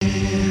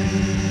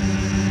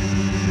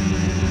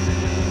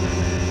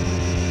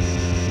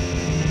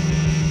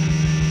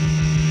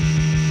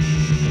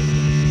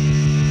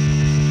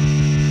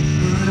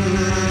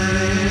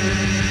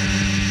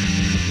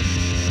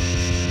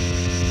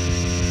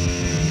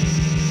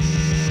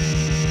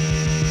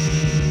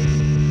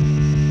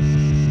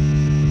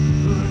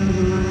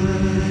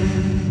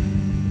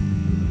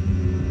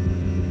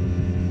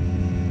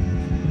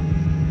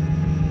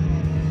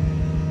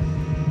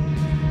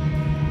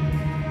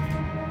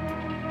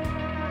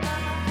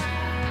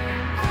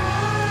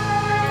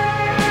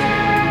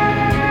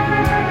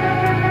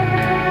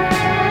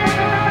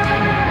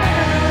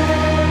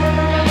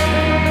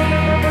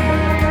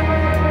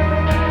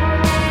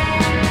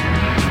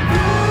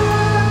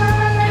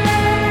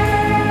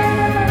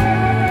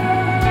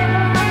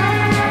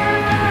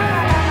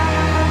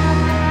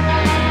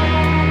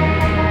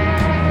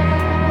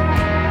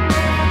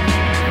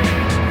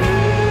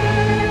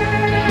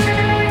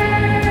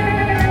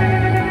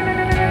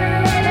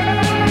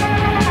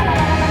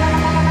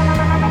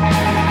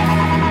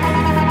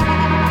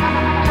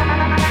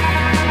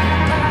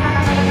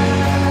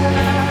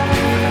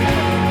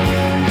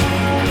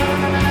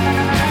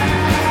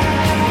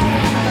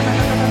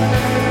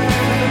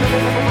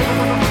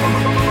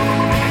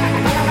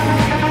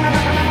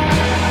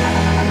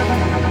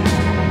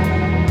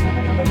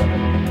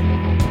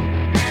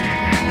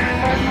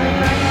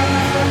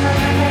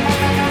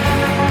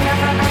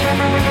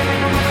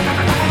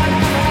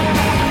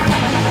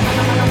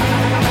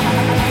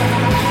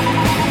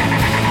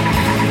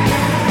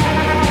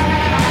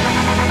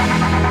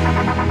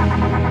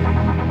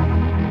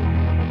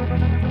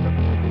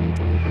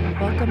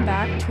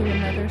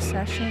another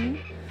session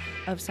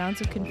of Sounds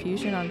of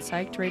Confusion on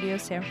Psyched Radio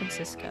San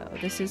Francisco.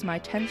 This is my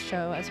 10th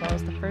show as well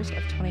as the first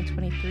of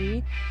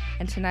 2023,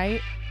 and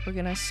tonight we're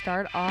going to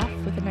start off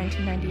with the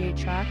 1998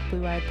 track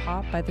Blue Eyed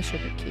Pop by the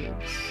Sugar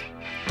Cubes.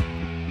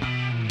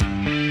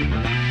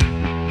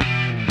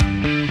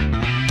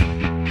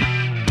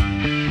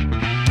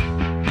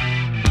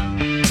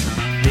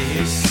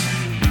 This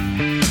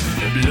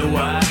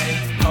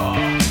blue-eyed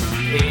pop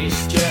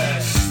is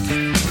just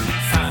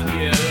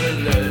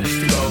fabulous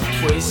to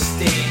go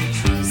twisting.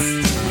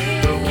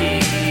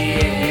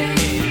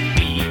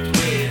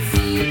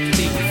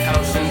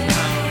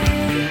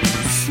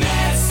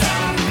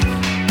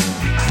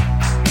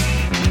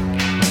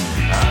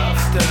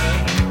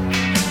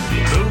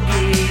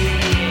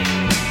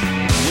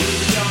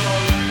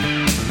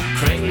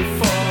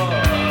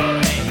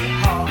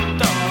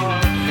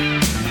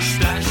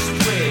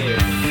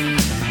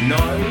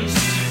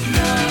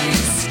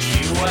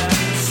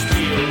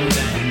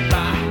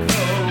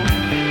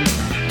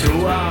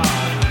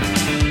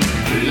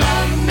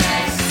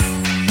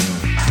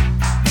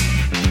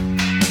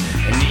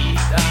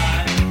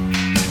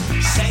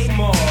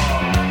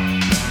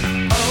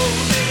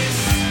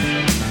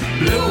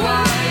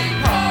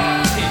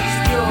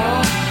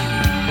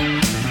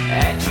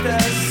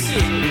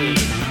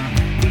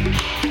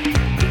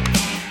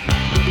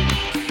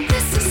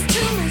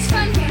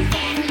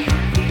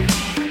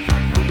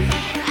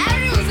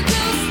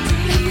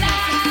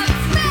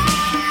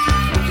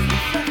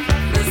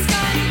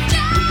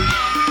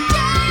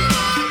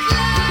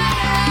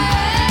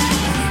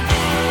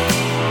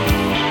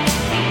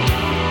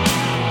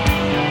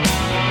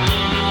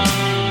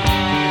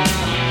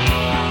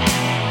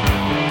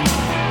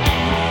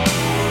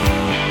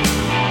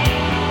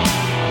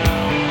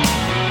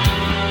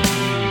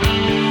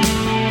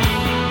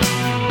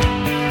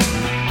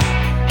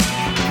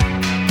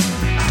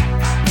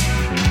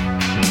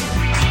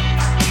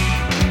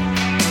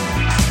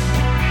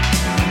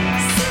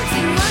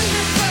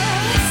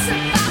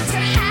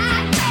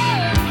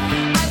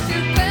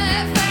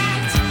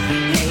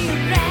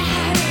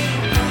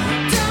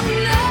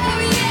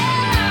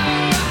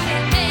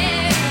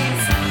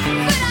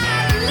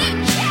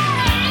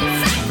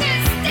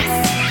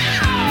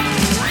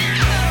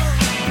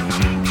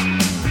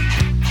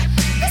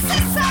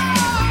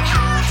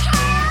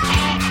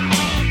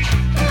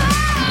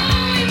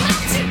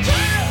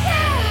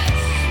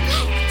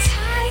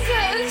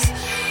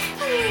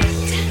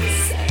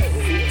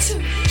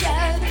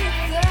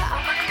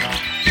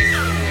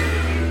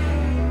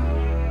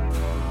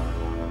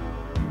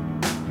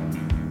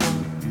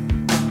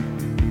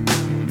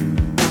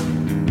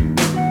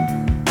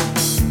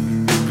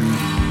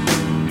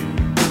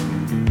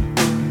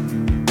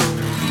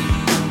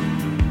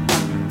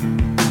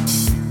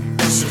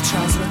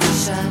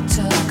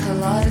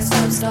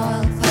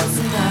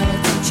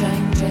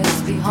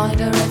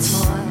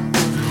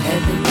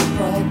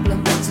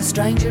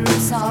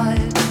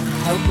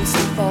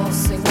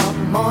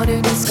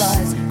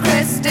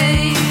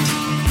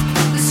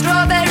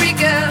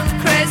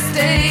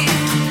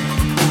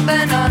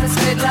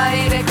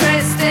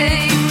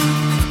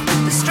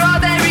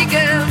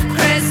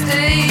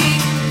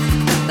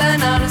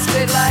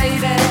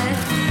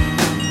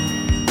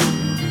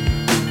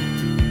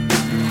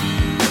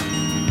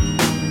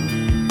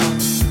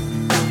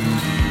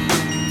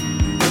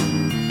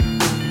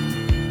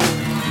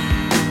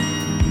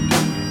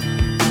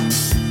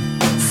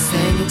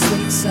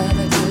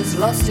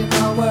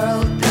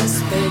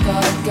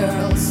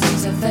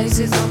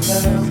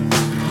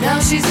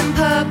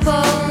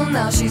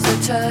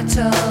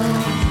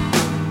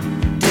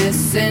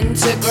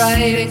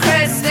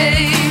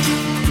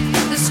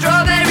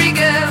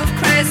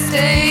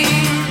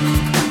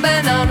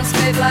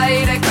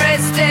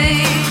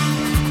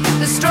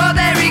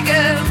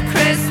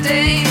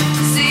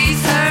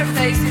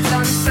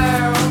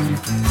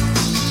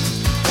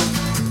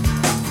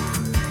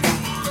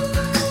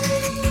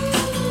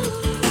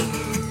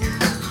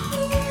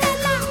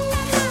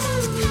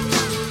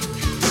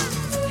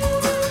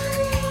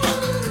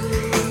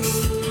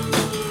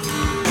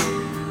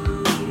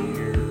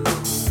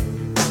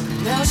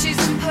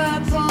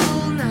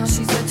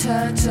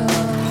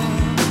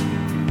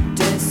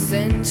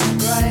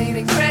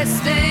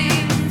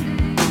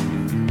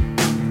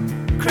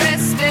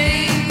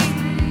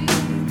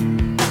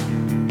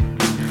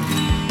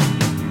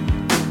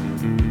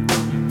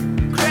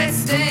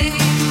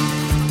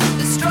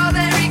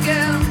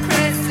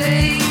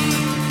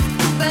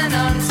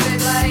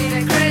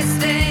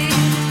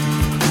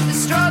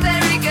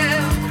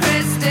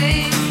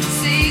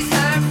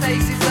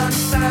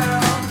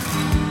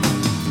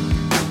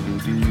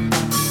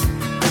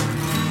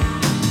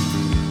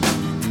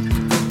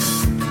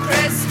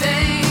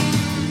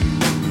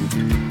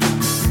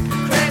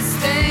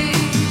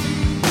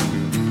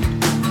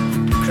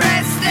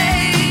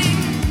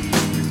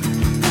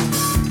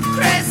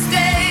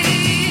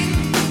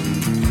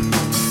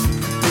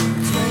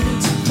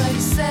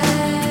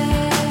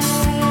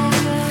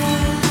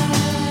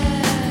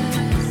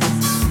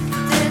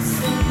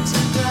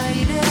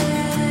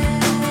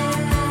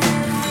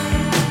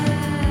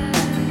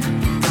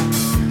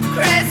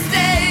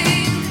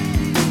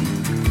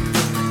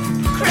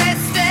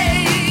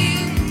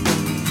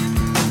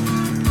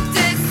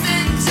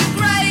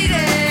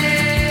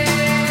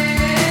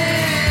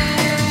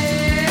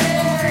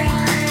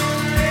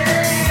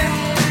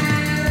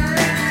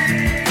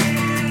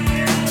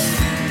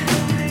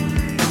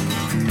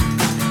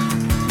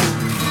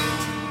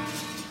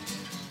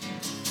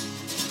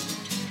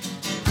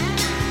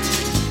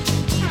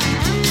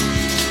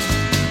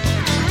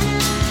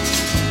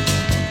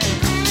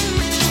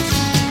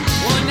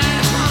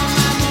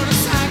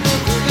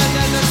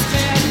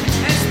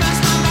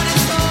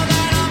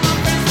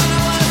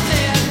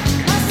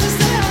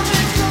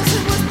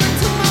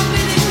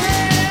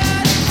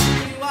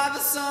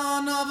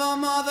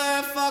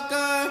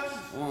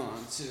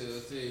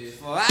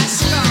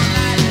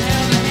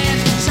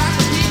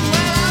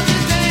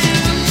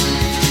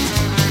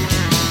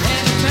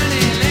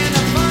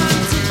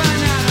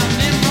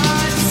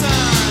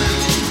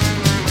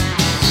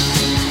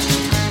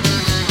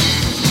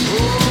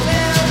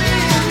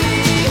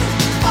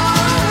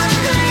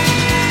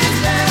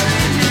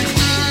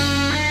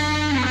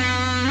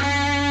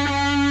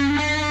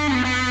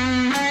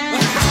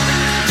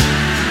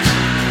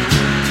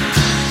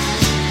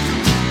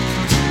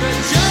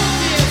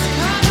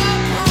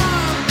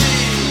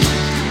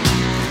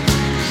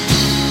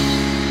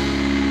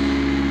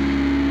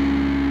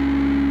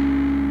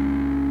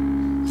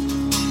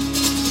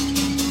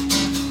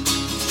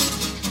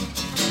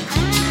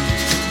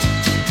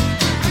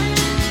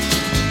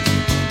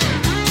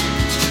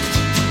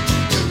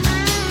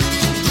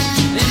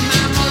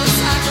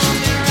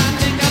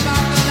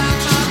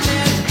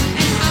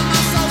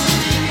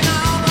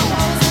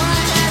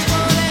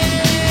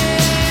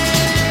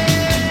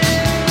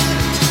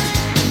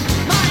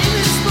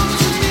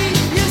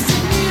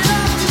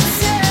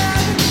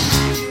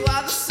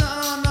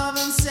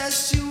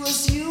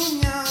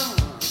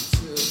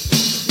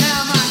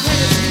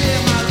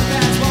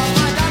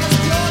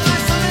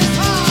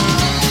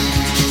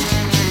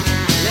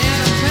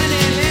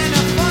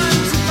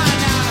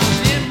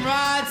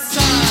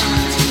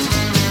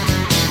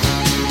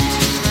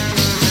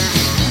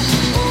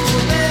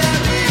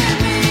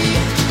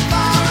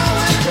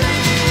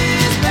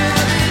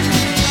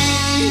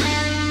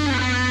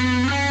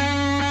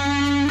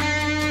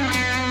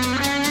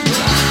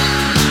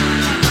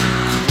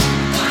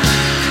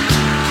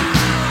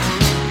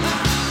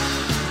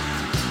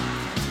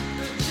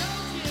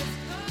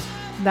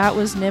 That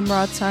was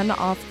Nimrod's Son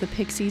off the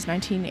Pixies'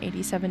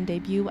 1987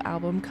 debut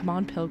album Come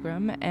On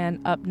Pilgrim, and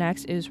up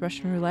next is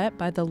Russian Roulette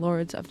by the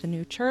Lords of the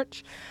New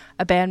Church,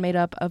 a band made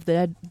up of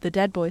the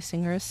Dead Boy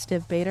singers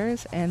Stiv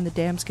Bators and the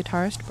Damned's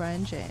guitarist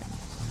Brian James.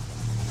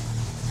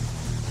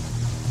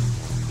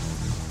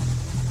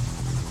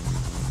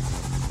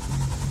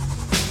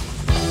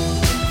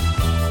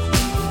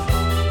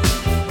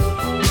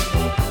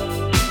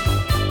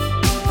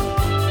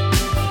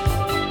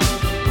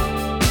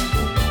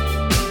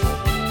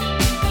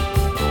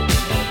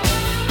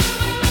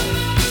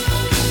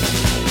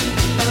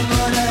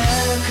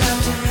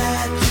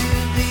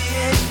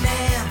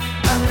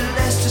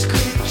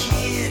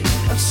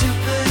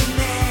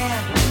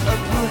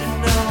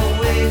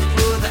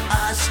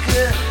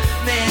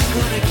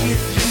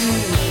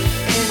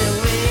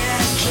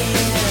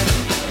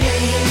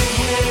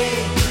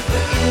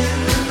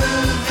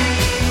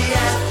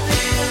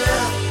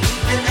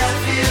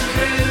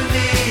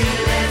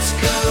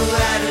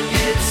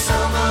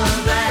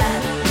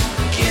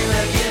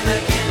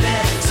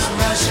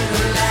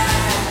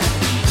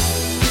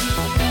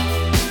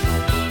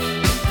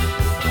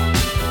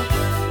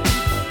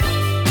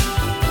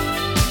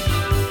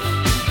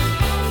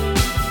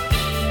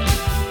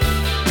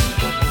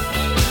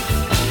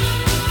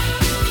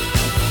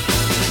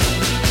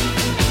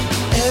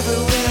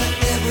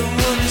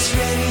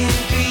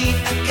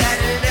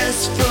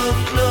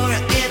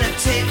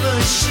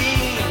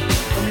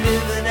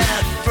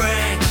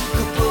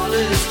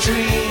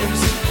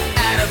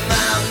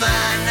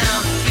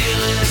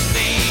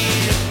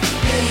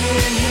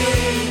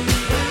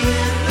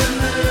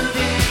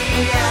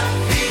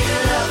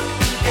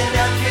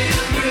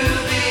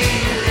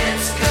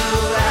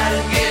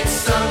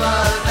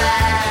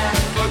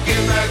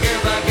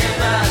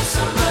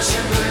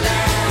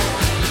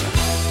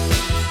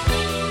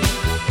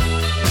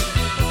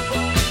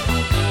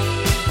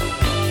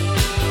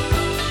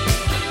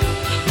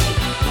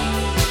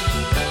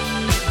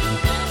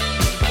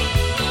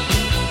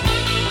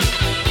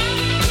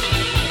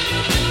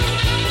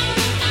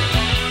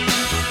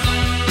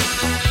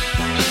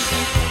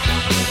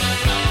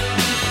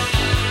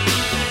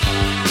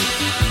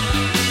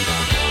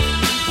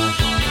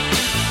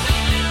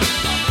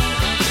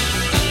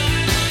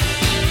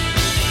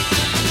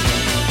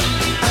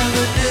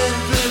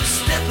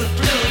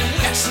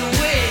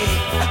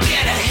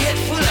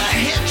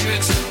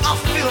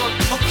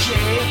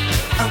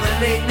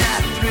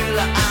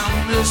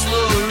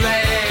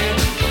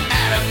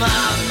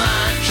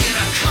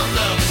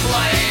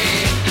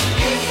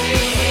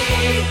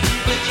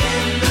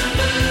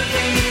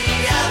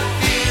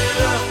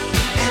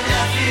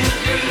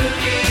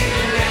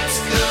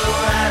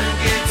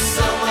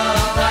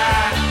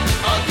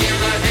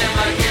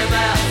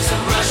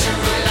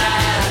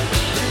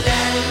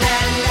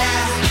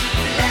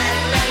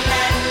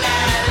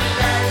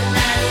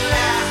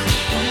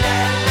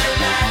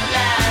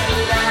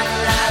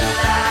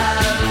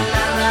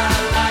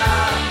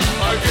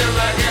 Give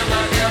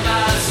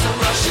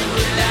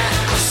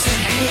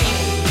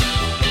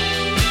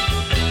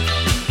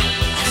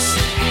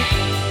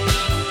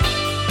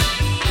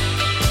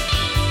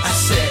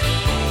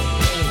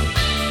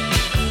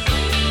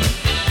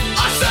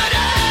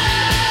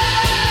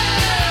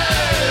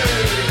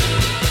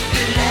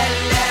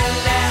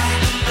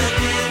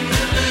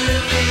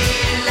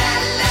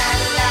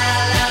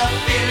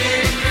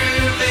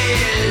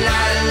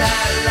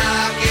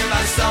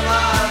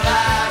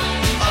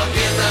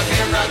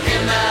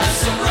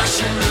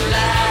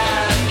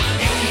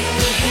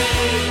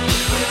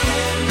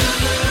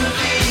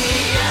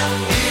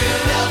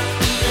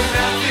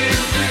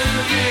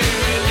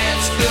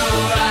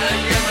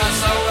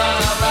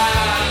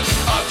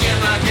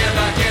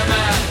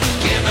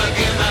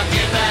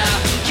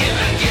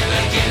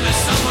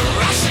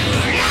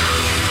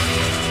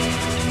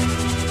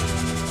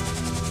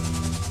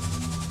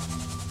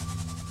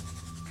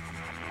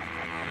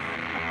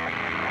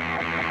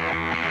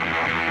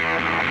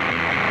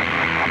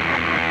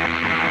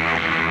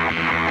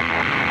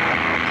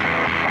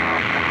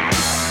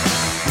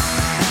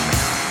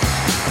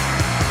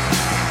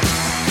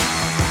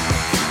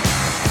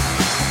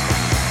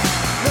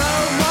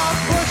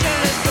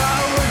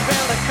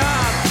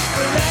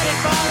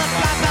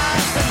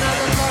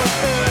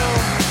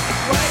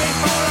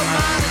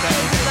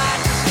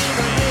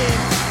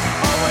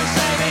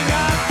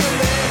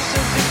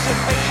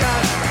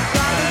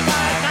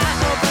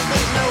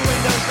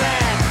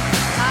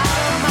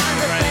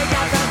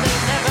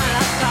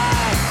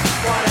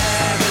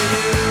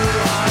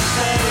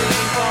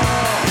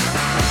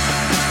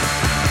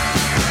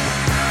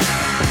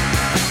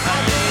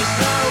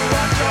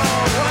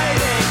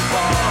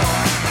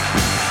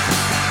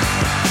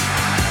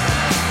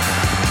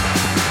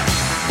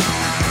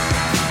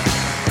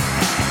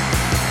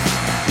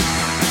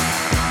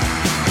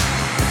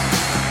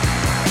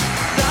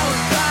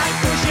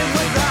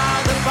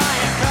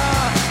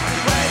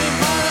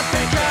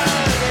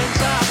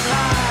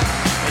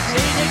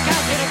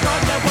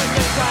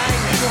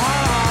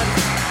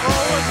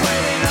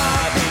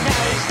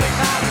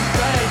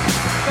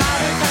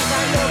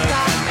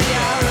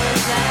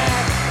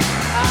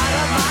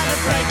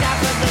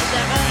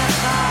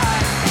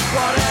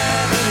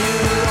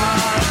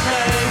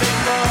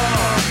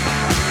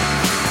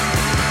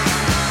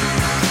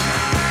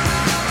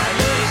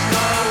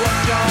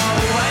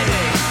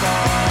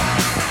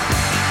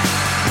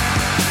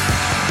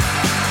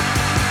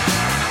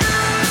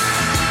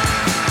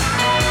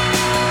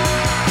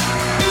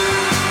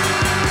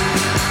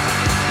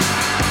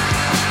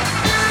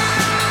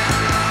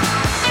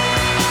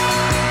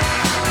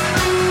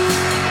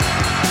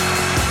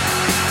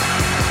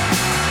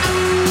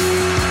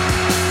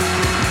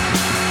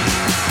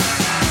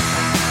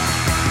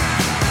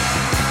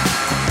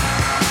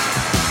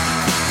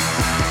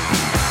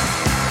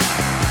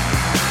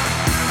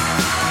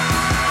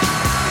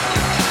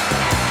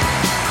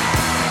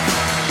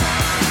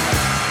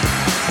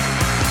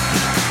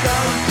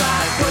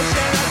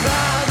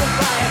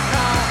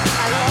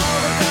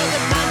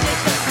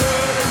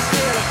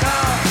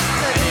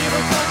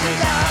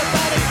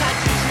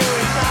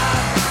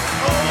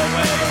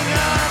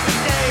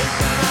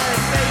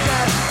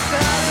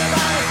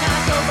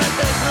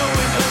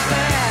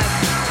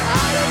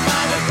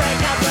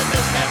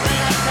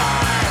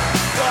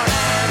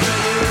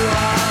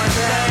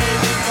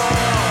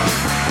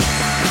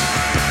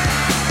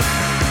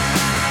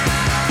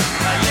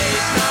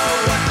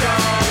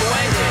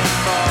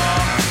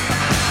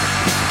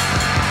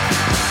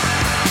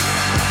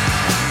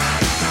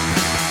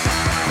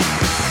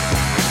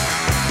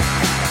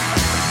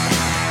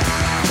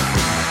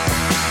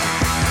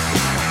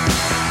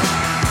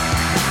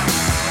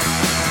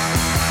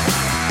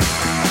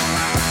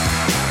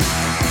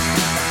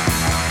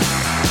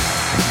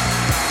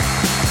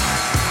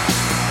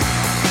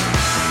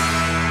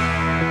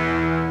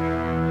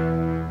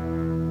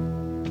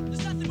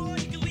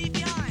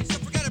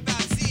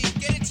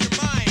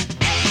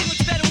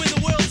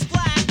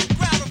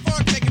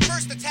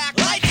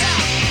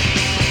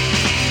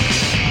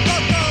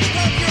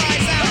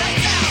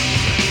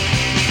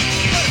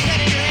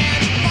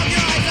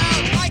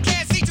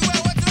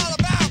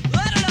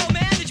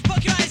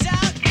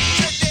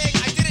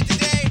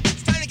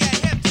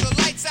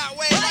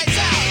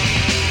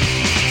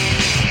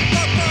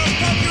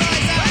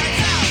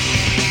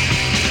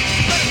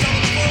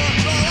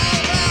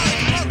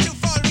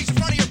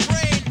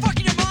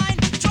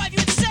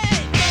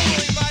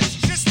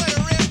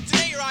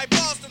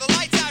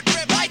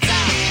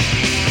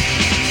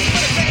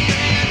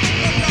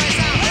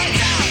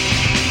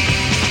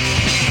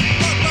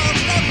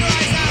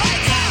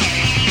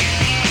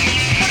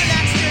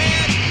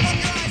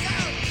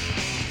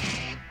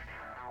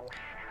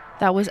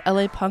That was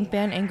LA punk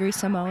band Angry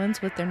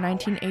Samoans with their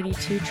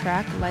 1982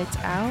 track Lights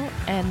Out,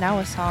 and now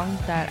a song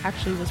that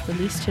actually was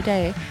released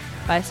today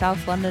by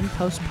South London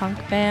post-punk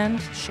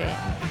band Shame.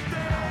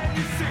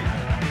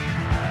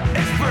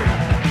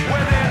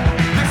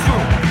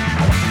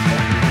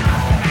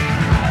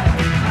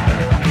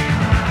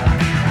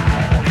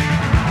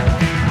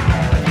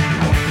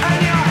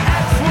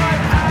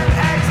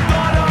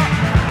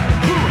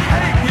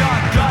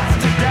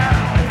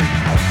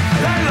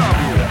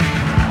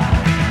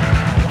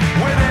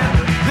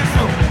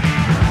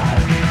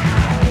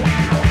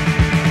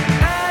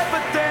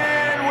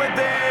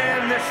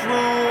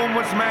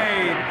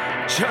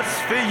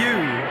 Just for you.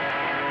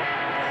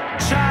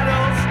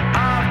 Channels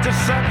of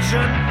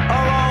deception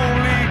are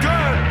only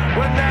good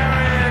when they're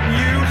in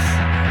use.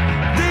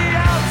 The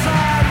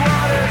outside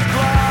world is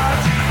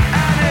large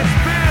and it's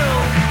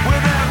filled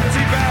with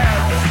empty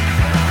beds.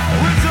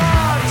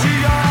 Resort to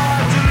your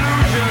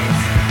delusions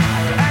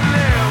and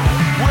live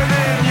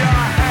within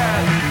your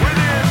head,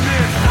 within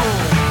this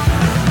room.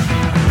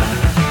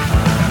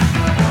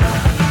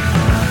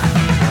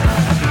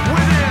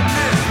 Within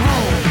this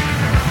room.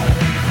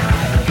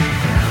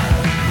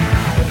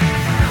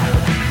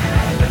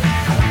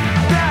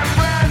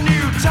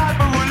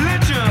 Type of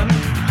religion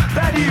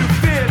that you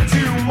fear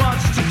too much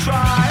to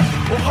try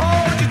will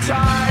hold you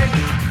tight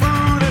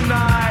through the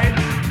night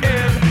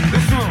in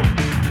this room.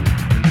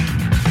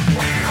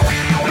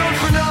 Those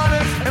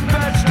bananas and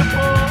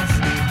vegetables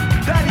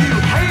that you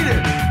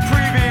hated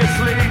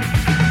previously,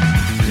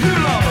 you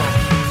love them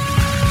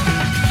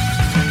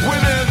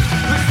within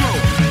this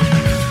room.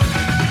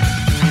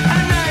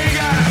 And now you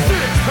got a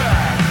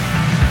six-pack.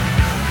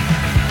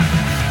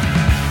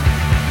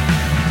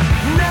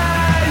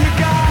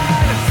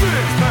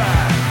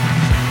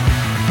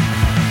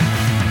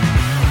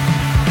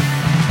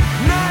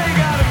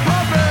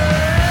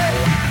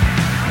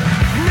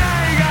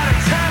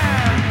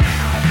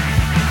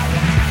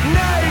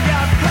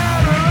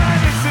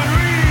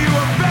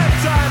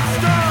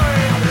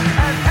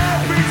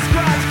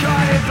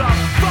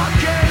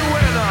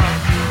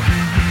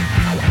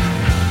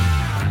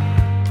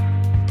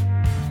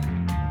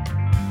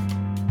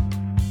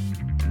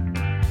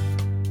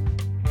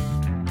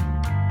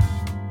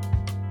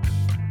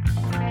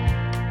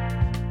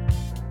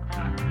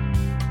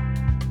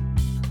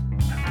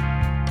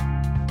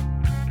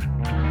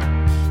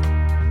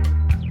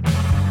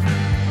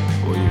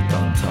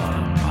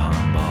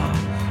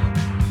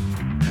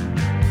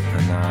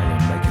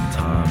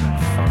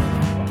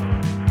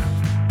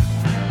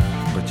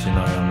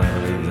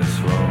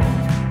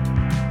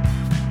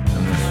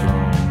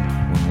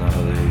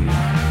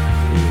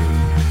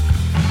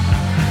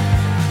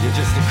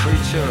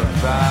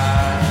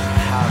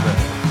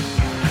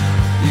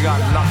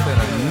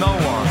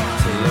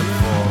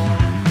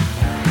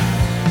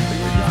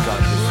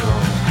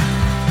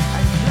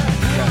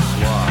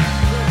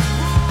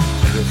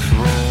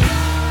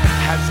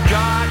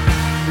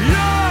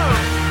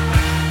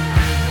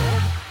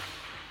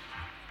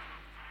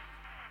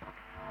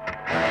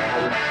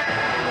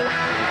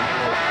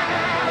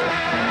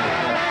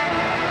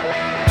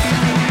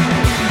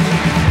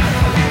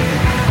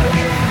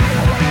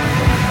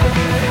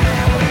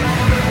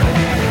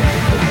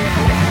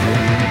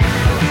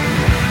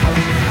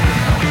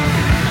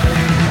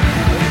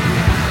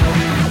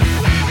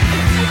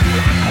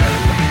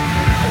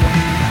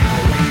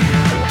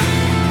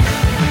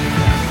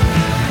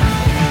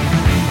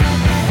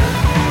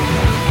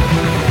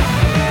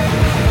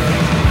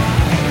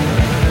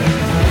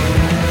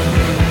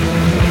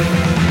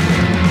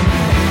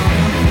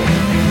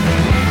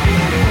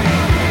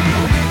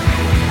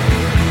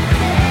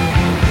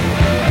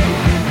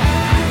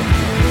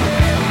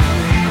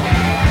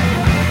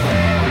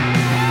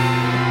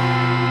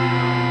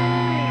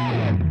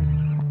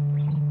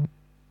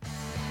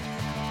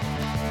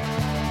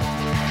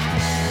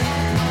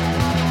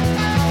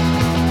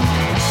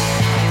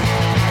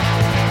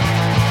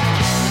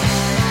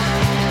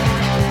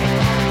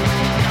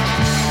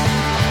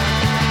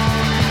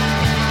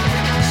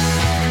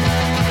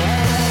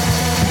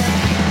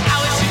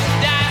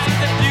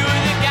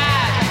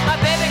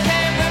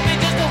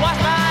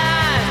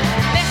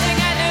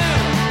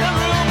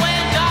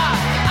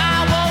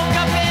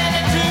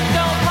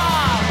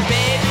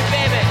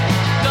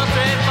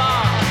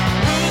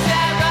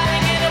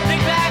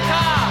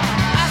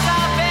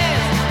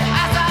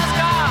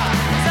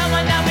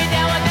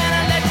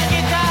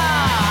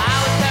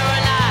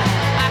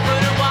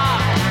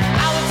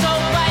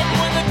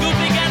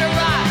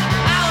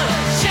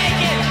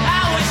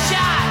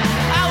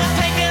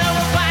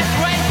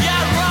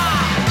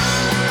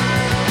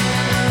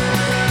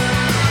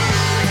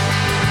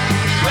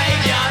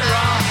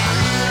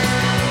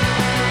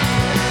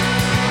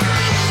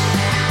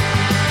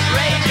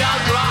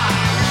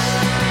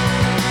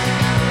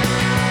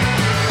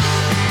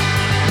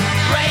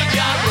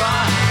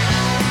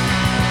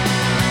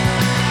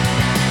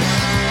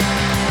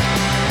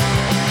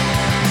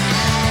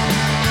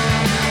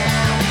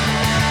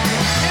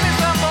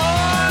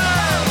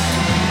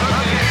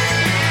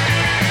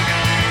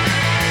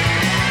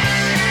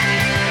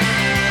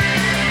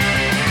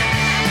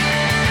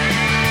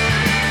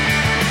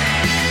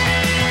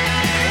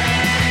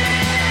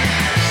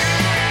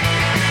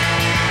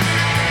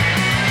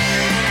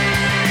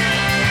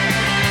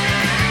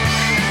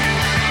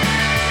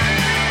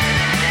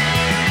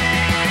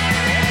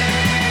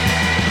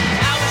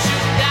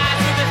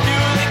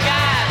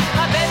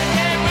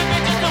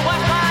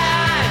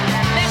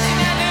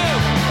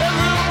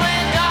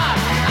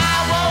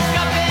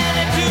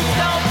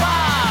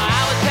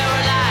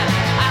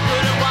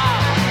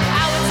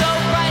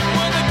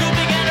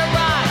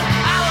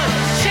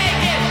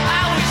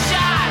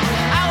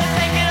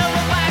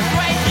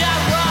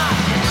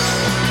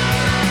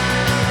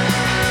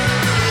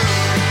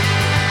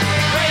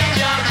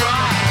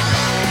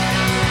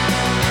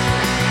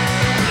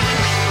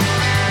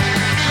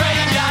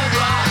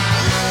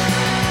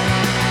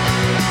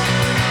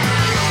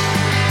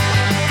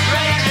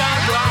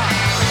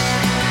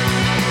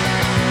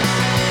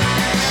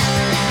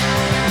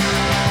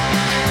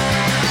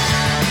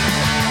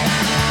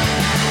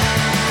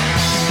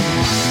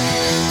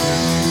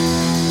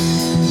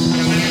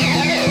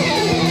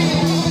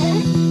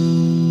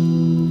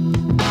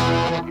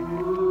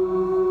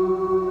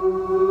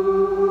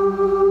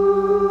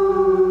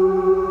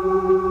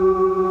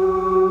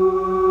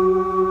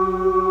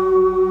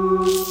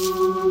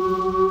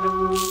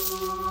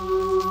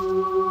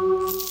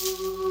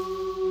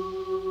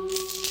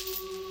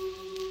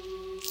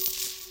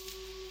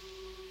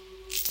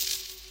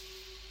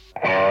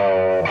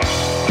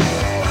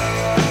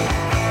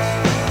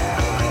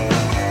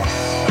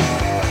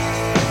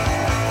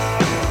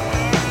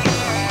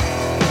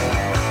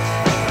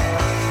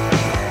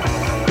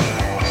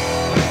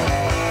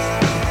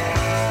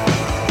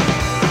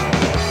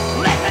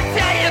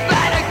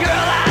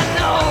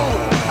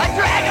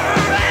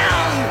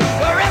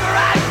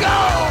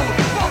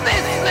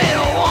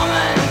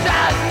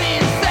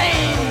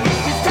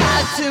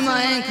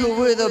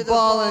 with a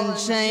ball and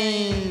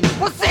chain.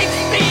 Well, 16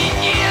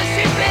 years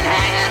she's been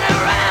hanging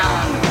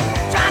around,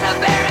 trying to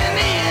bury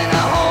me in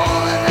a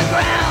hole in the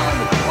ground.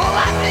 Well,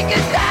 I think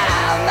it's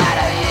time that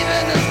I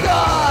even the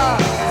score.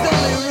 There's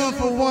only room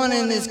for one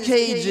in this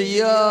cage of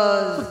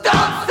yours.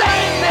 Don't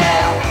save me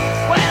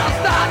when I'm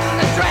starting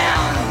to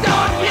drown.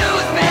 Don't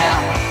use me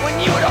when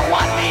you don't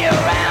want me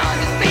around.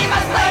 Just be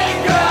my slave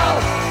girl,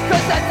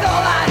 'cause that's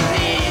all I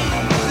need.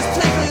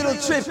 Just take a little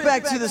trip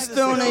back to the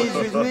Stone Age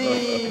with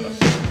me.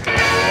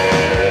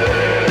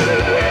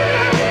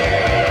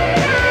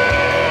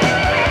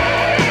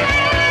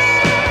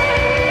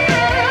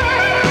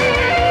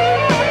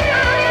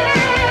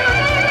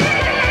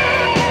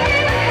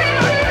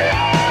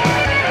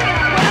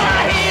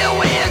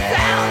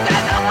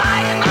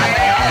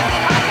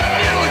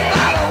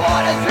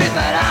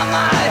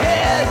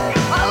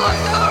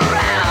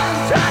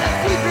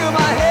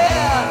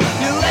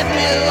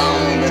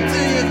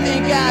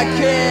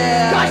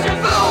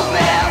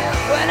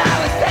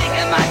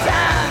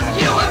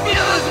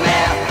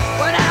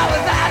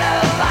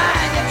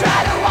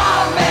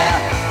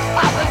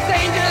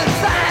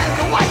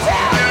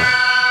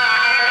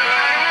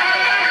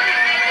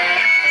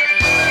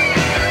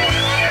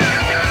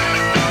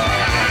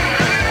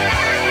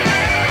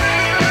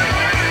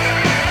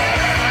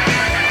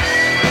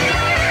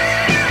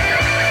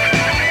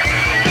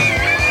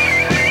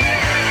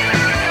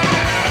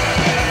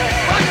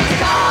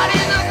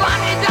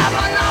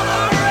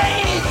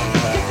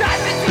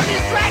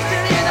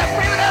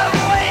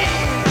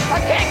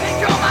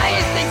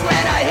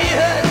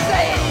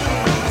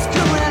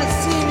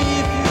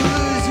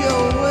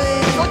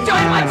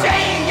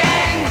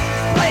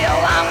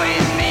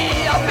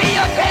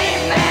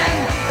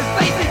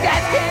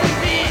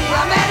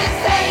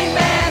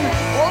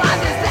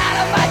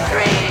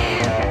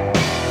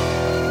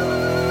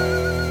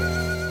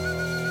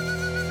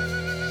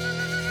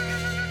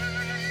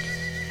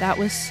 That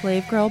was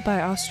Slave Girl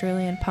by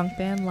Australian punk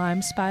band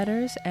Lime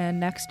Spiders, and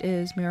next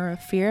is Mirror of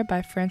Fear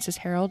by Francis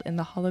Harold in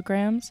the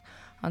Holograms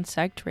on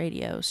Psyched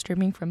Radio,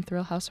 streaming from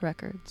Thrill House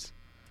Records.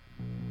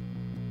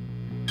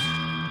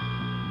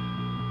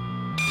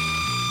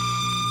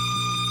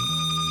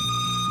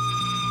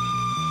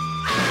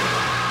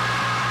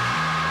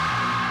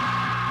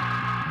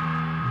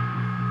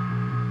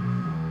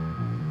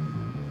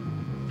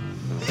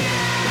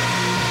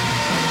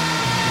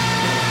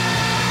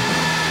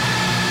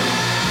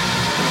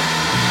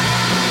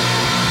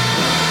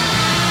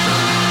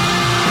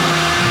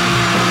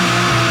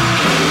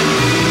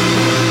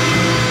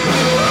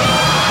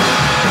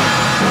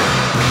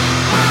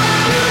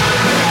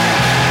 Yeah.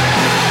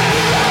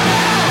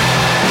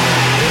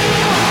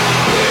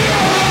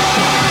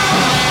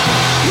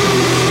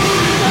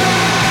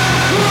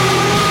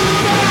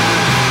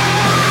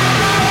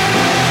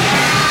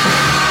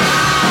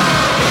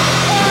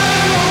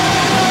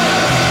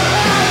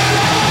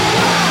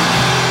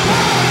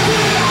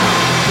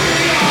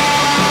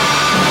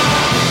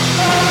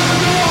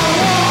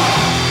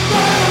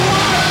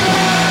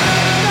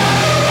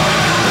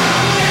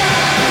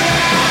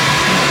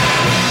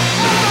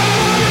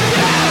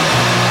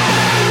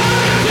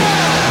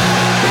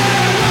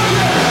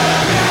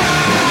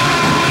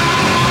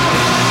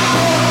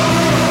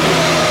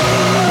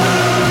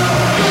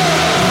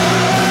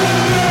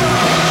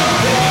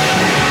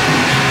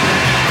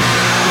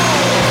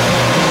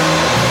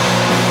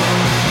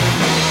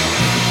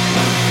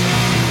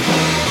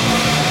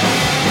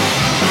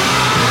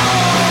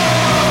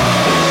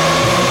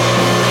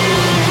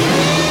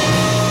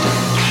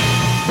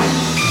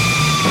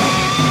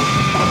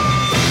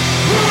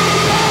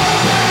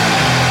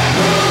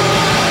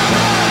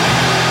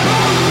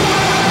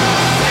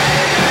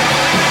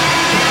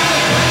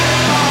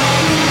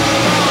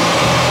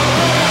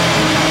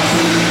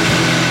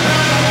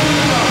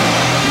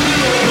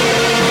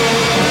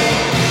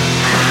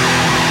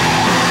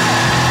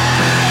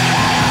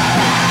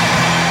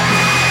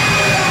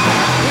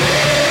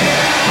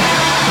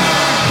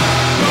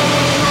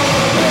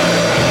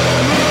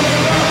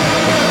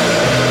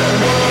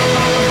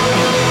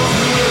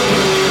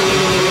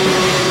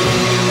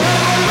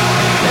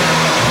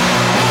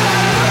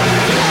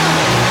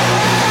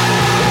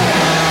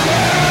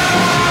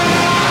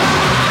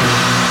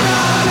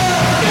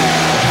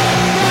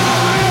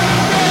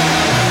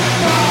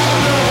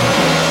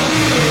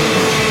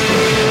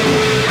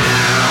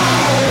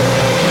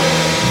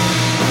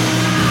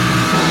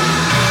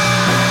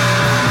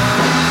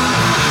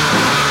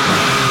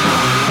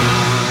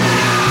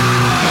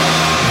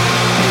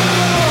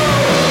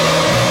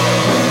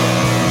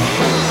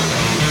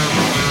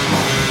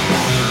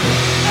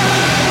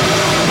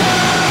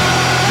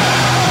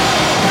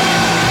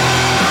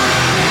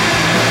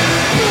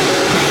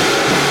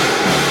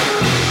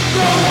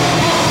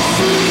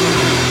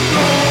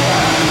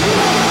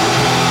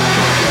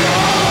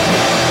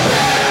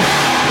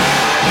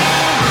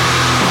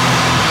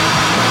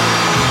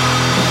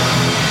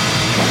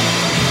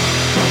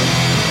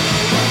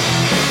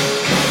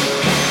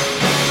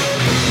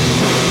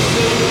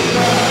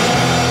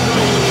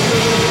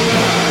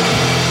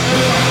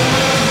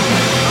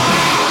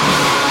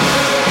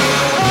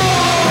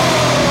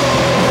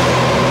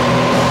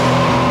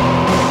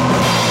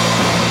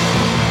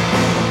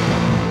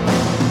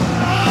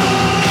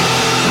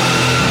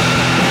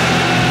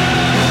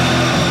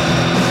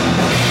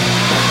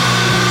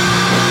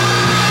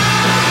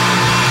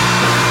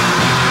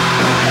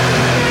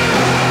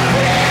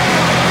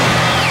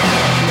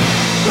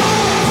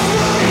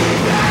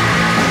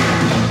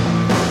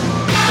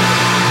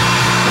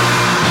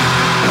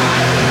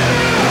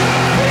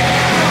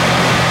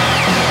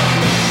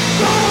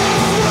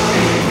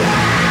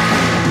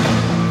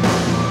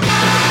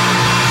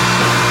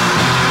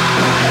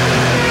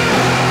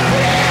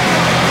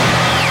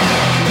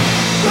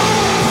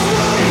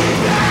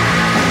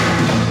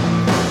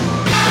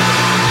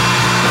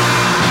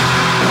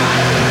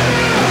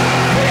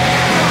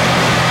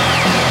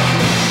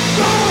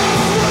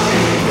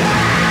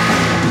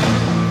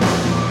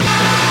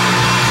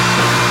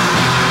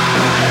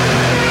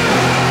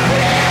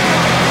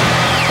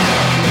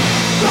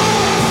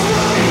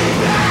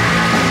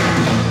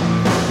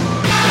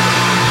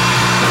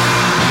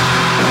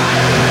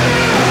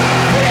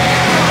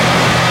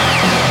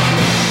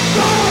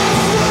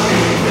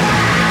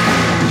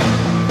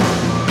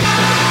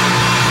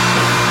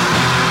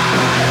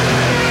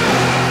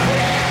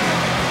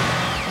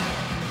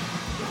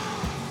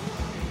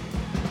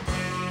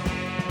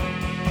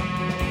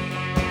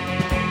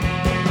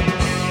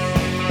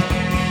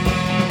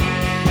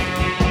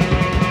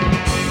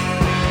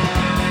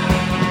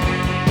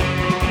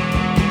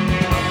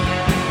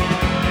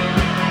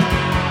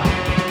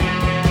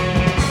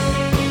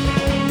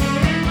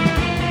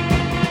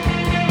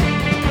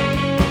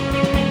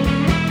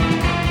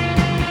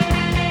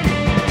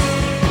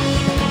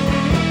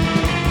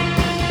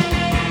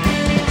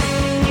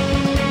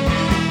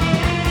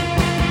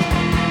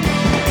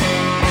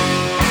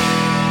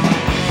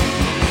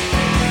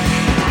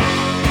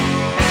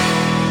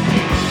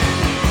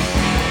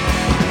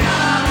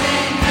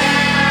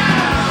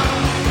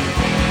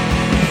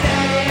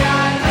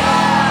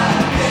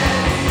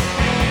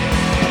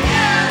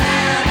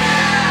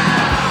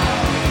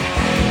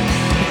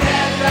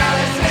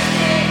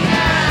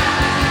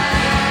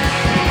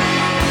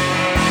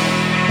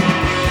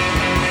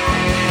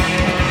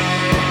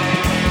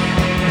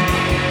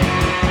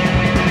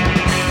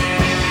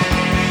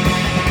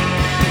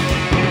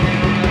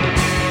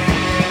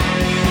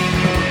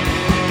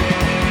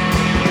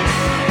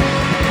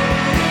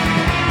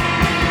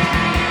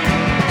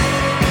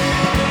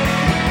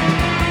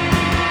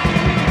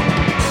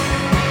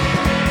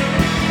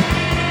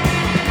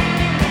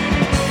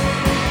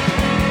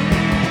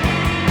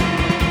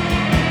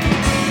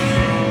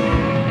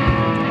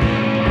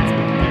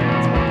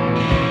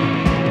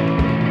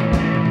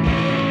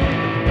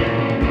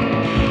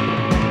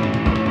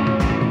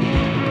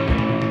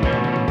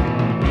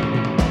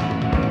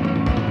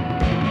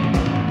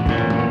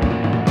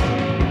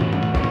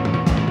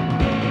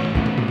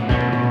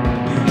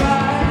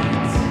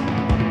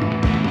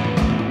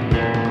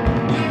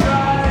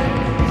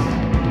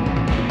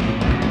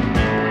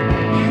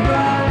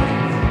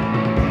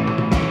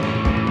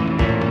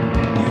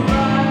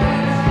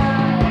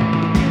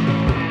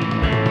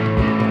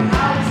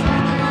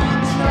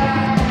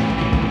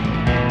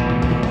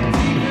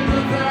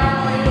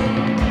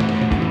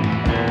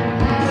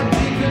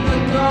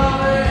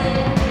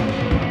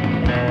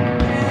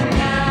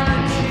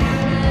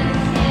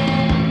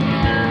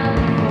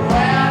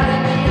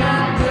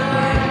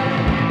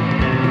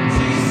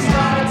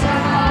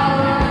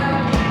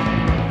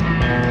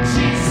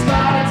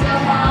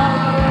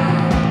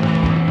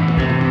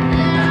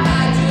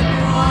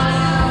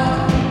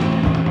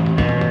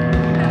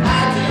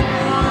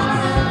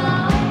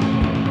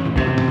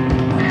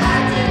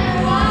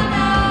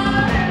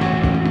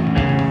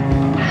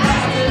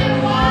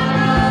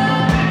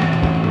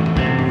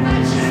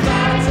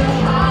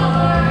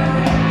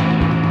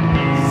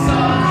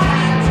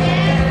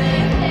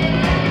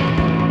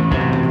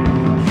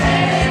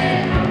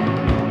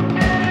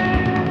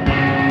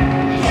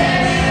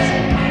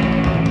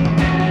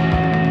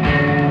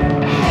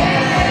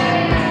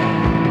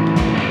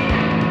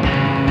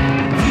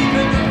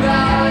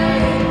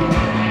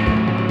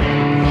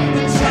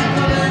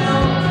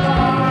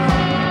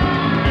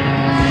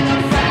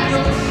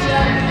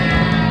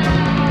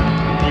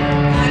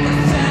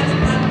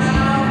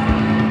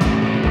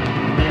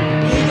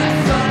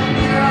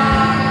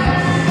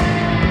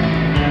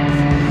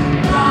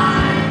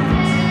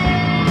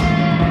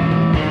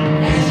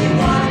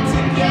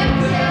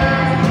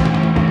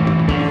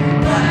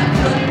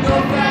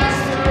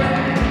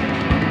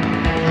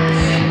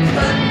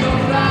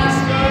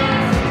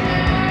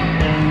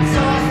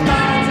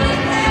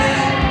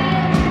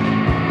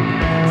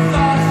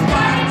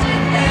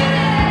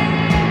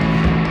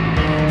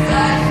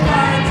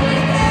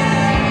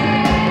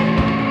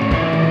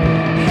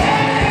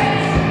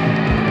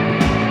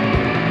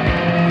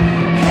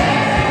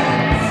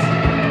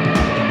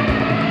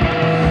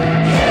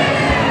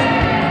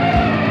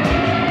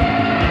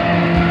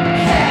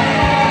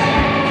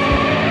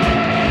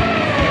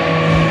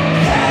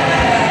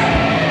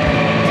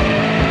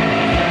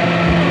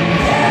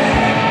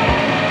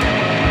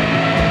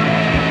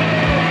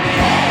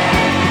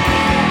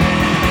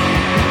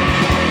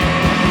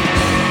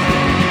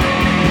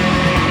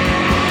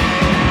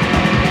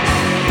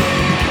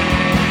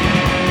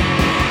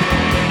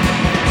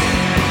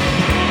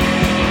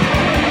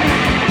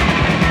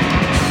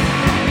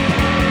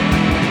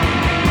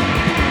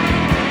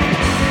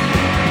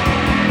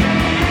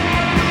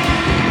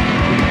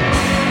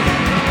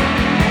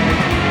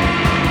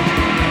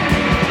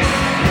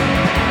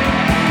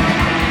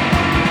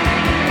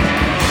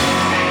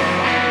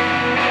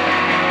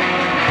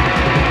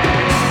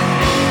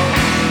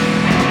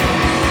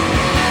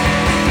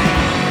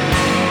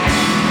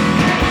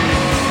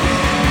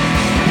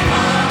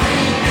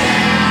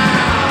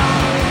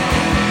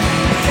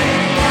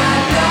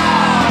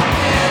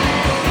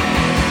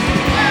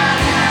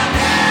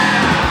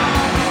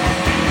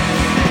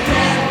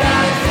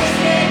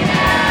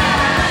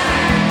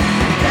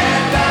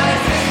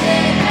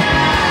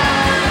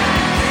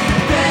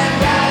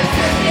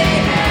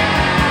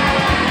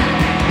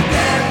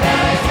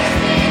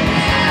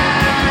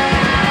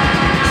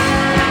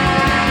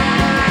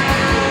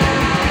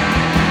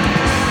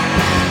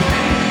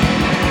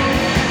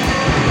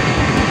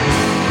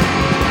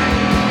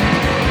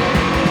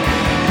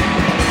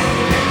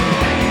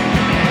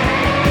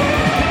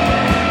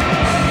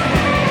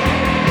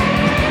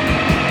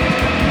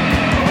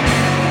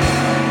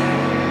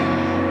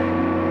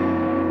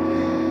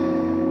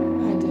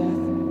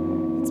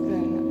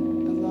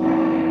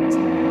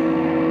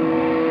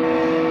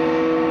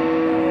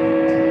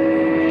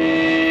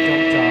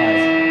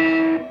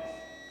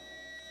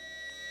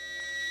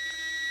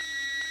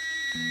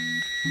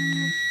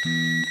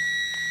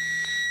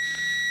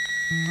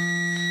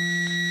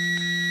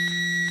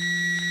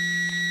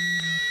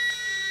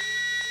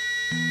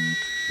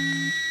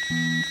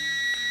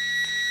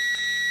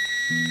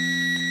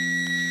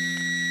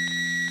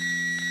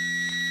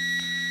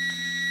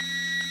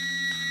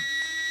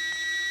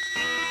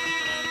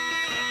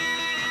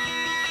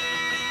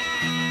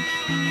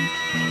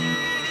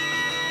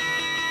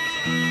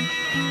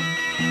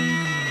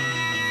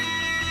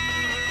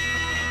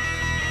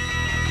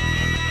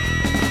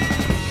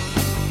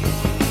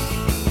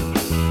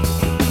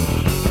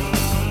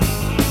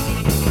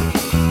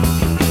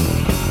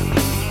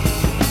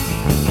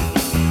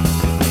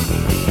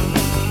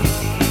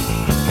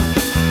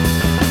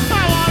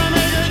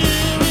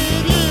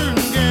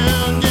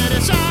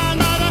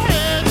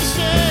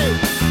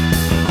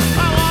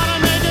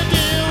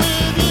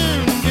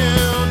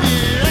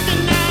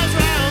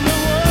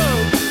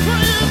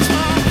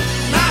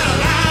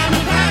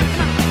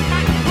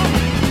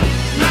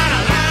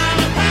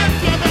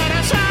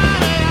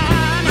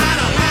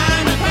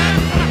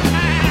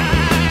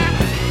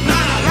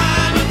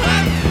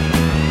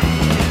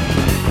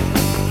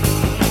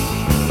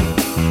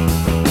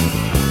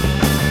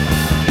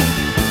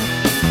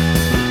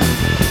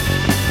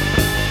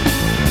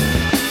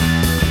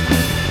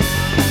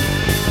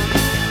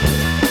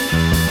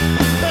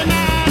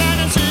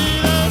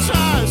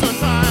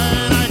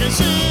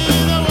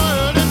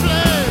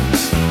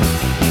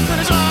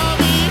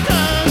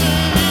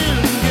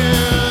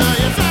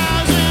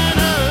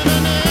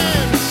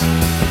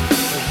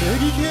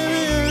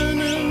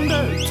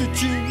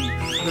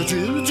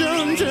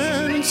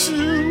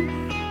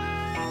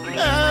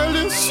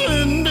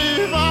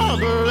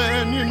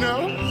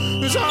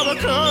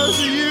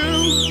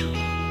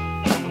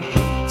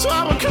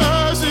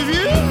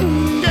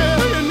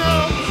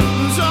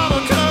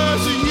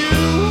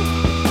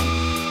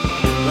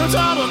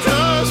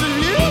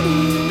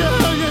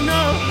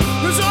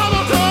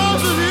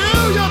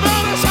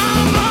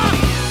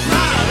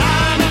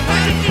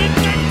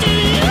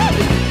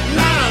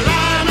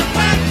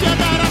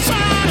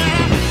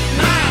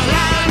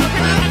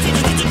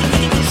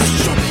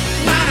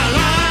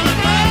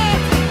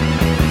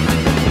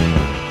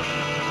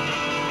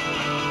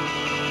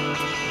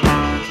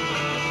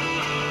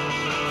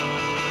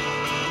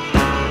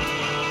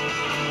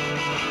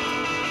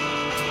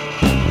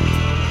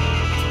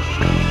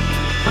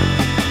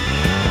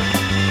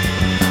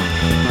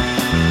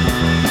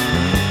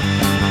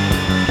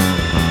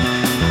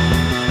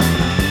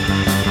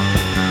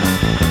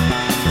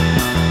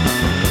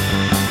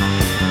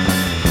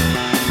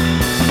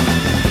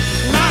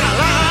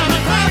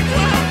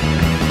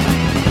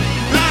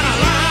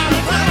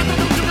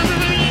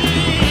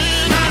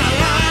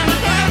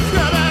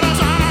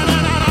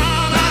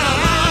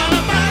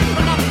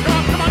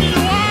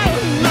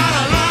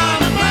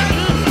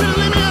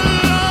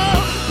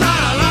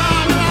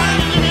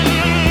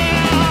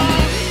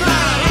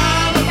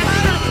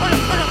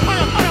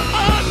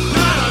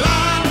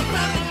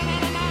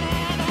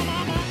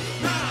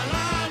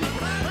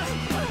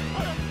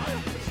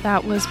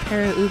 That was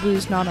Para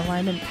Ubu's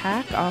Non-Alignment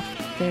Pack off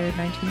their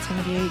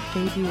 1978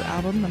 debut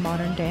album, The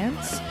Modern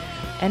Dance.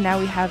 And now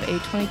we have a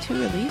 22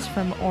 release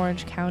from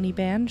Orange County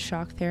band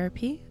Shock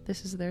Therapy.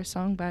 This is their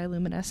song by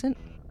Luminescent.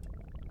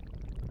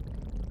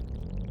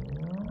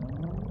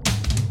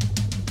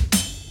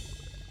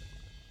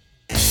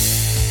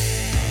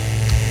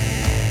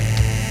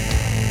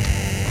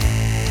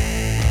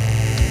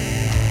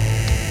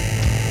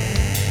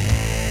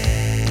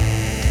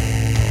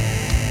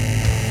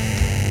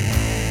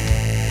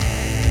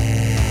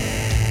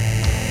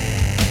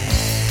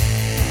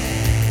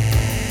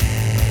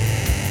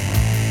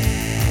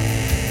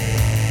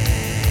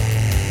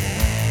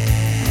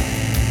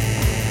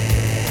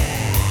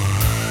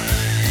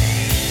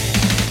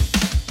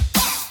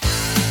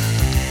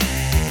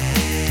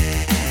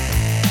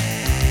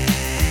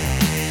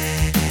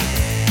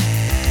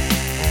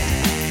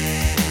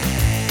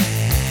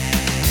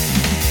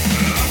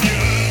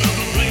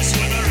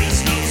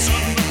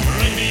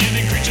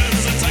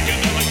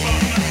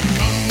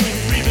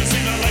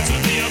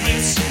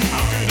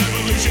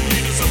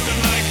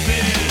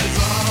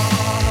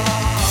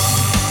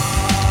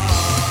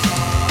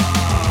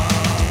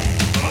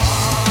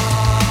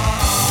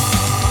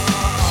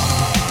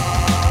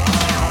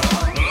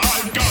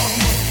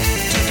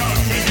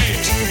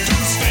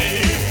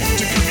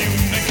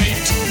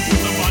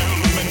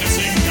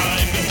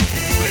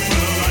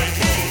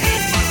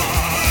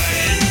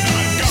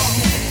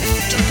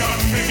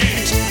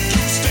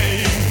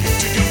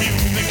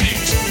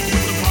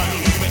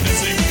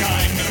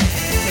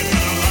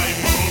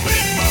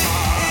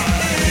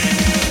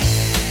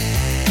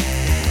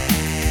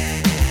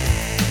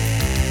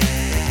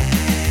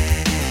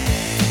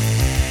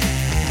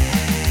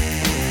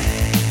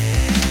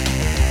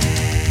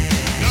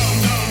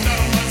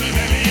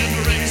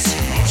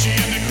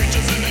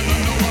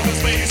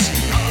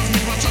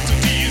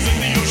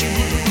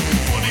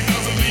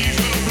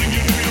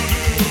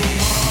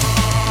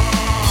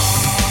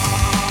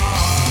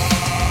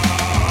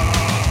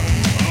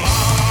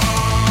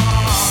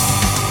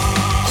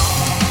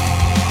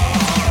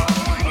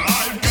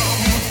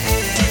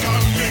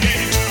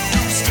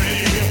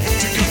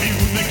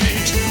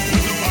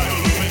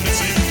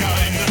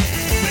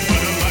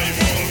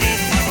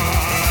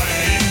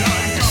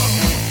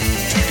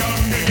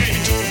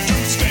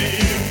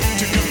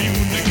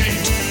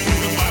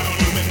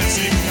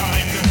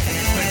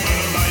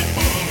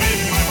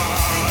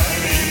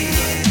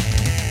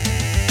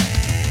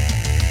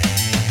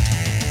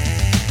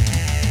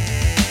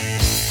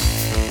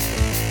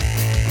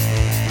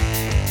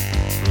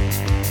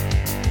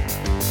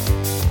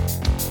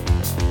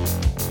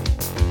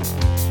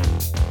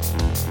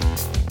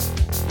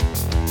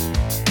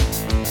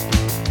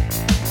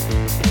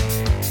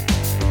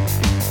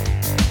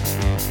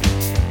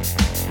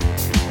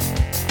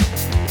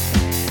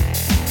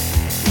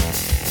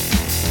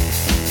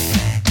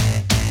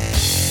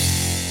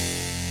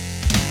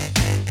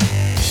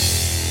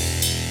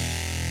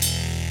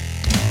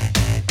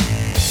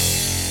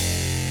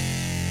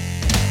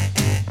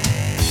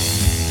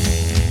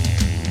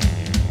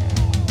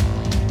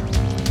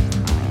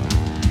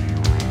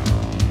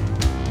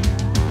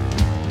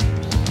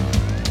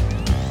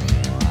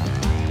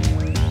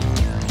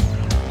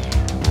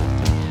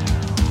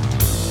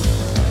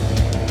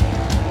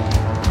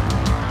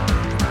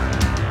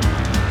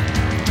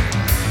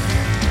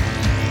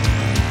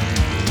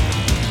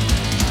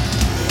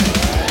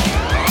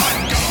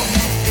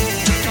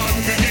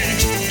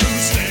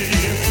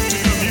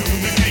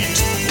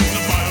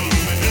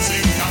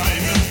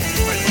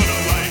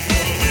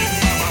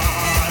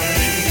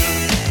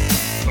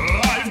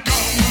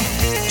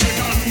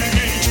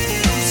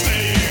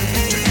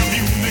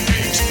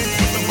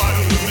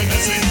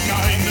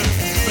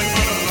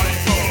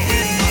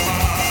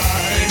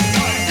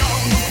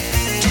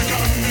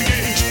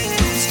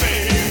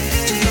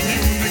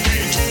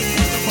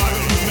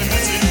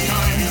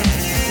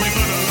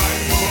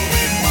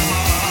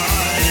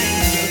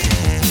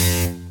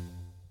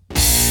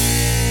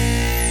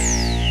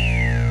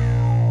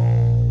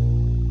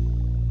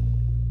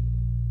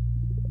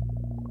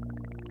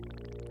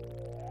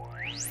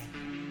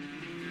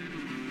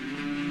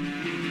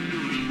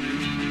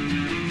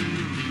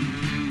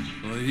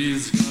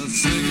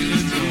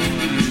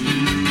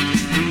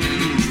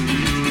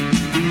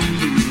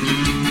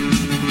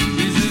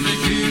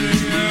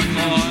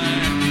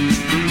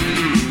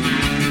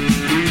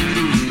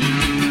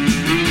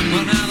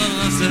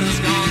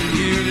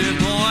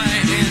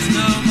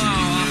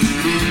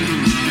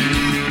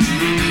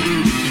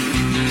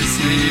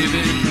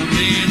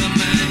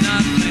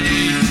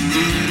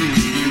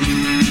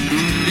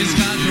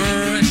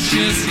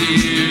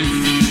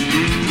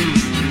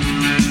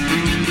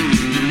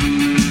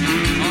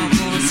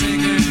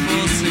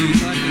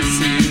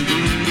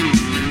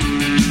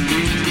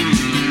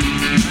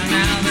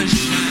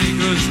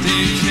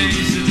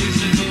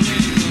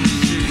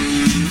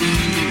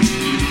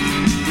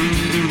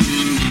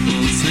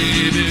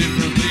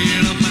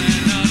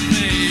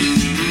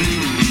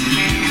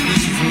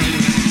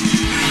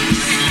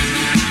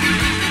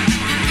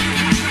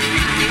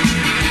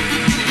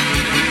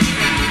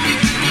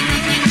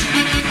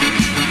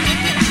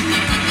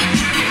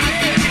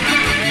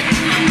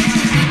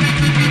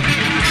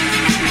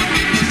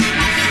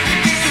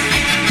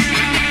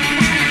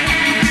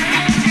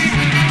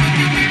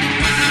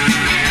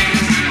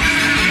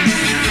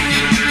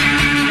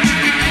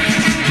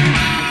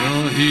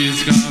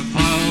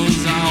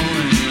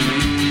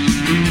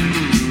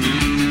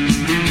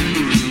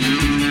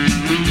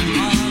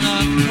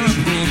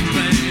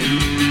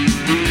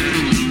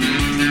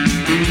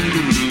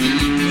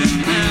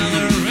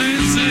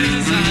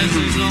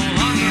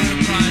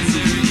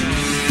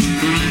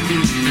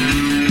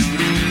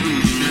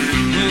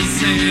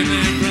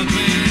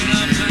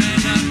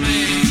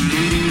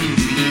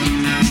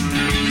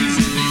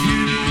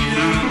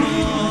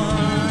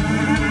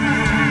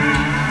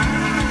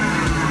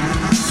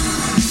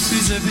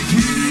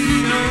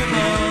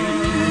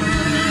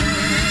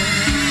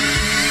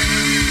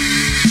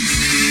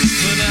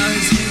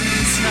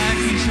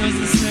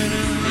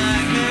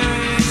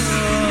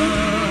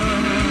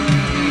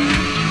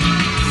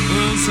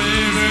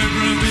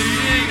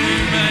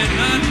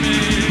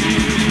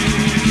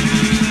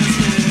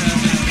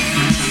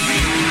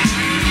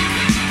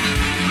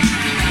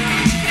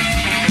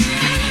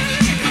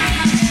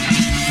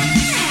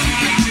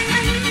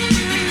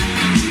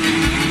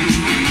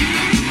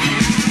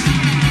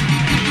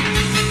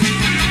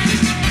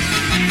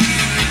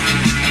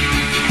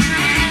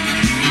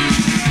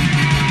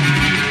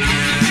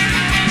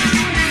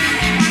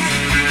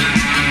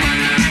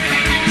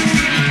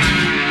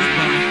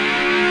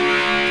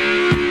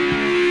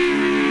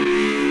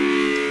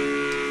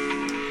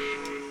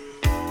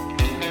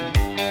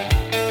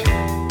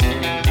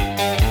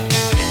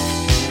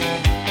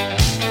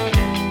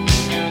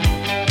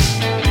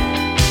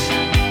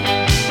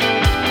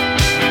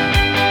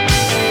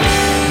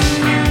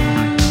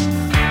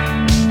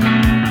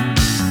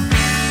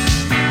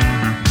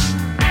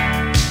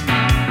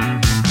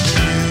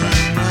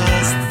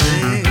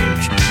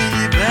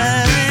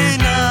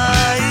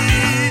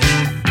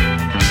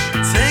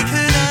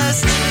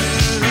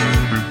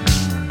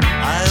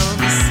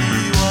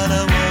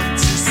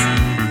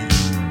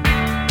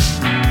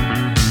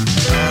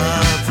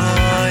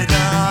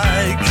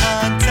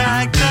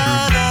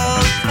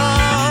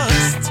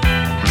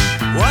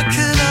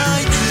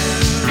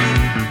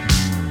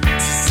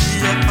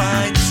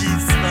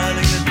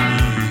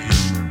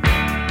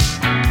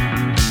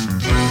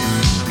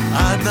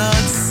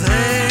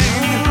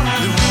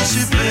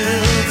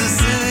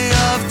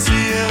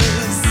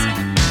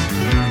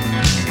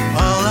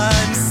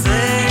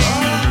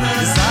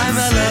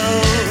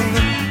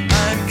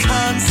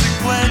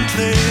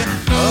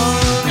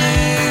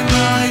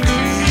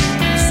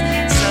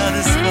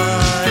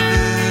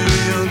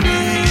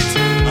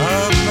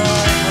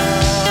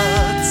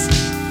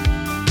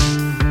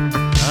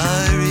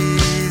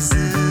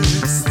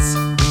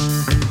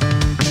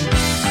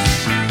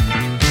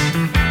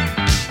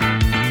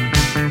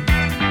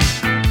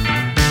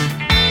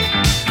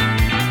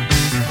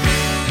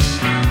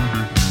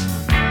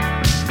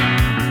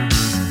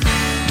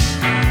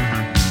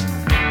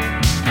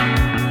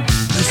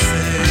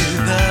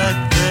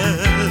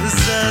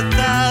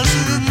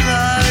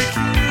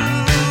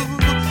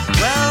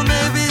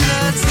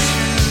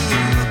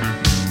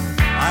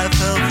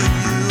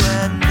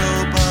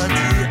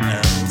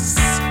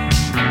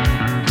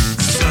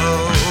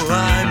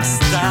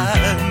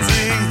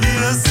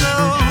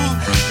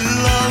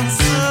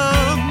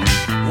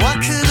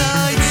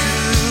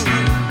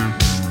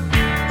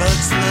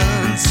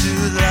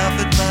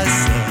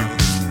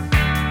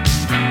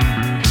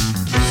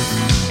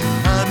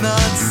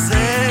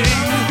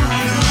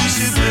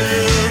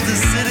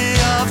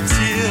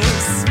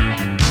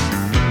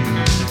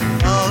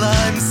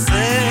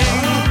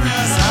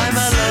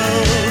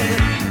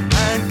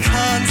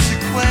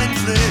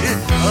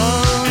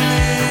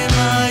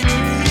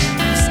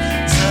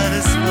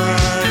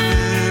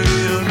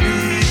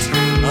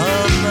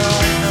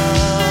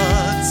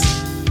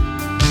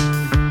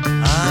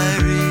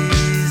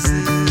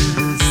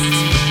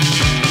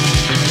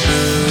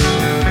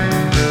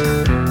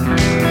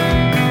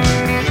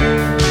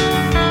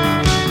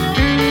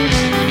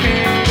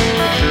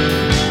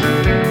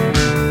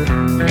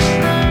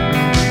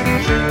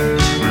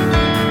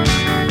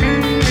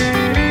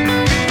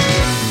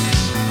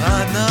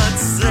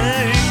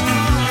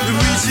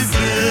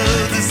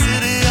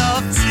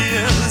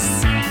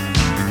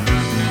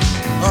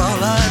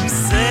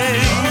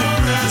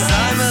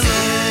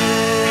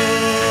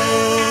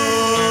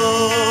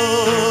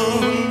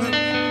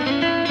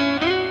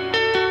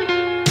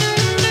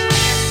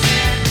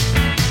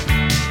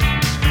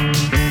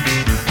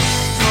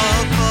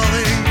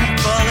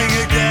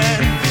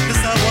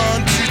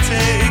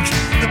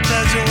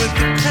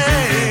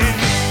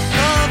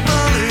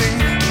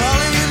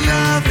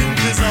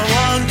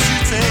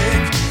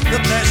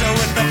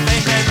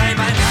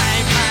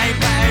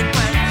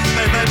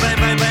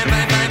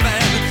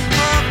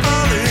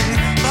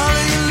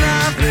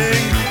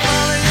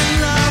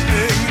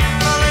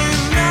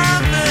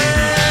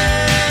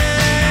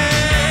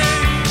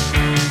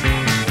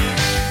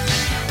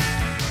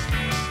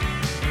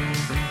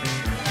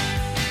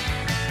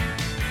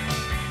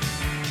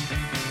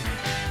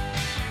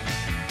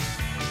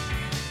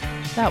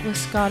 That was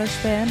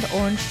Scottish band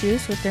Orange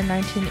Juice with their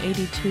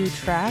 1982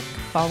 track,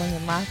 Falling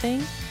and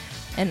Laughing.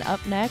 And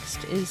up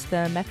next is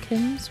the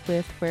Meccans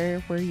with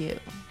Where Were You?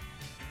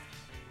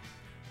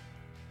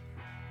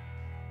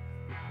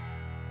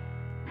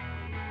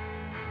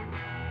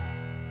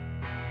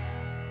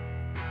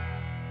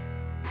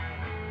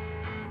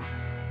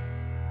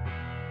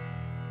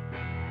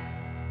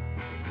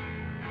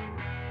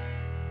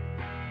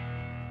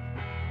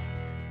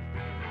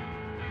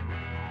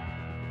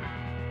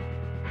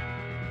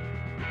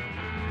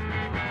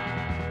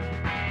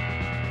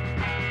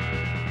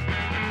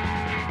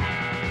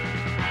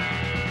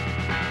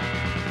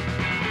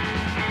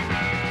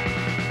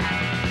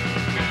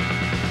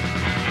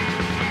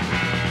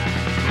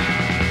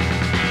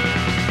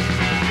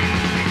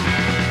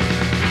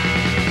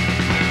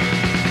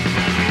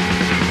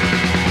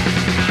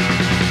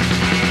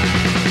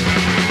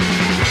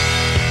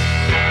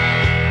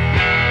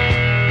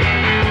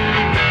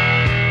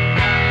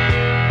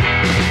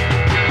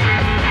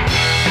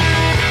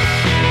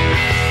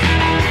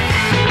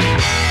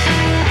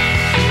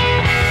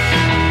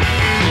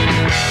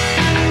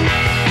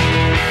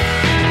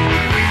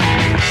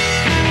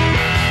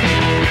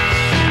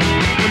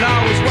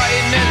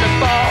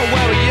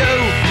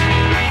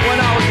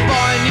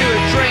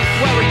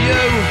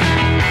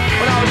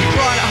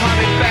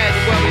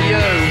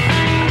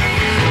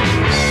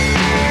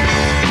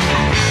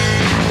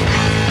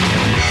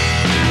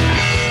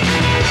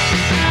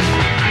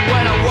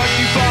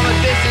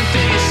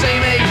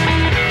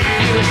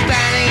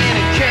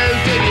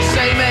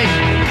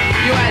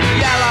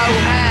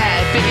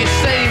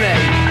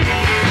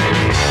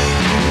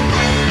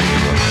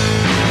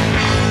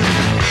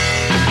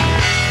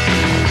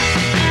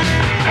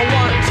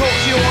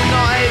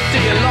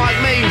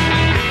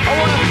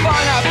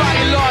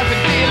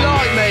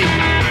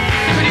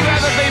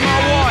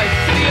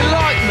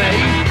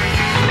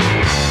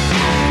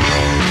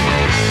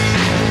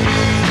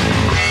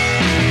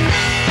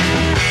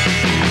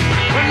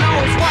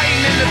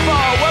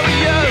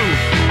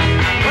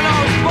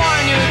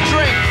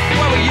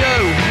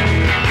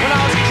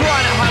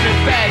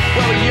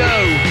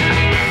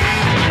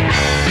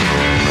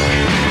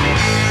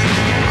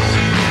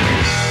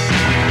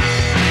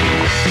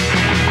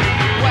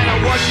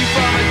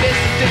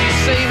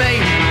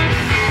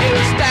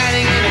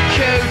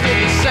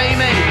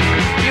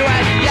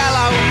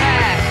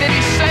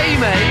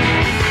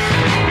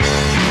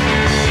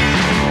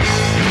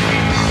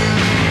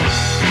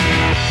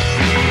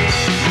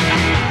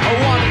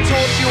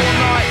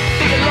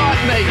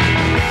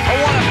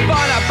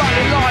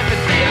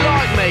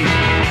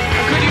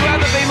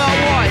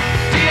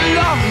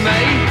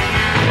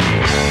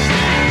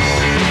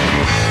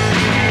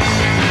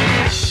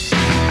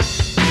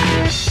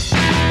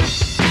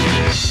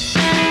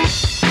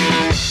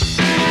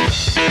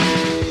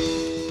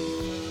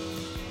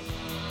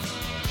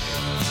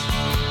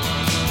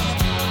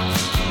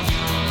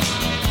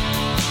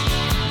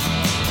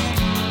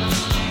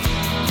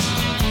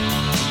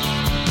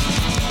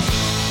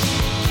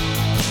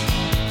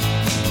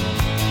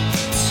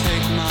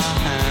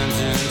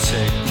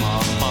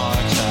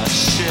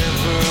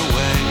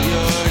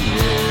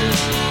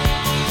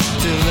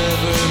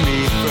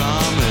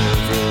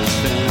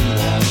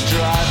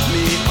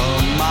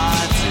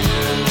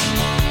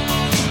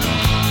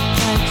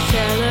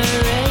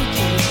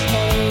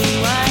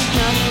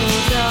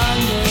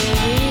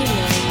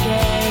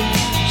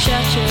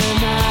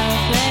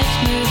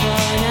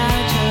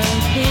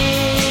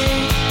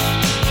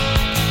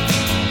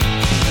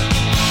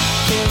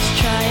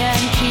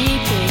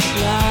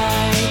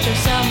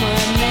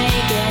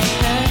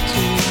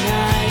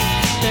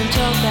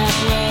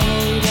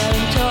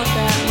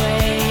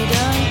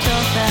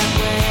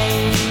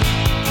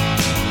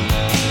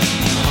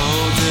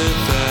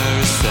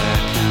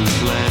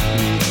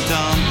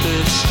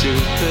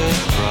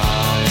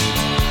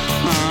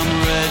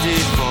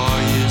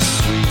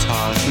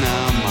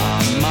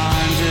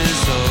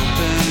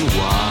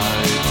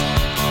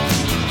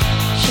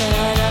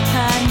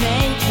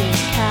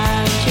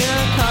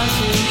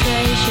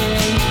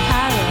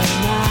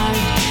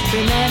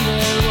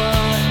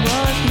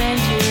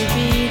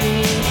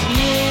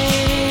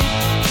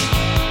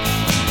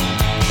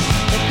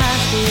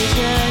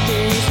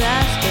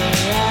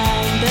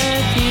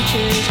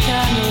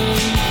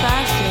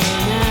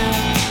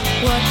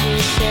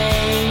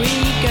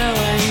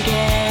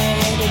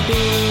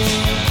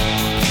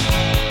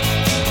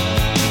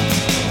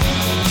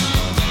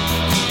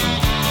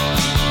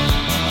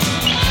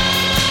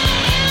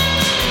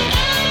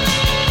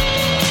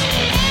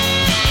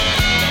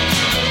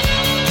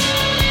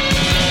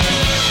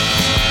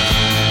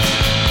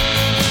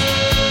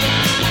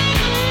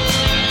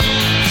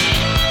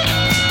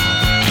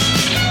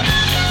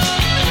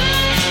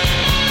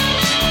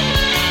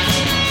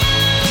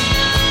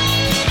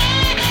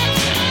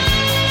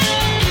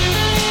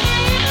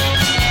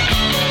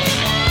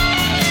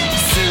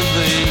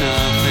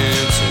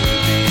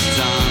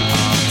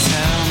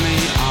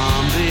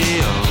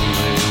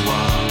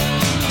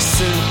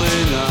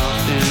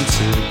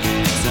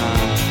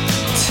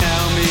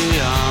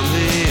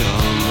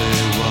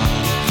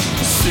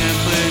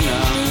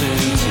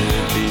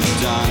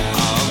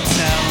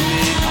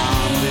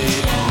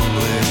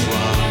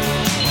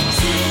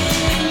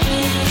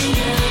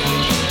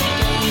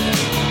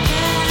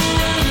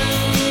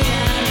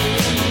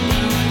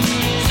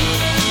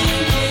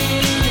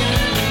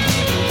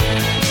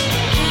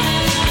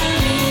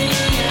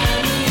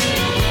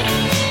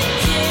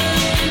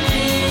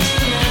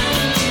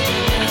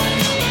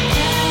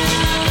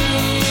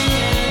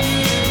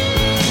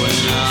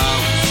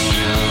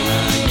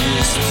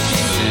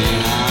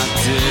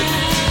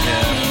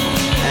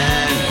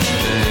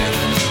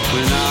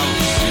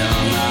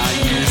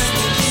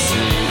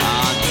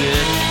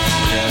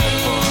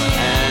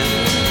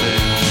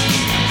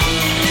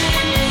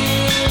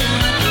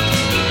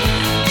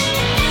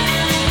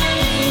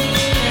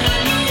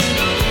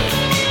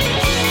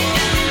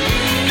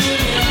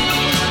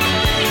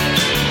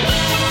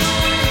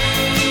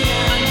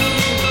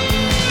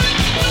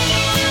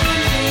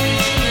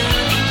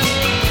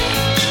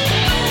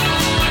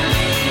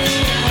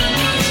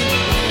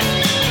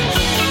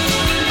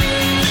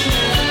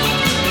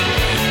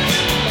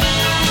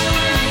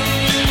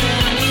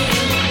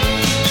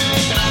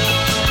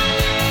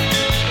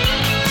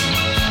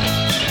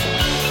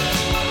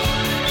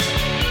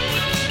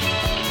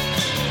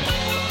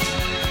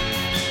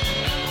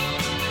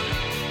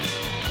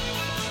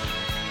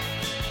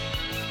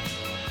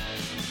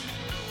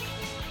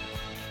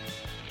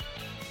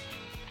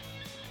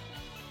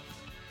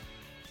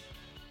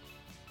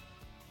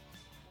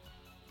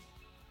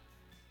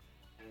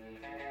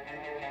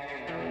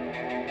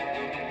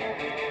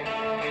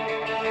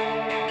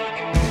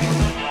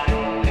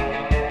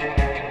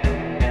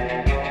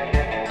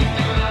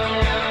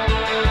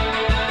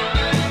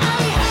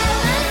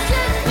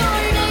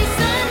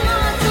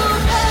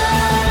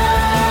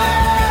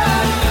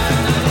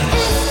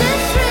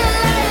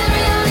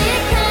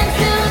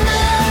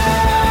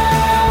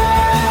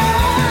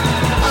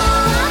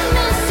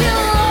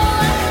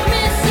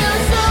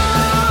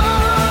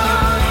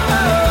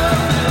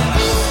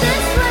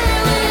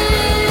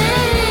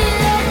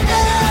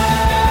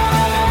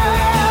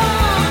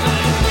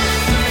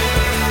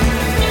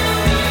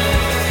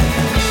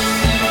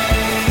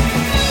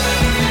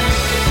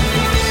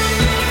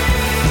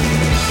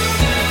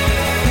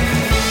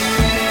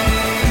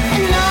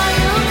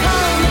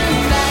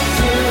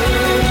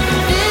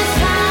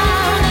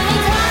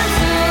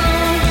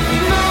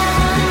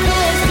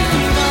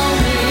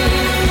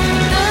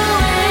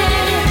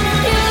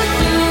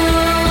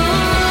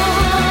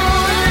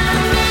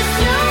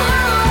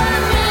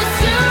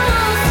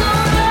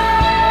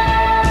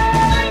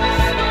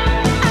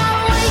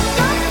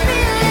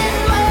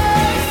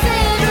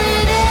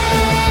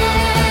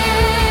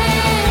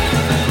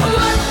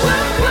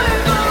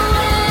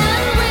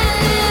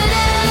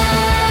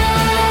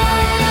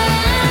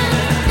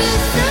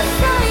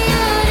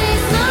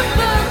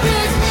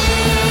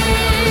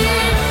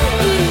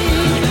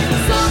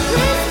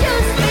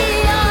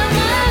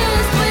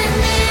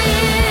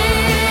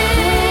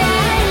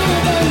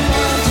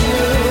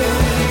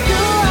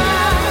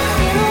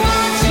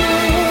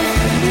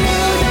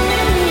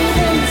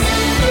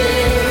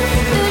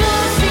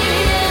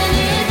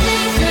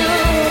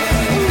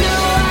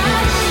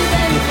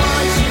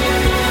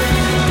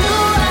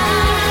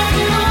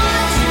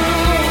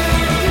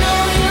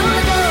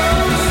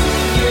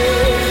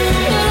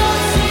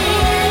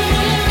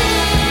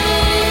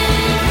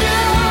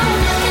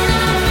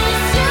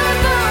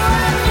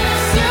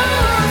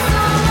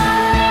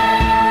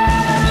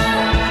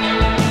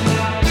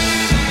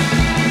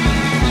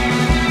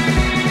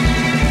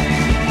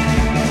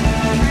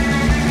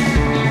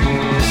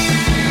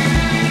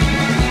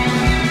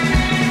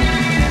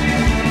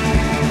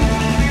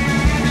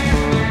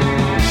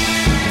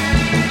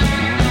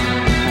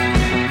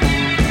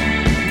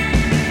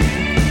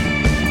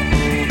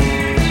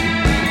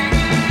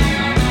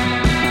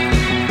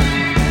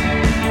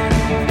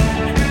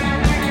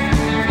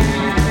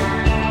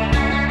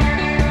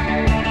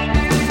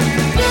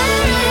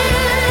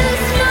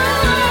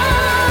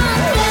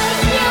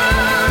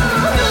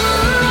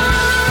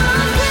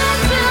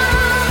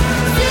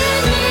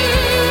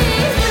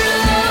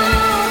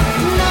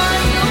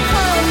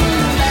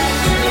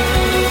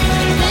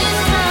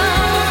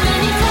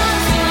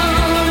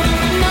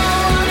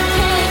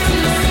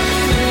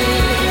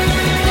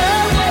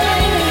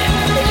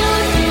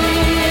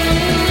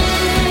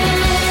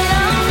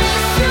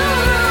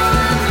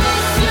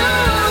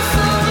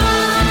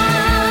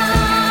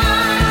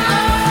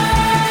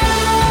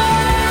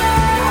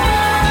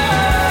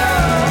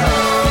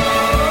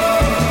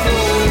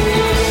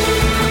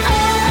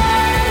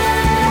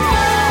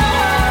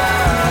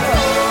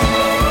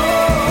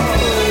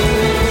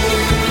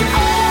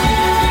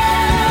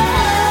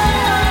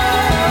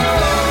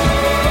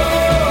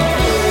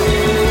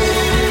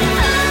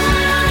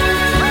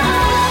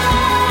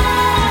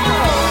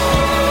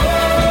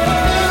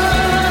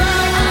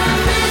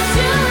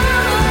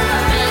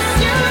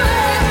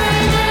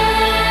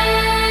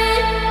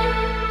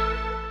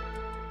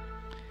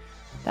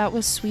 That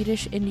was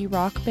Swedish indie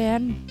rock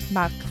band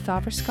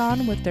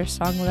Makthaverskan with their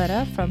song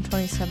Letta from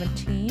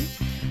 2017.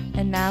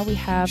 And now we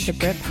have the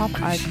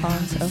Britpop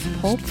icons of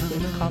Pulp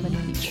with Common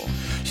People.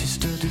 She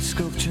studied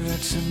sculpture at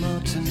St.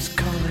 Martin's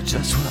College.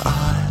 That's where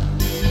I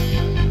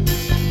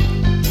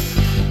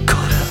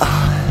caught her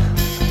eye.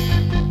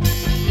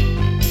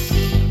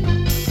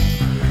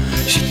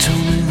 She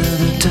told me that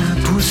her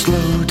dad was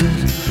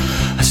loaded.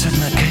 I said, in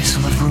that case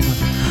I'll have rum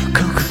and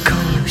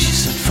Coca-Cola. She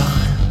said, fine.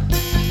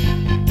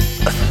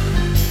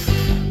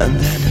 And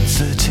then in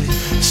 30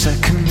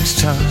 seconds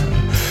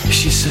time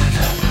she said,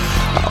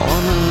 I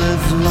wanna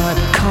live like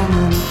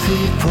common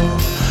people.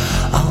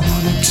 I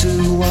wanna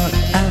do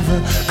whatever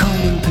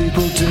common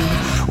people do.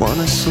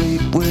 Wanna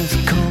sleep with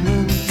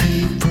common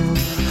people.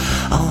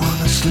 I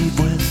wanna sleep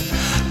with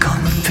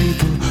common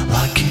people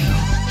like you.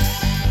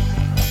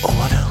 Or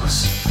what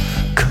else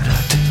could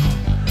I do?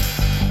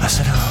 I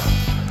said, oh,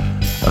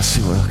 I'll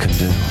see what I can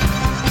do.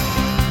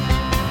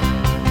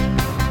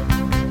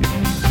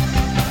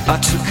 I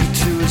took her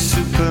to a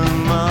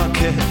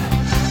supermarket.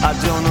 I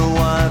don't know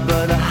why,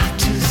 but I had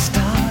to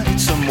start it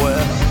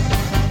somewhere.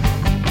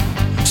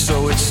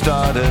 So it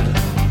started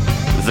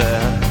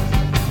there.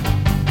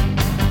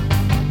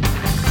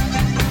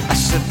 I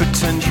said,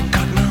 pretend you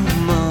got no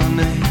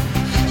money.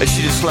 And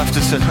she just laughed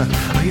and said,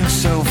 oh, you're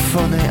so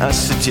funny. I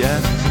said,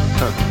 yeah.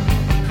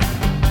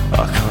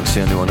 I can't see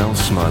anyone else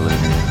smiling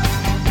here.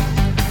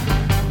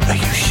 Are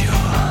you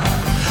sure?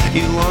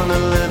 You wanna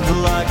live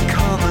like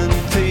common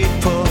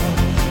people.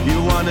 You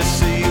wanna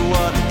see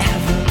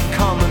whatever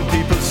common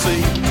people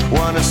see.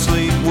 Wanna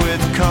sleep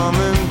with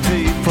common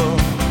people.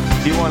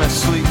 You wanna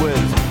sleep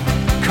with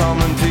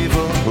common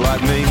people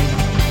like me.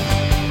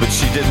 But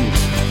she didn't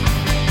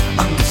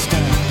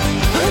understand.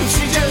 And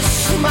she just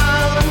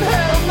smiled and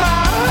held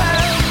my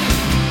hand.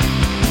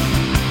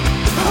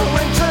 I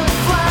went to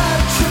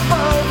flash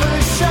above the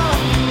shop.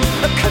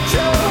 I cut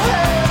your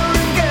hair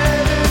and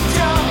get a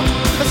job.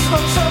 I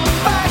smoke some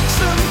facts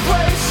and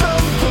play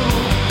some pool.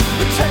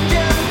 Pretend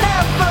you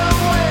never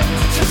went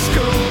to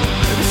school.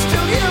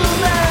 Still you'll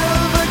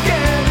never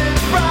get it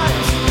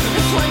right.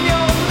 It's when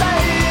you're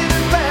laid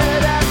in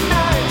bed at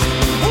night,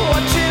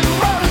 watching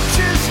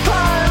roaches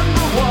climb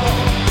the wall.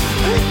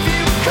 If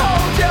you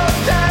called your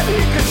dad,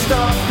 he could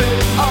stop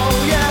it. Oh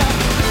yeah.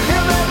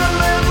 You'll never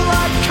live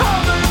like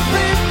common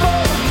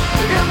people.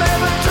 You'll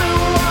never do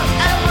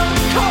whatever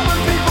common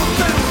people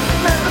do.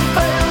 Never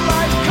fail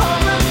like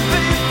common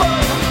people.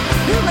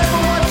 You'll never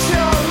watch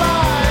your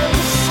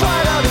lives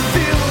slide out of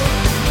view.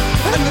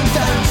 And then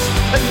dance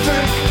and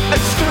drink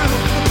and screw.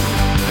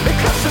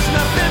 Because there's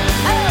nothing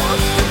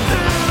else to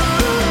do.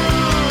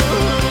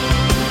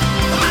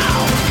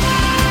 Ow.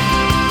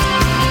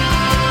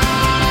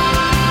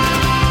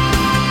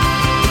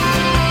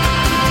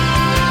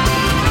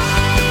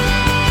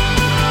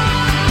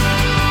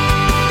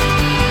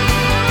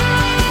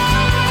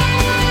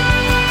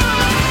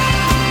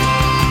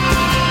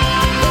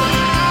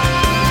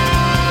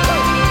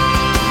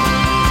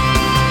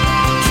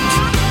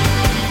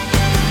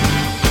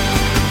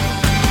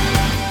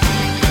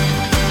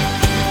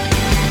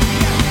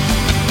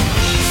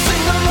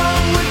 Sing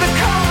along with the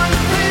common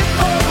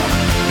people.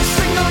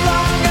 Sing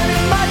along and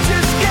it might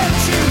just get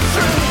you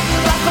through.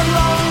 Laugh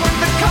along with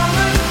the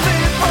common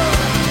people.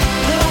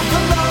 Laugh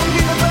along,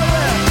 you know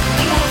they're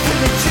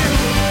laughing at you.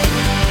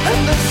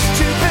 And the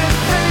stupid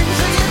things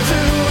that you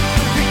do.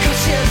 Because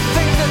you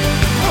think that,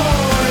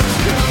 oh, it's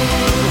cool.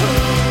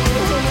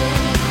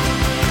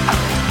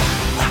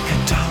 Like a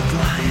dog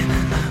lying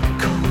in a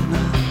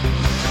corner.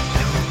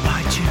 They will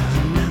bite you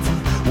and never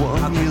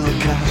warn you.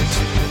 Look out.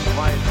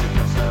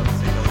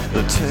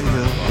 They'll tear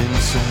your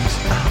insides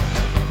out.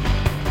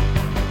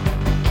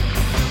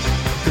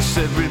 'Cause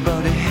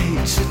everybody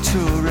hates a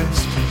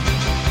tourist,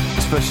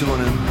 especially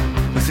one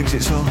who thinks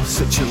it's all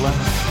such a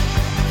laugh.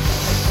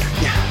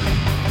 Yeah,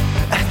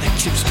 and the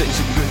chipsticks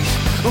and grease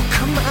will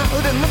come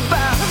out in the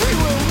bath. You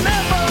will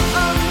never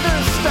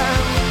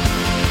understand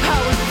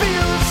how it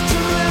feels to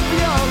live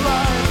your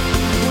life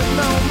with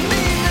no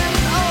meaning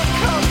or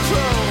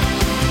control,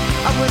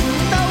 and with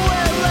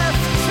nowhere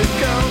left to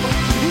go.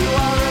 You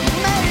are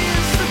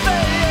amazed that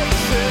they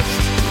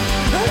exist,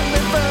 and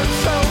they burn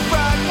so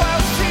bright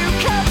whilst you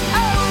can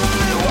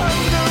only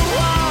wonder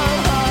why.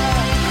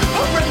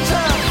 I rent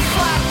a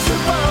flat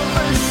above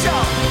the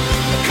shop,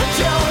 cut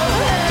your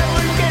hair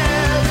and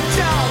get a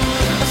job.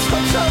 I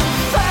smoke some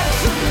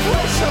facts and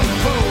play some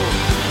pool.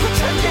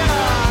 Pretend you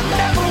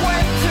never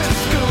went to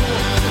school.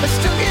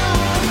 Still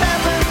you'll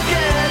never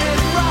get it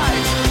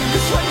right.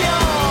 'Cause when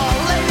you're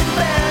laid in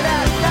bed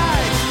at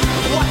night,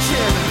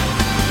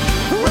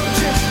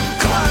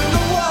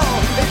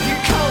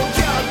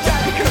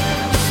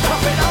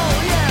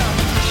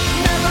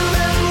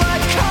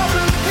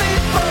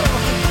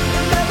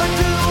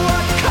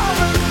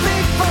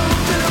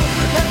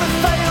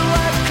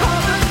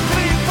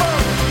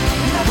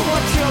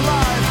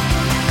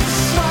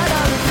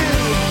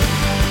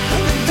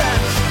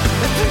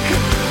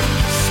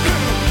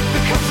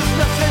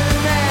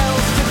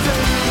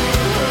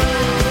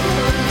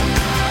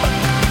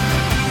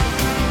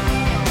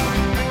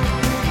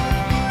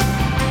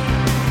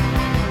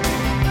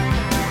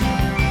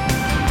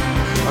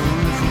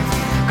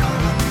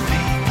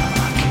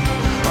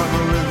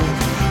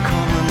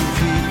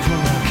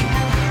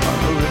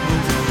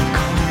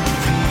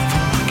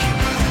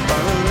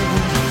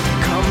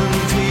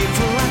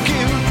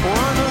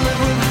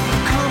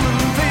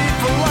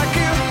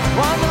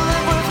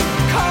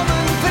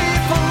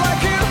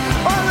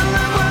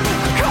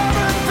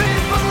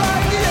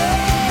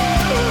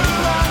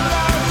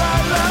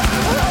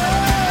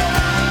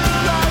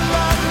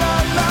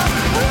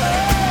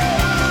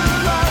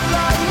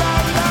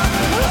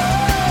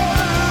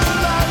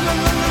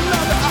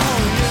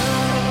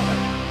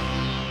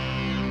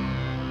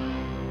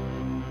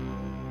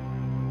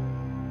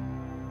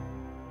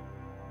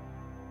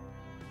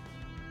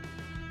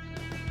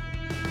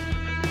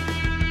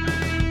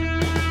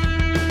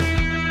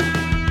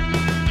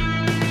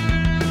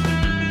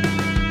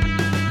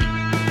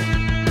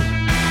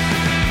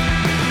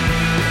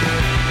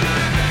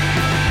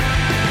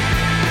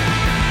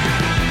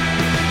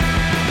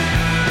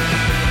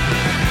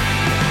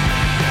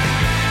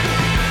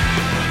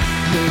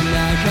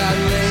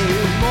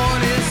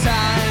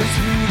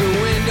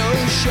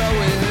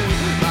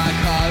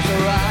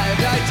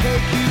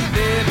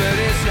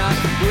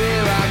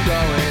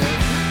 know it.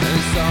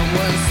 And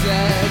someone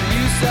said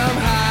you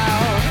somehow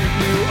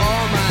knew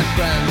all my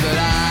friends, but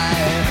I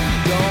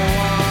don't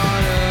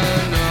wanna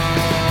know.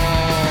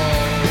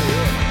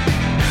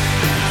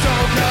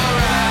 Talk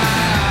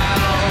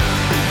around,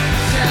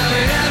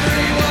 telling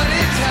everyone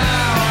in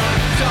town.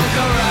 Talk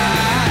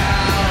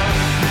around,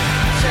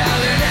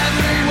 telling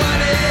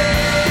everyone in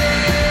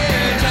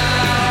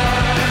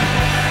town.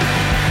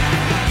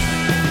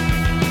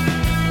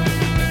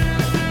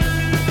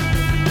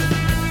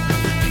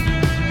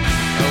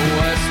 And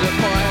what's the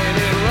point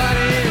in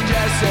running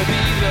just to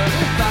be the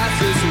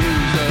fastest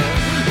loser?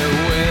 And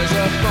where's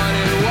the fun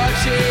in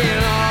watching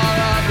all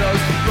of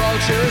those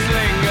vultures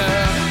linger?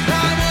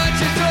 I want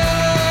to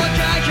talk,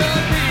 I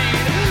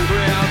compete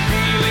without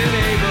feeling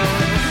able,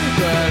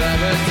 but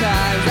other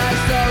times I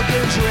sulk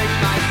and drink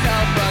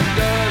myself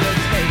under the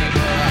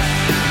table.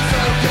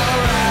 Talk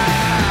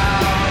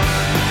around,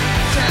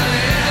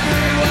 telling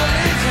everyone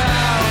in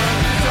town.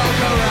 Talk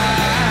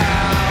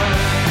around,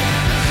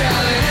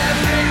 telling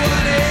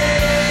everyone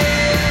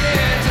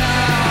in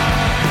town.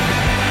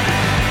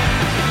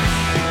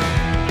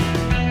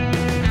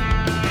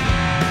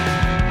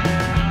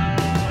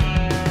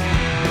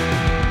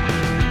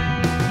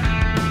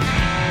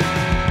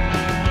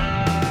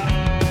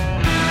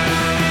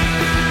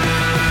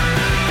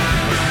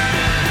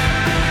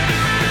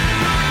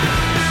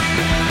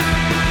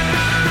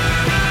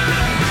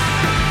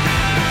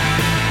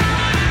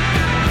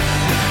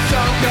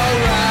 Talk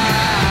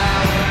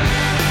around,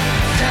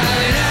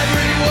 telling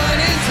everyone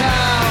in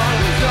town.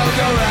 Talk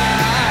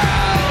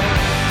around,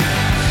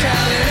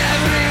 telling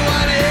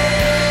everyone in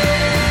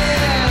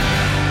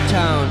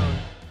town.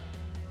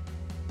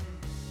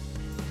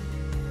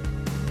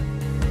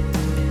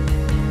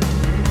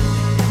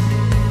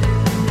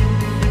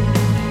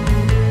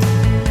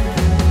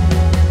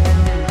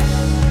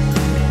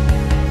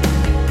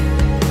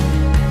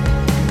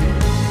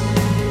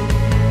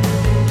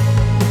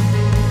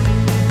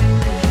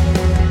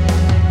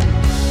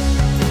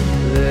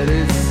 Let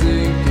it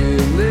sink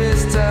in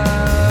this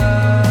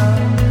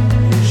time.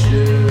 You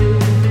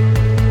should.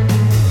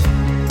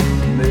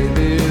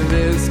 Maybe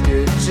this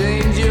could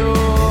change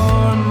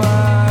your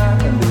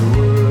mind. It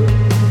would.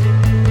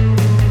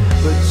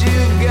 But you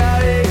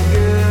got it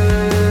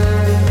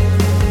good.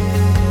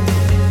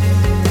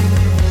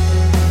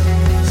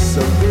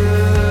 So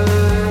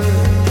good.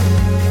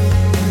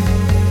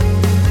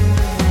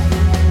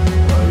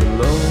 Are you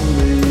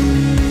lonely?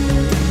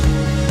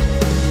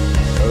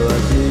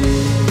 Like me?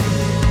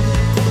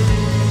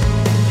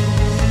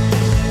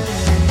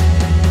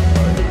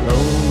 Are you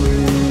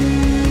lonely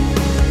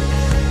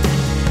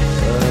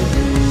like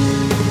me?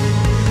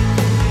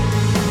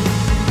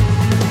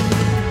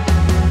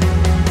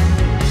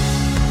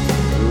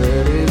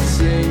 Let it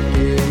sink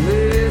in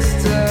this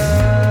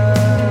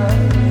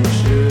time. You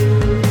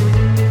should.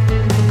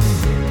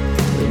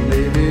 And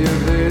maybe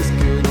this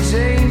could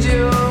change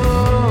your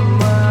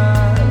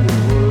mind.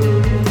 It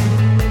would.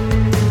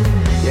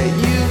 Yeah,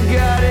 you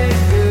got it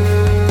good.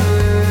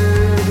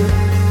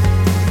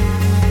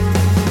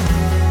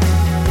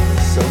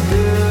 So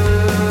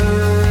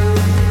good.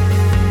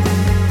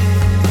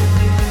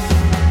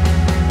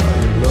 Are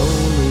you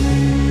lonely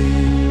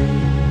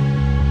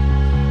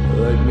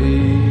like me?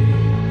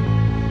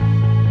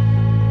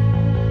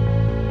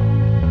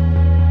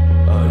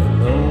 Are you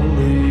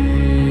lonely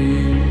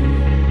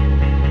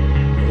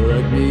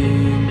like me?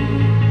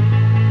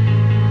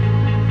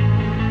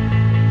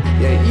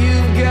 Yeah, you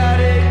got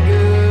it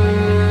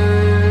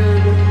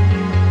good.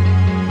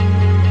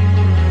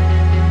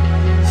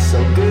 So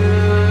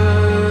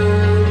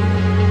good.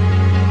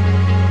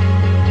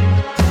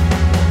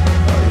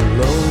 Are you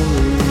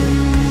lonely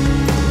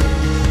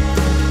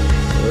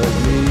like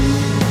me?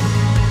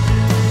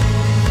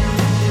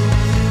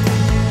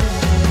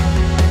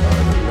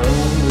 Are you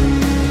lonely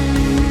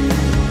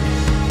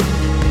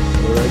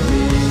like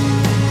me?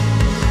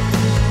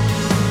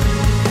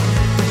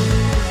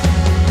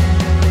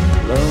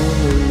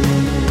 Lonely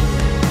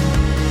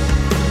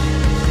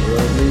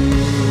like me?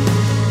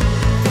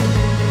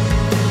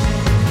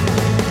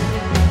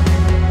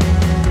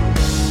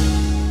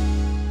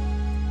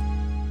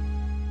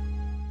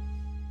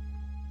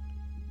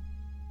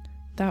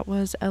 That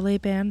was LA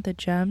band The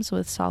Gems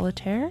with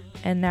Solitaire,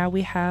 and now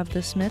we have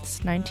The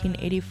Smiths'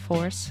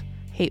 1984's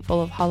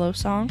Hateful of Hollow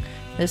song,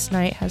 This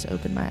Night Has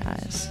Opened My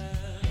Eyes.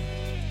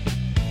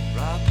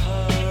 Wrap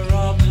her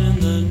up in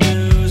the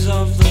news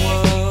of the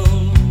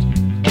world.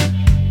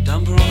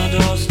 Dump her on a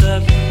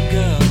doorstep,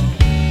 girl.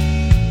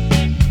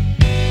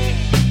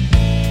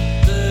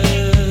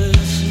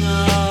 This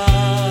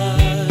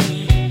night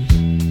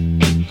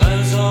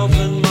has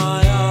opened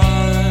my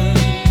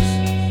eyes,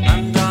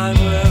 and I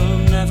will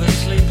never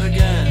sleep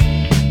again.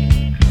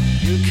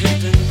 You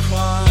kicked and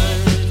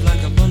cried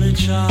like a bully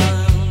child.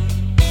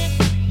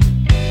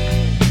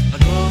 A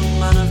grown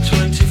man of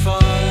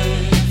 25.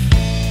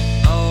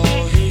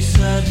 Oh, he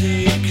said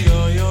he'd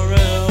cure your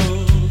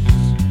ills,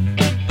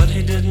 but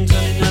he didn't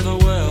and he never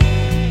will.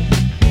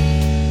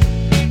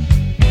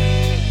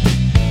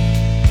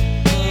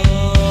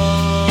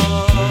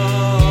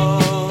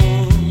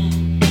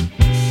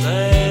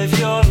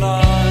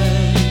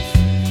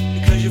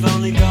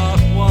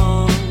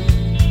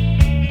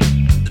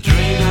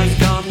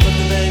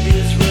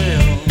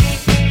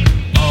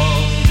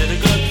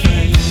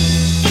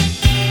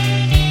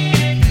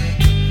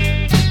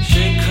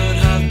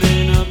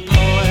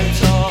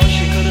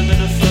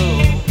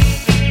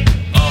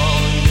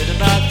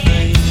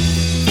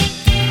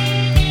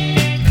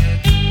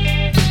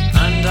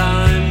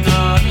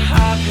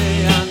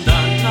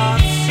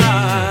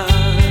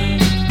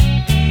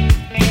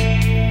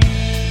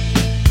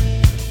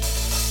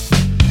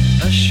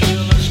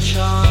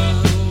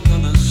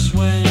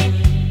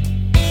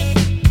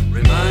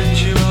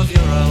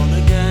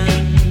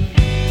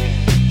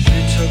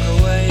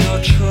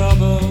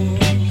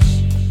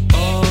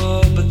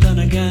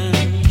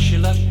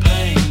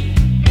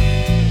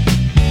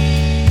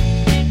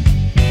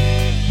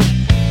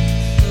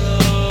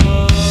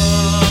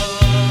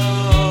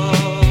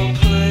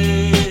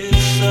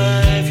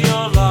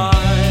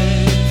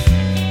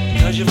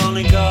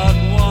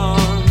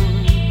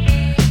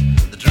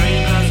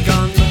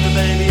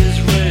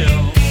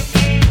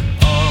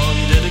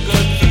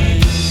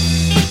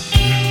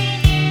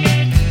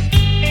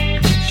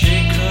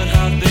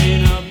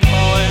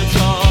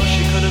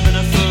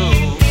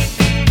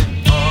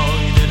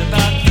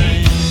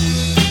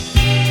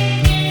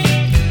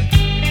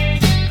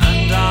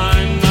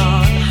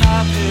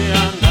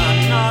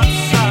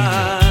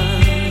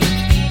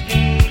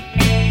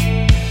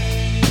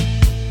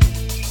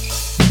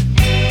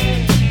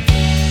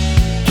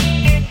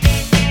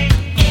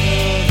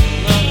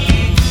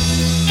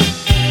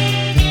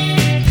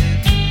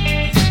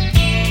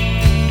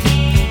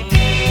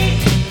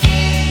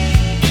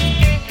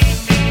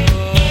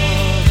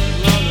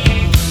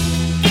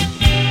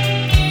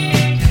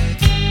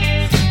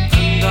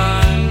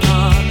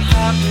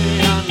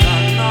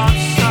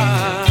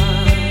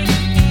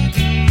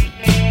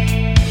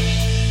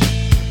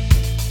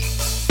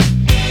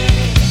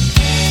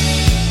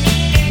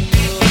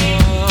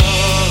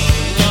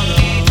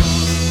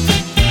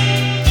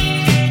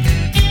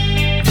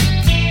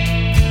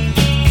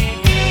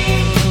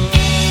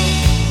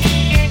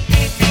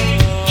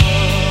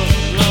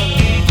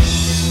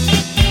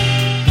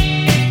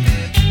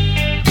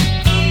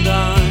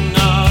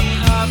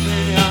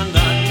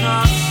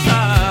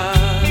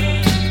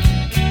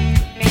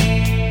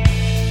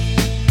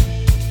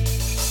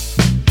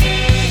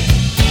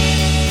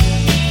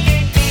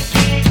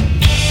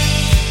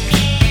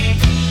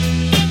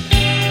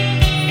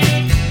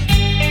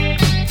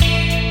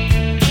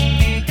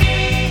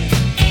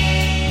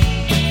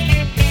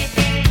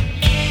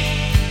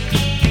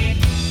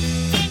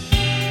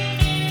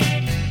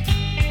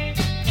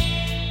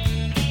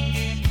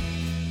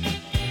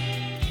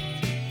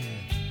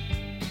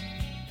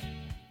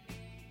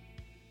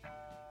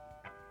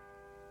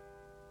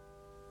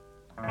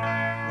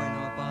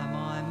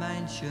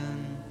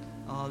 ocean.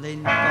 I'll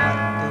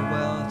invite the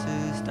world to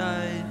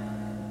stay,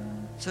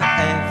 so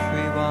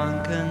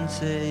everyone can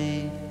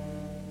see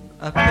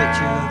a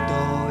picture of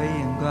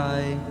Dorian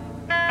Gray.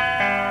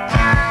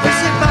 They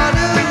sit by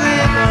the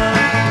river,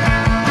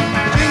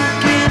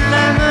 drinking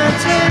lemon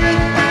tea,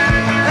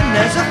 and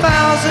there's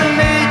 1,000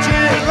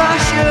 midget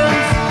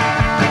Russians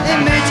in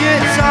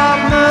midget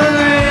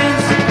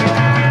submarines.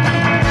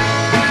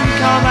 You can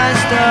come and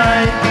stay,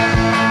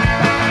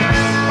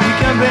 you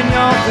can bring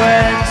your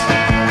friends,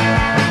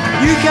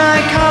 you can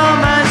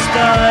come and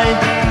stay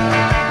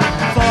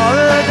for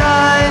a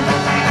day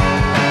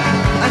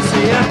and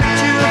see a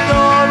picture of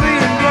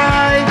Dorian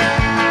Gray.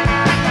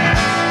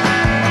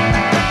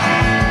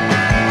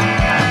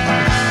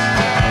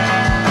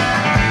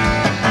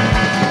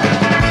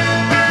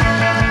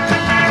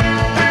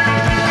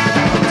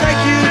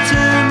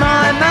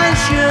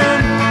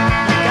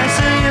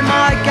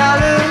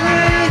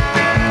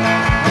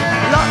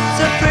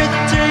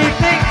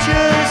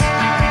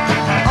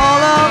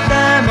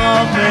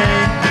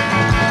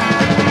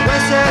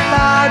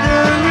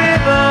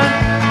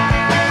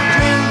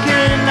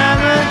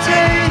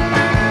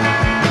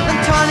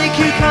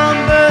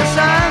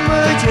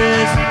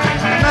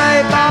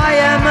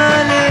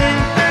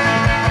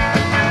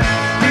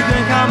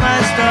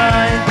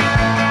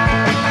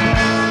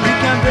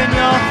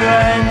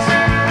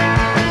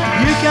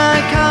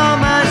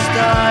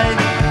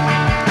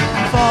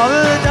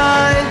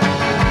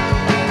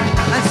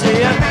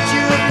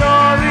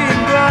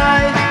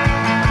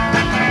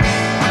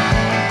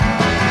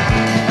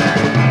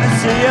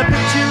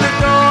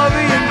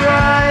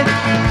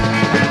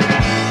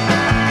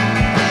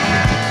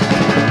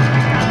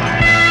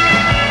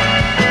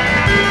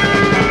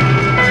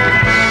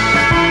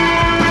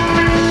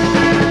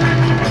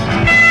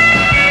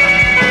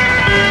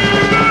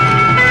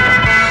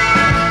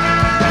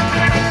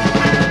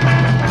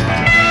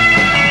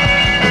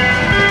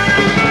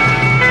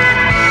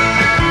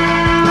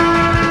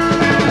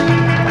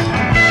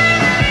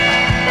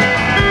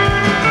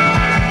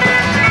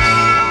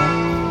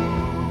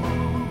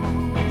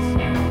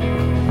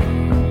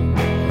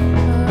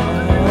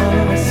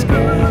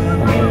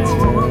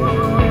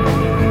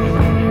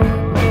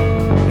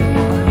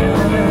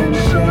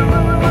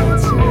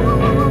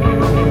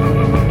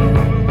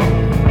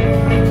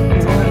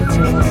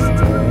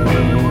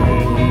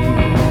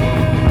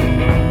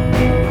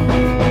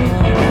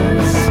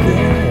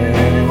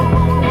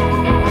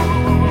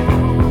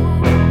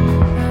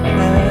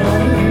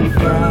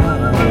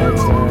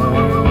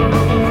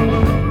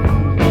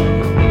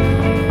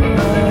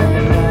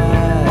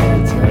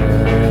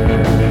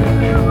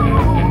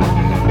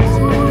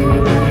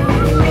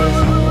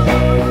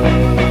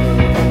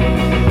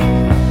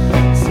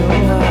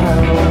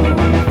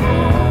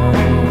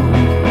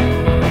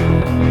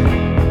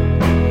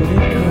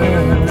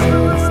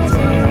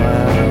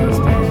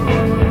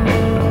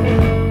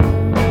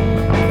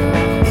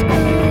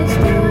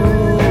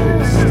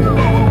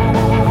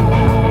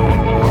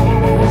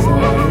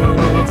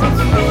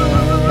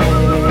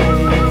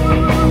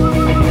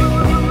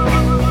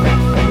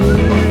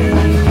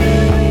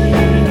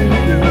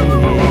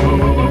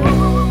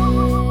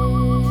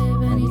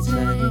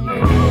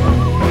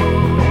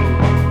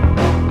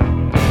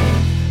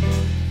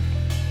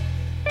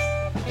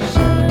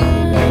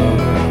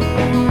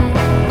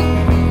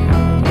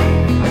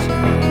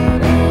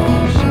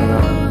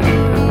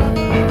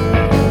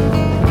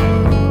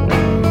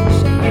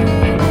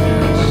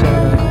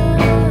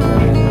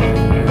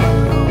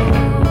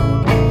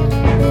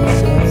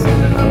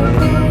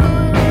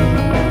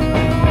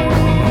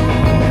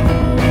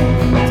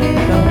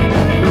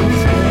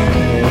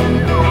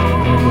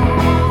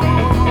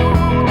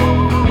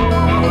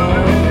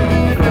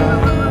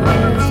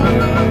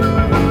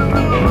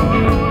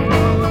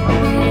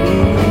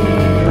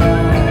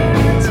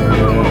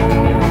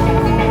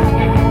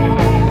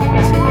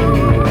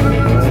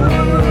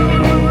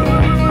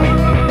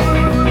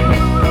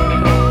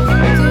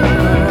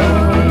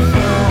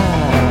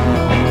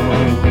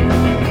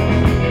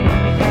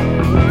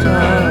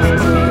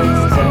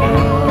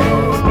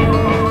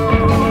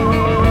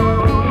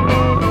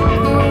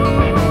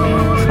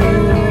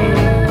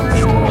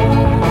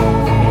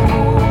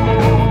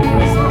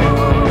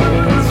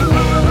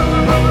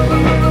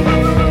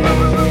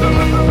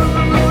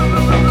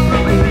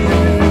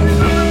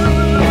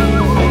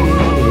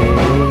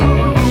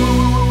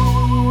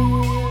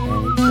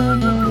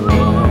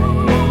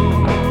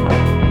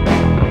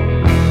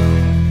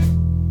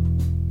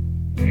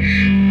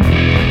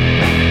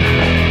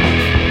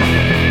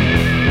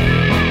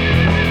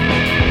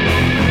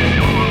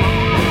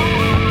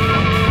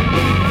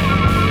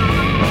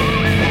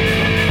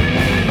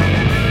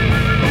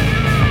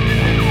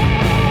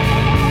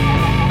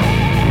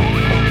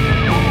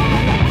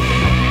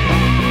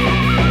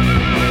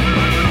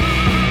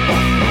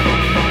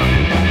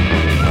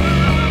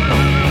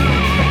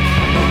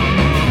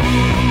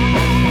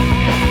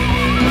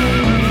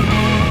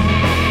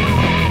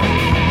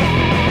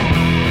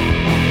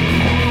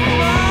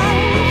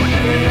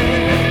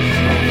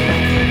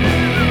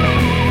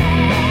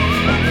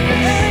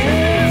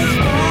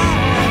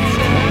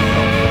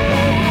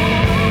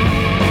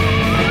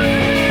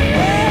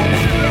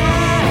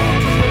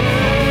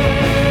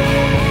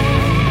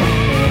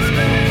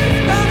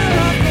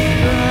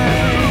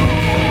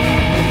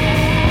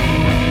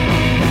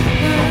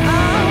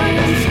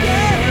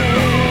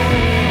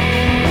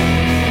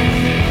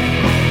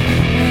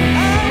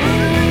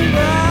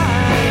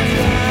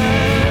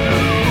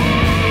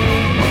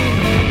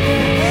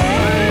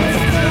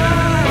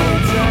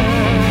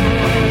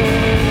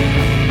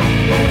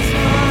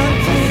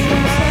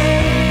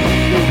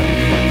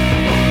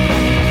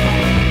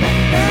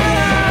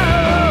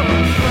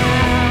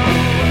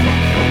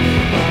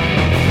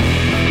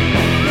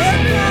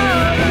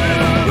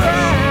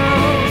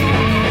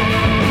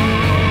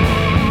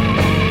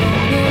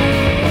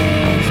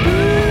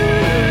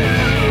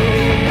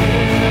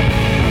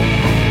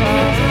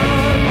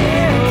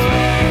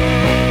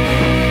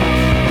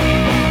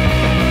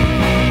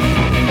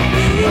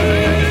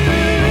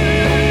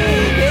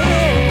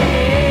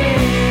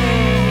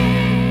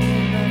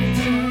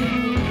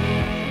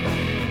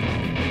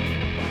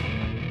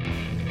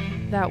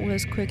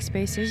 was Quick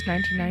Space's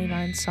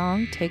 1999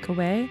 song, Take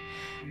Away.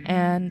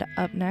 And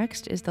up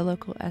next is the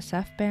local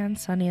SF band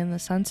Sunny and the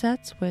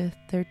Sunsets with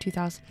their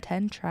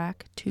 2010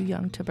 track, Too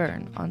Young to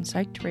Burn, on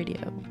Psyched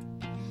Radio.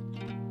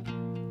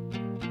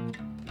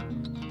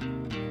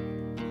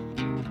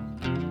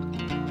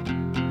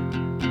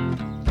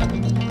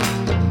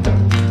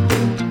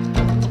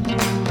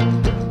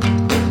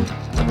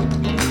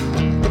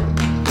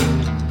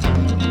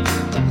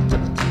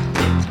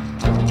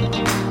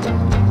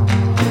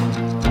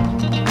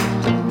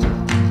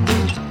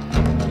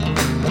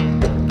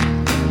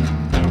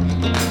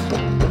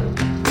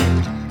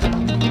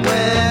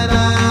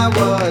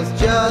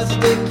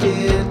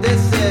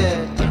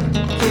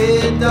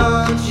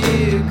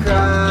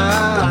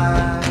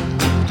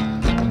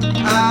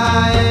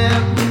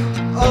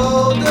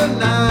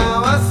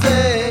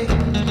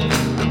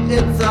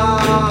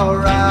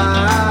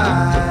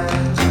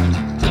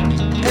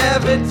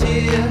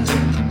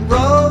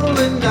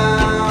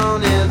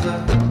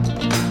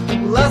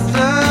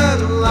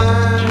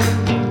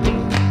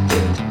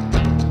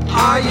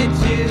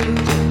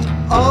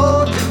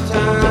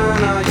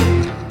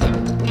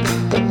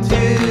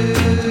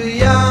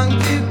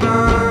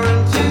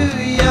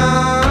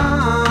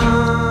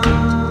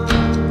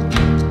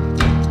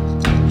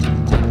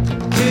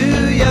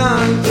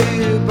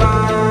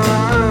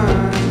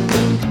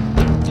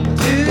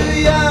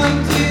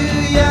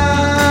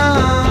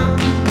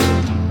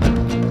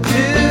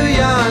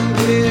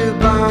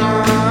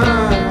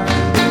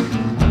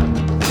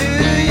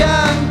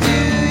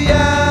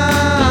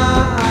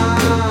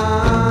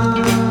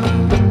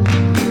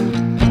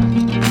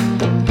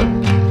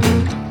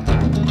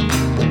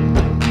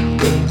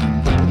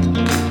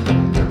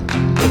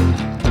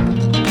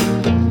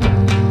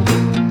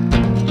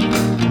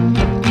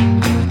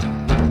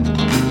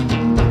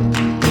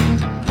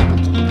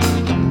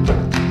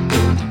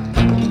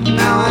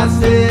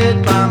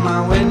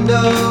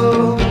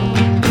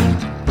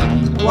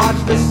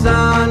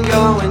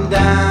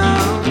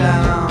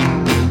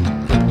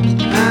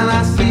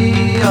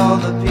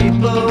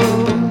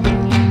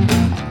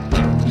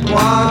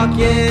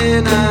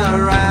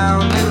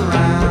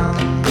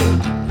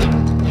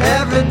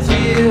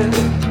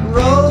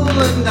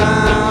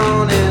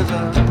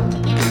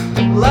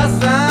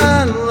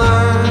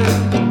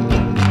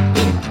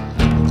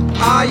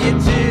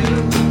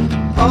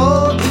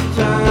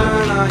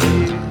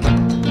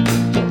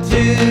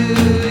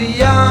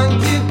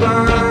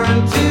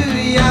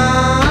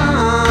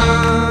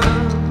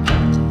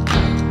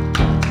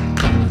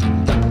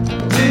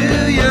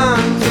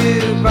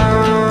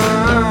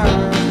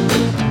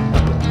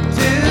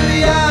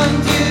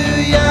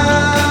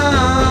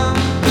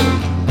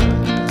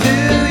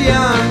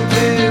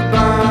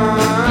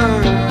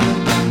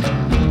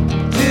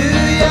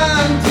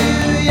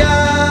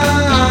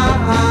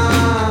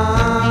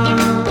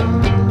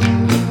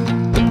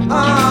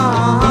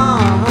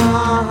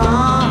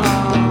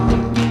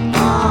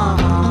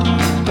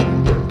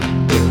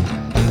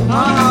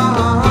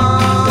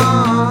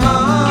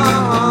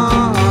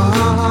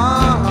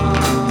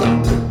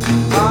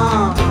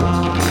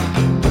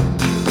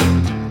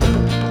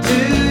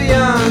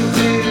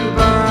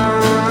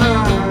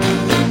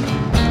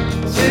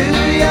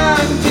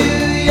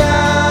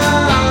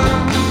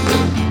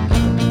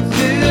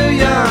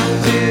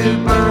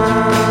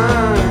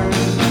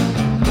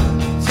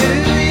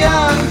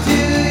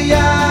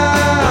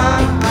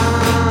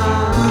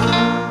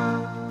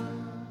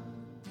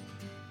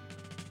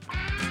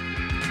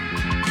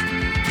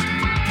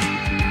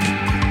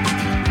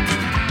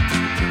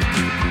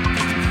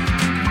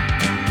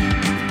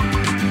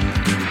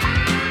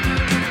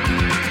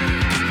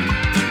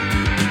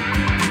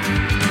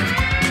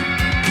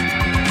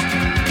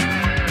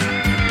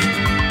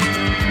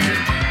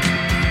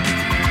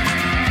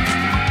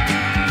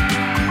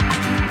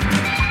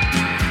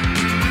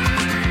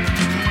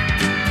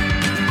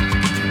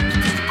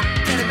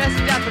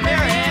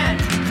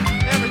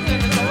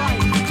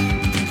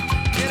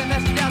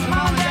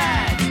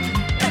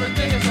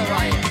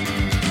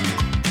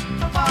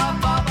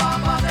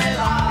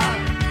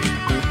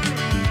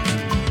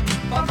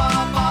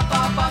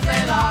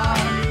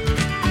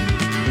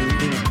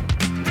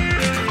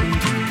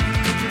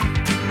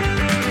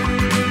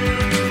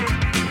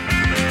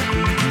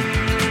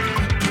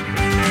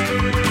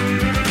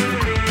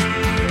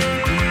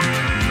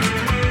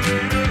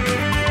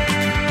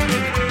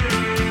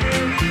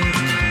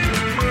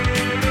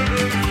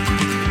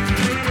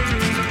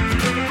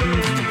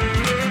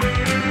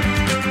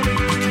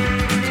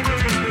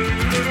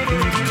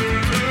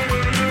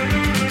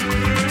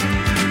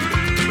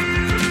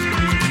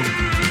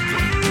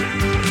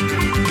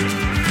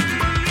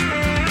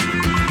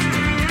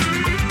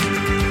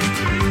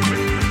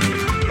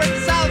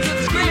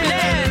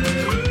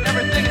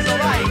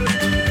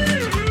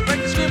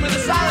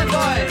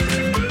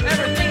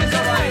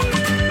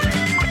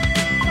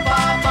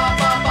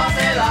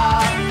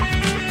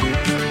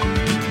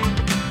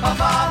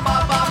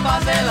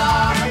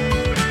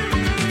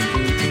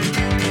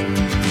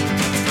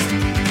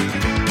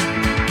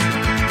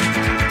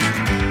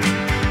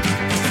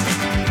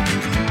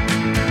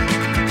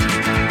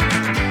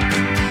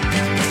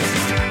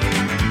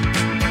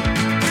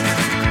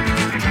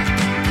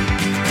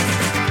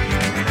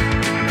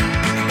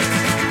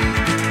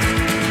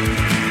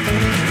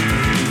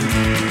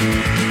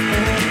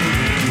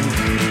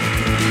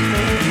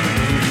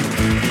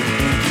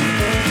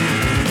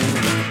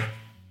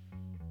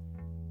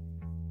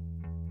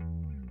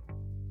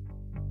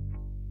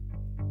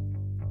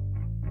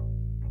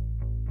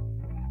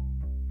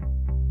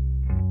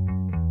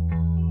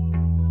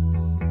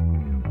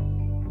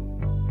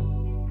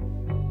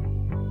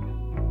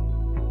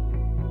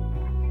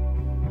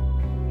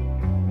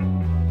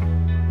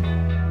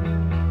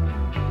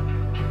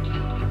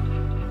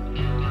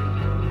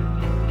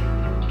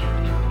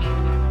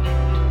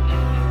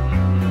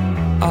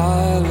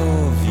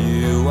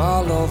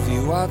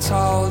 I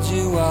told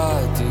you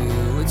I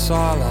do. It's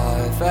all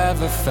I've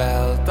ever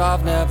felt.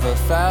 I've never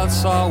felt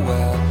so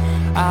well.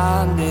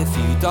 And if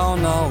you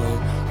don't know it,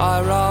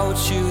 I wrote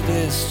you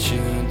this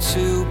tune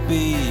to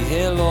be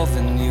here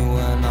loving you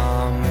when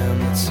I'm in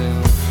the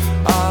tune.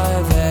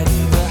 I've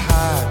headed the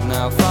hard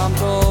now from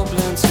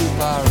Dublin to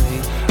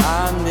Paris,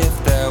 and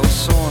if there was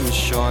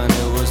sunshine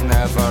it was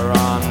never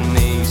on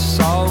me.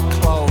 So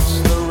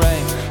close the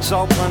rain,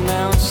 so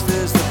pronounced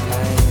is the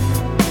pain.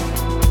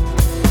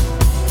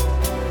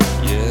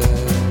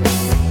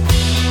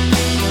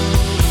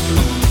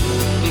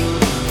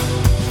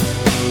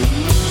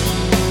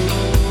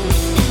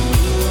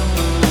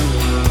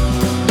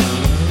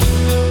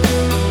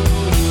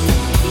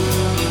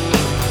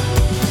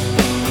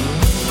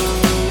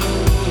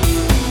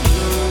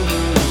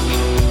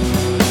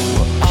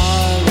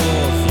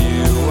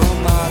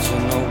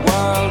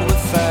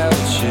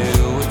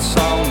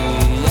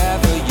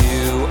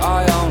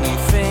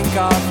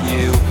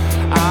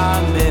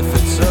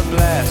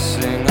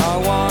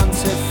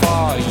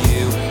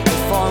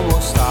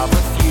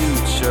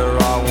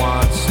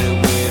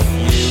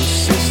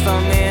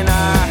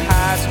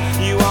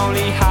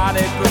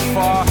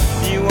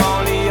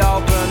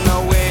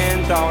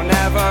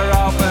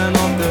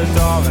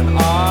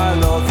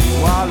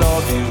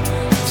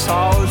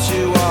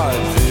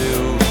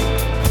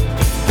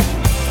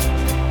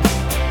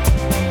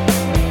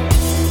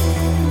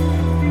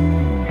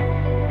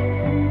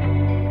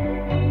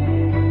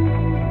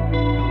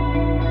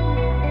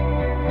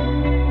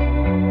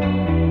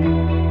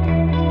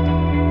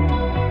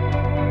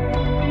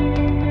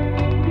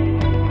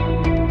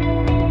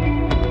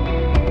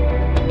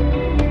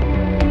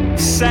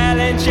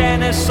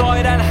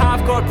 Genocide and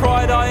have got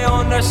pride, I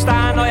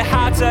understand. I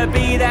had to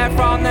be there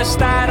from the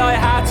start. I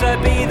had to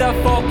be the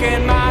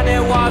fucking man. It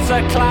was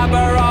a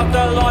clamour of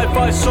the life.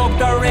 I sucked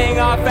the ring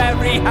off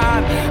every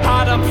hand.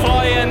 Had them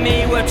plying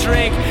me with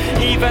drink,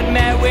 even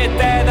met with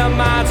their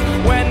demands.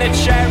 When the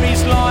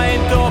cherries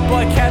lined up,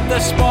 I kept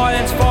the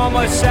spoilings for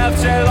myself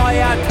till I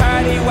had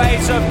 30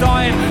 ways of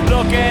dying.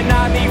 Looking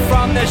at me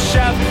from the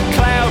shelf,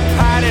 cloud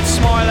padded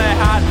smile I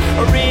had.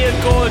 A real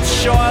good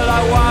child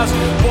I was,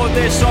 but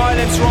this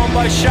island's run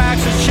by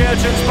sharks with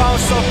children's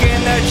bones stuck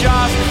in their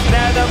jaws.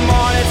 Now the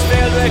morning's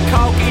filled with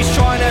cokies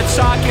trying to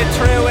talk you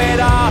through it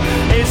all.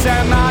 Is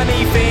their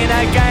mommy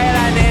Fina Gael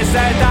and is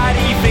their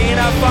daddy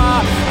Fina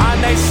Fa? And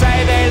they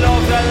say they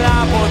love the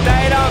land but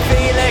they don't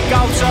feel it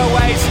goes to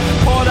waste.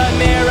 Put a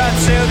mirror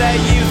to their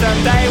youth and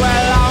they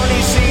will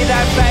only see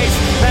their face.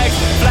 Makes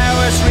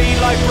flowers read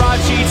like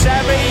broadsheets.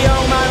 Every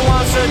young man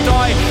wants to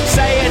die.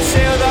 Say it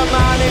to the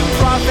man who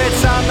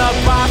profits and the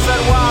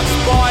bastard walks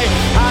by.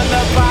 And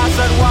the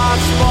bastard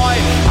walks by.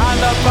 And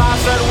the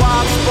bastard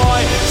walks by.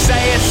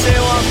 Say it to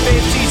him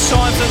 50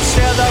 times and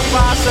still the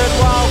bastard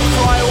won't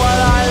cry.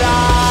 Will I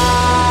lie?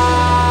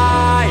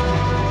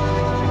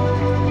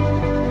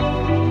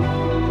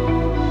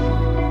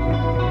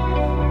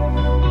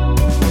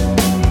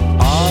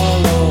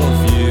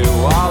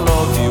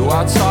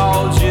 I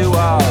told you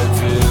I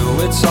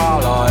do. It's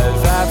all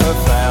I've ever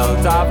felt.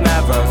 I've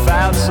never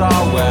felt so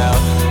well.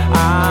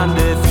 And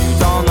if you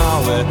don't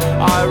know it,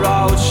 I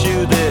wrote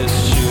you this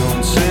tune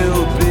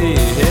to be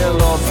here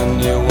loving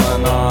you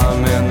when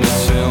I'm in the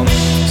tune.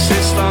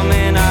 System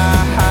in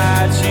our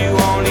heads, you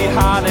only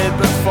had it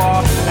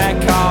before.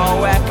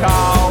 Echo,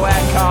 echo,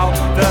 echo.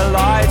 The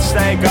lights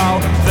they go,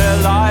 the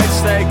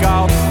lights they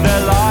go, the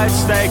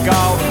lights they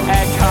go.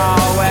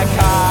 Echo,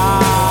 echo.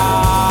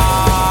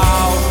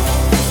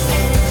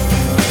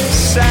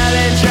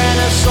 Selling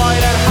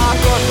genocide and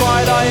hardcore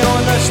pride, I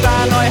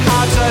understand. I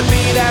had to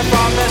be there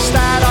from the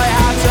start. I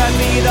had to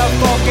be the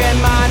fucking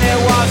man. It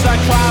was a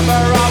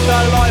clamour of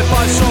the life.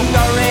 I sucked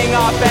the ring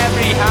off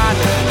every hand.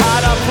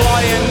 Had a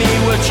plying me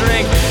with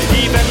drink,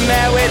 even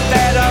met with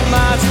their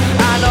demands.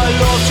 And I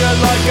loved you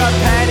like a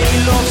penny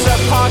loves the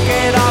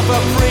pocket of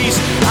a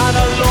priest. And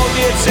I love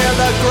you till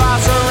the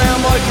grass around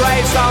my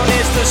gravestone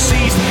is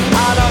deceased.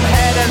 And I'm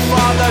heading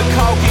for the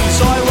cokies.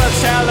 I will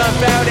tell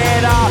about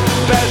it all.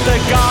 About the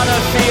god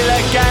of Fila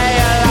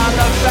Gael and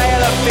the veil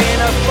of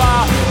Fina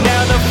Fa.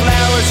 Now the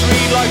flowers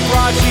read like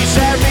broadsheets.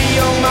 Every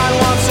young man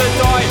wants to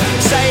die.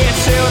 Say it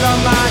to the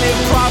man who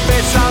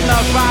profits and the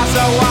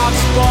bastard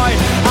walks by.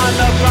 And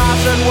the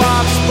bastard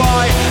walks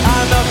by.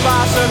 And the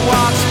bastard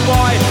walks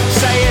by.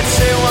 Say it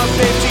to him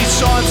 50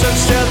 times and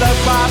still the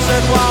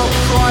bastard won't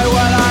cry.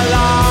 Will I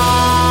lie?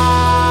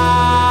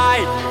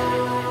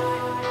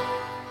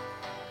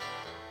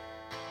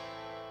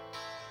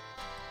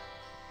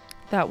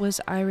 That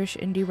was Irish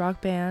indie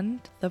rock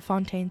band The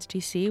Fontaines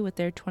DC with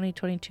their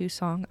 2022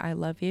 song I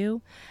Love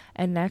You.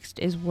 And next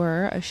is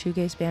Were, a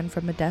shoegaze band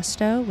from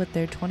Modesto with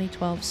their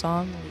 2012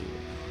 song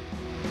Leave.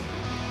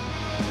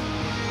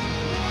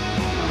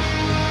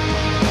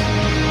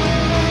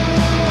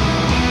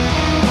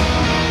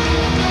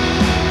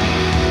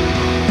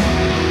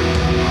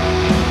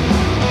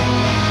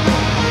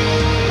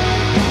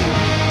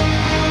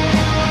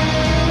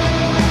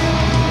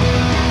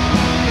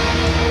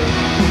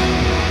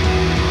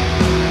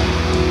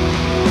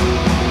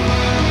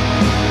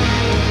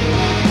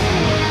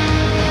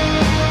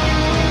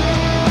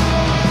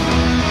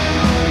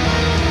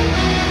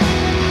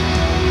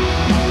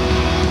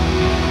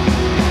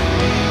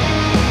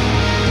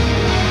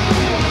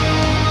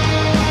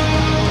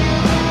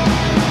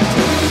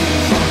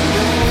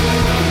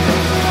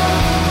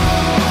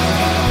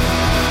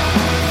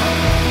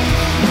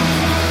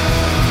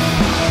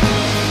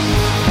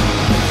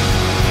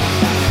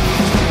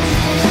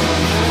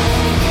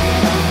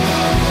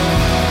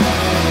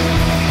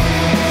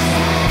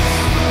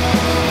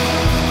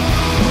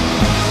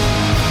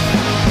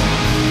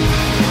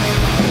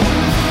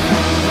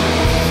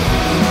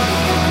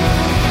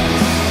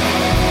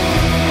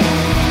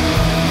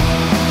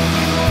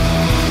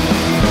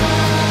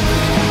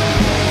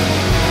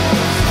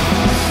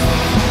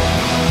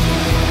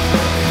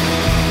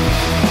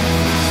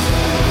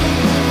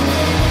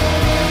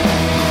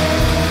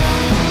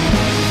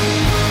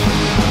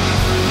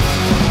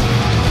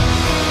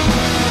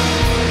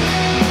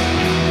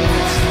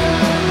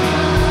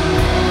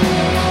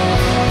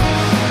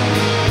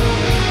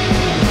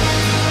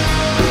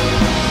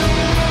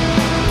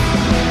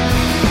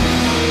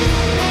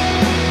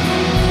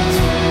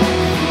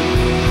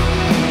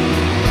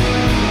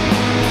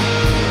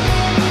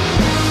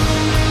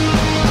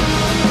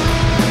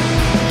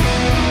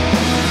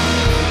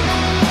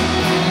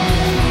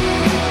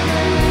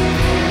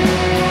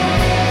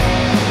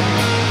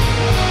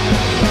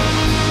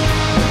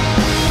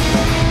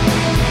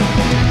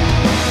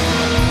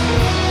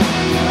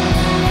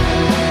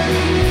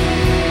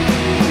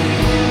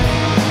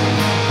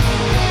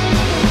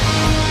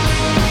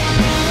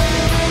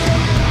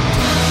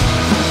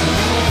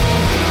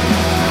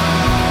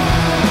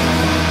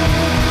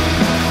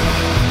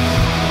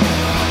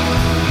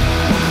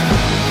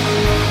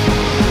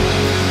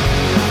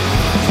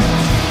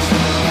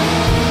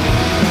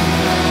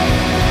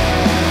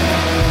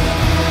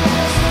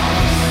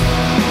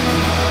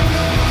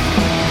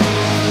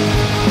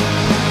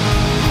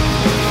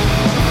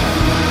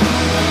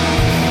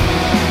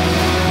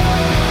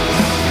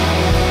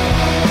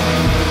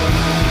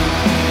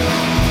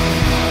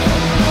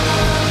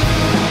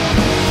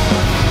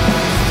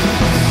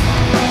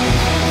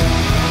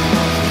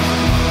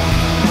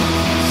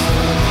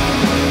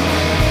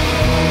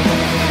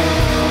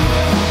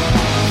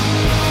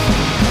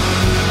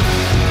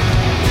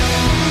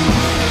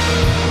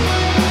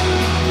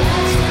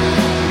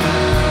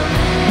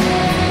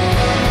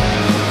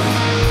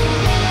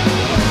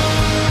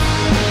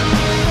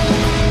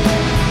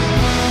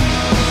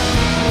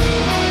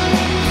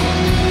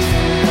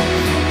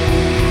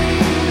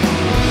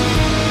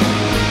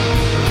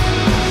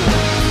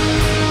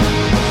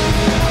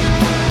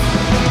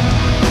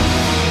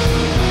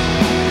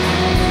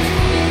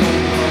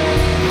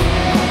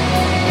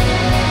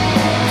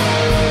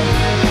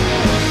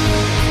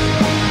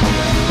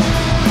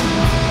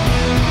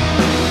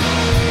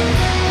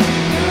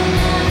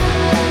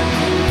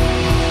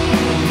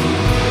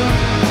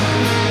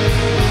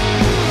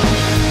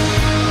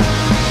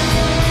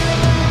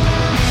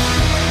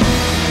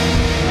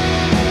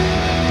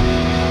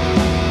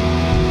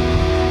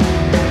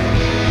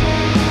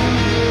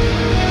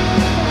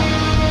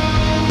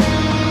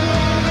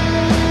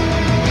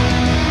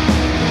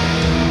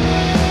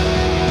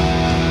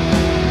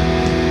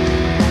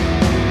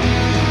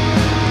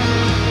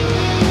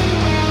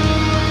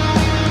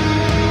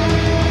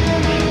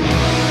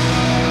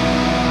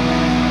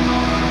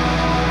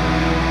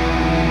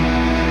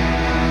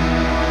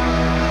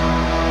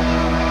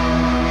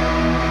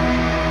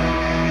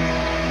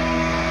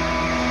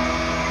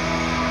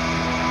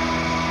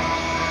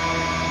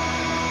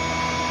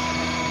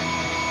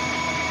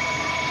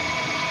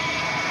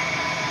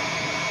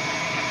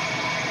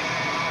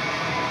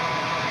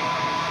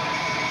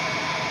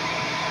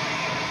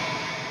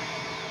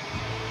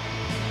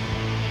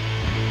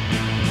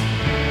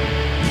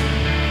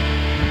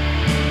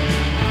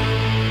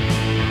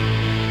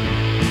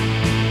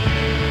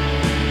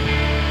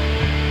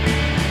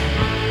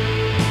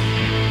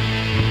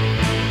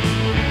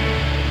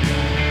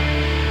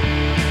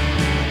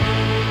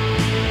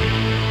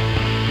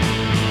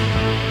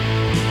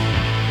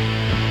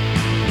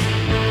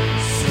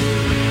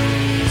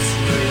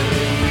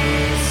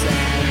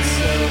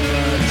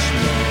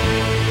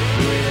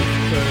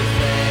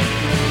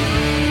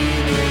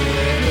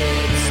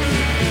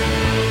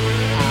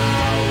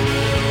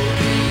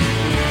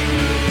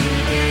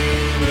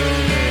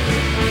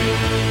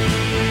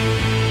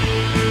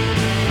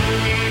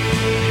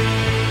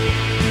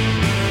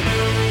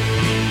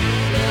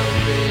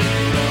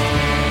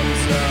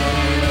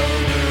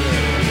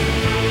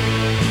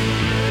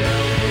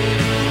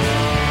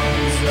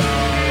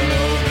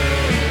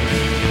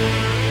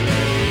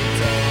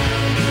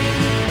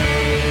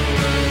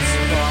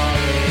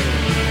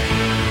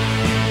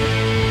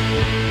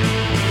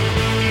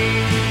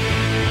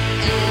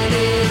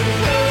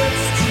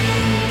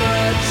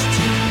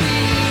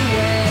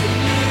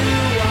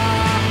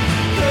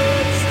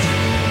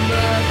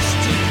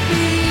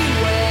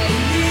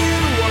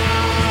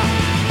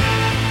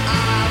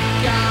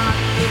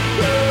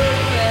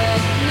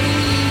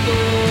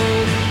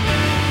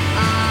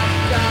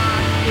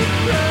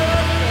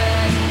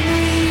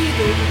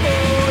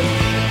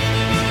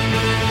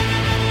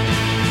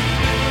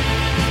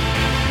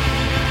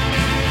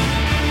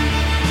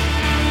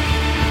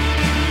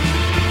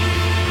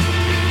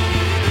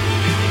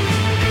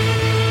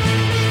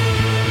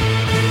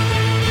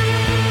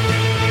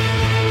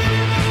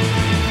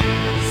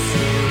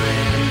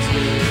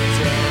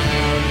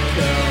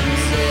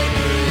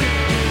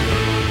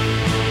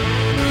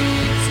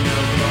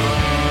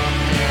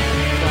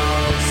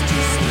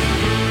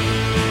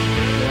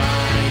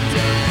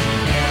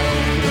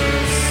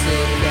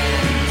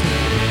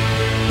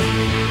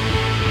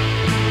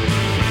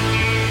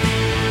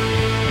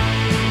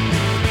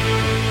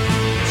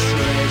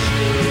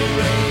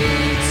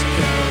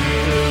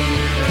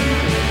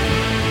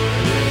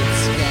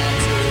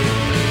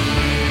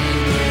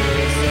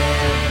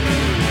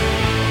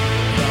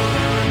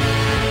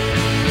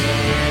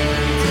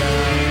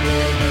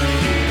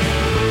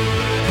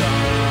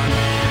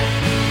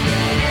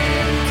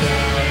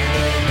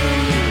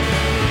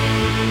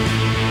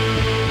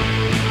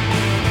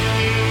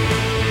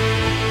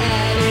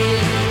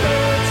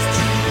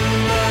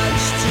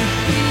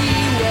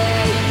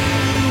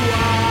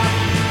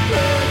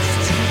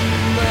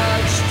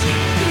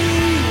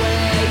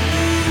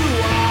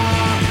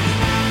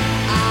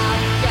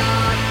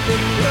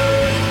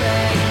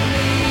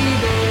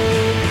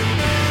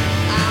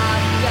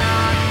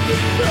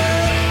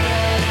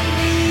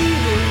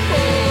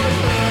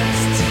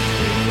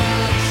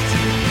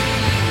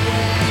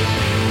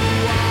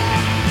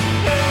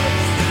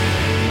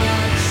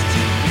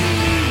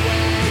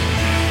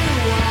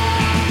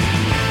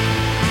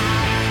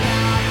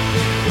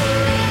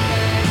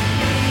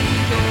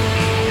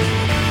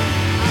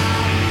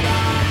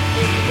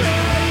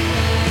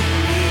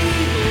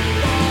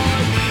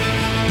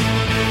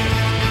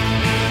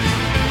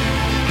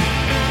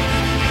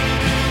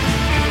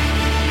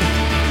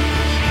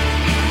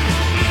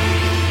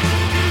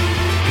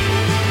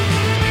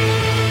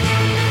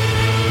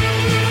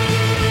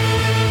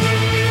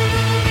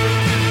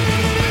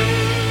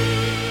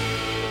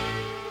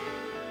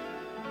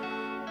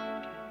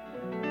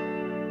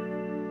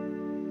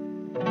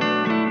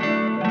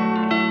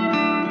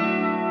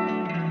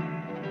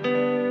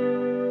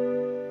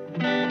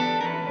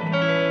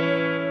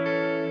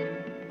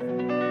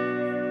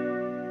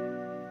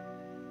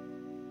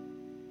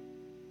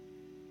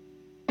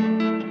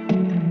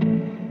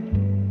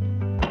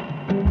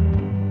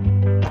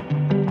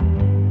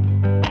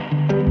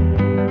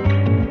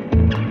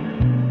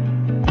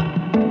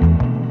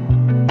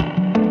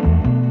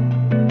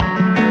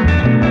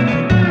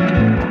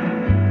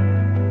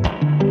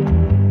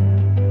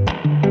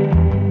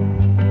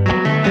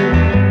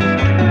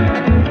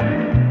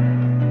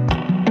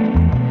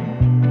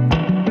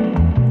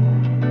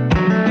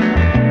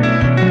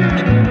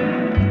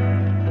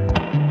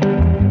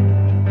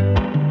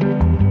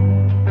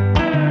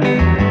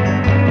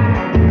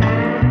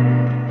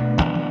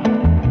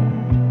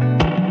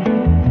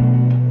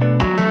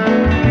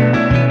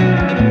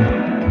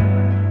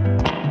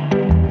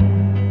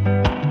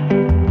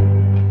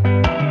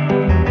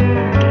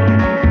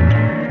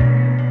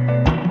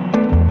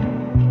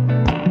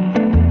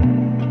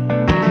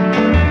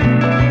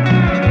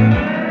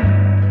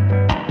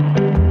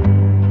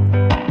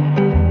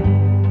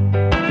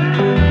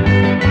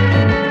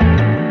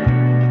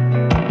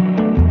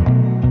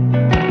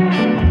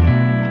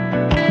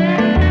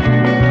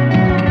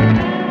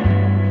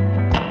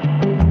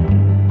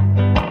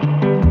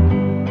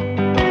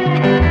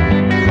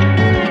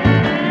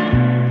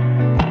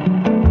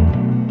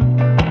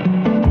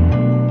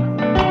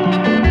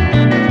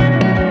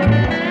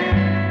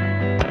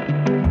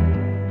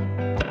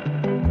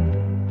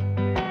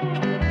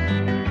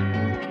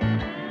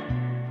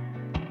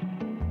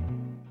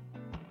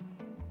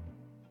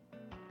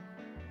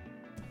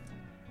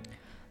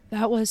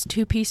 That was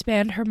two-piece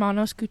band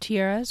Hermanos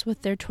Gutierrez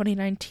with their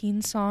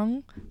 2019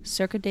 song,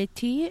 Circa de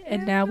Ti,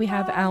 and now we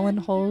have Alan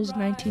Hull's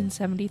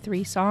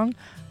 1973 song,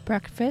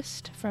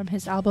 Breakfast, from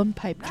his album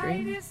Pipe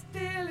Dream. Night is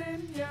still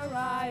in your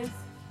eyes,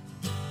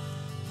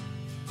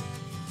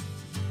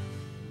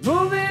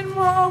 moving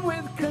warm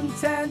with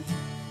content,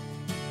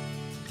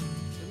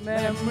 the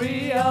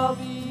memory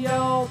of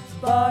your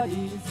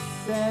body's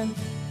scent.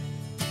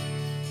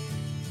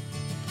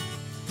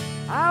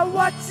 I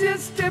watch you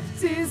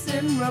striptease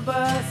in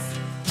reverse,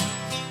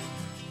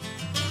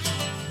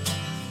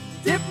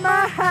 dip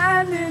my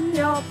hand in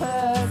your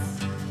purse,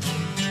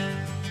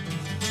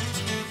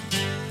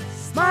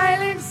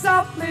 smiling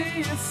softly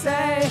you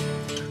say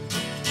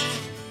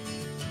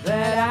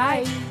that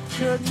I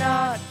could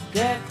not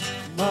get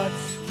much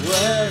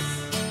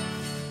worse.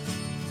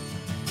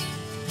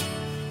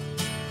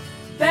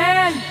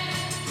 Then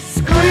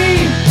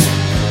scream,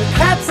 the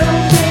cats are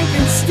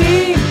making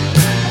steam,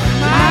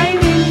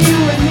 minding you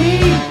and me.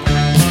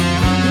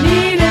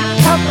 Need a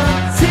cup of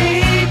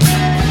tea,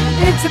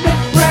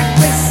 intimate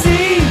breakfast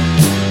scene,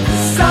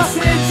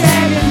 sausage,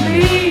 egg and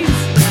beans,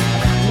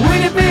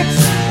 Weetabix,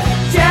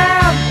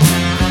 jam,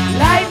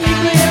 lightly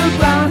grilled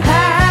brown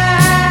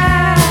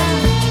ham,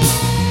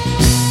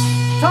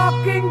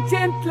 talking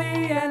gently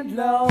and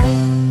low.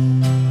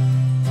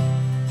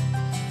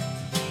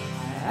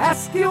 I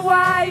ask you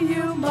why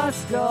you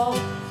must go.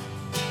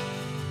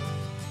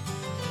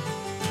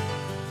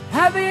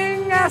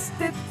 Having asked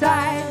it,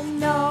 I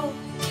know.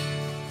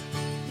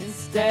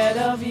 Instead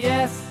of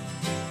yes,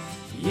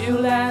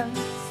 you'll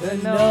answer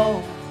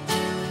no.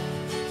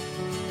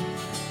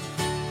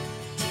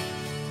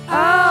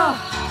 Oh,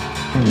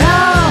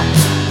 no,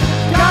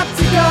 got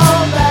to go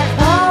back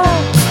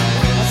home.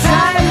 My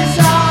time is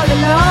all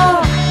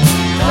alone.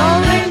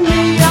 Don't ring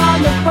me on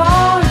the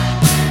phone.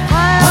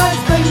 My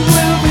husband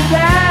will be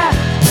there.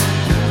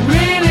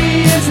 Really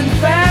isn't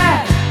fair.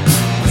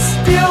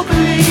 Still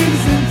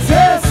believes in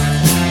trust.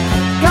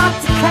 Got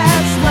to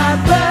catch my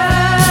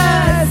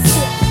bus.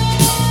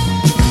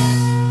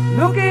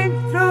 Looking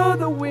through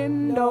the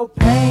window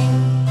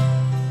pane,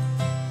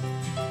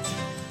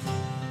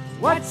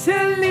 watch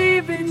her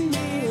leaving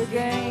me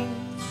again,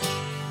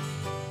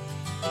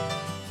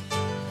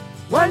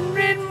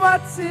 wondering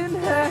what's in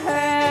her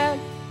head.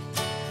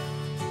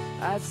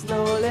 I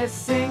slowly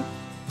sink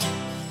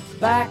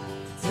back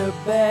to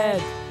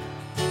bed,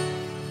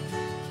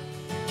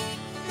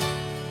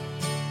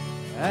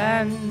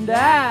 and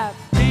I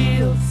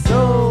feel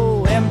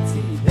so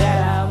empty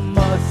that I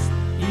must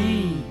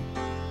eat.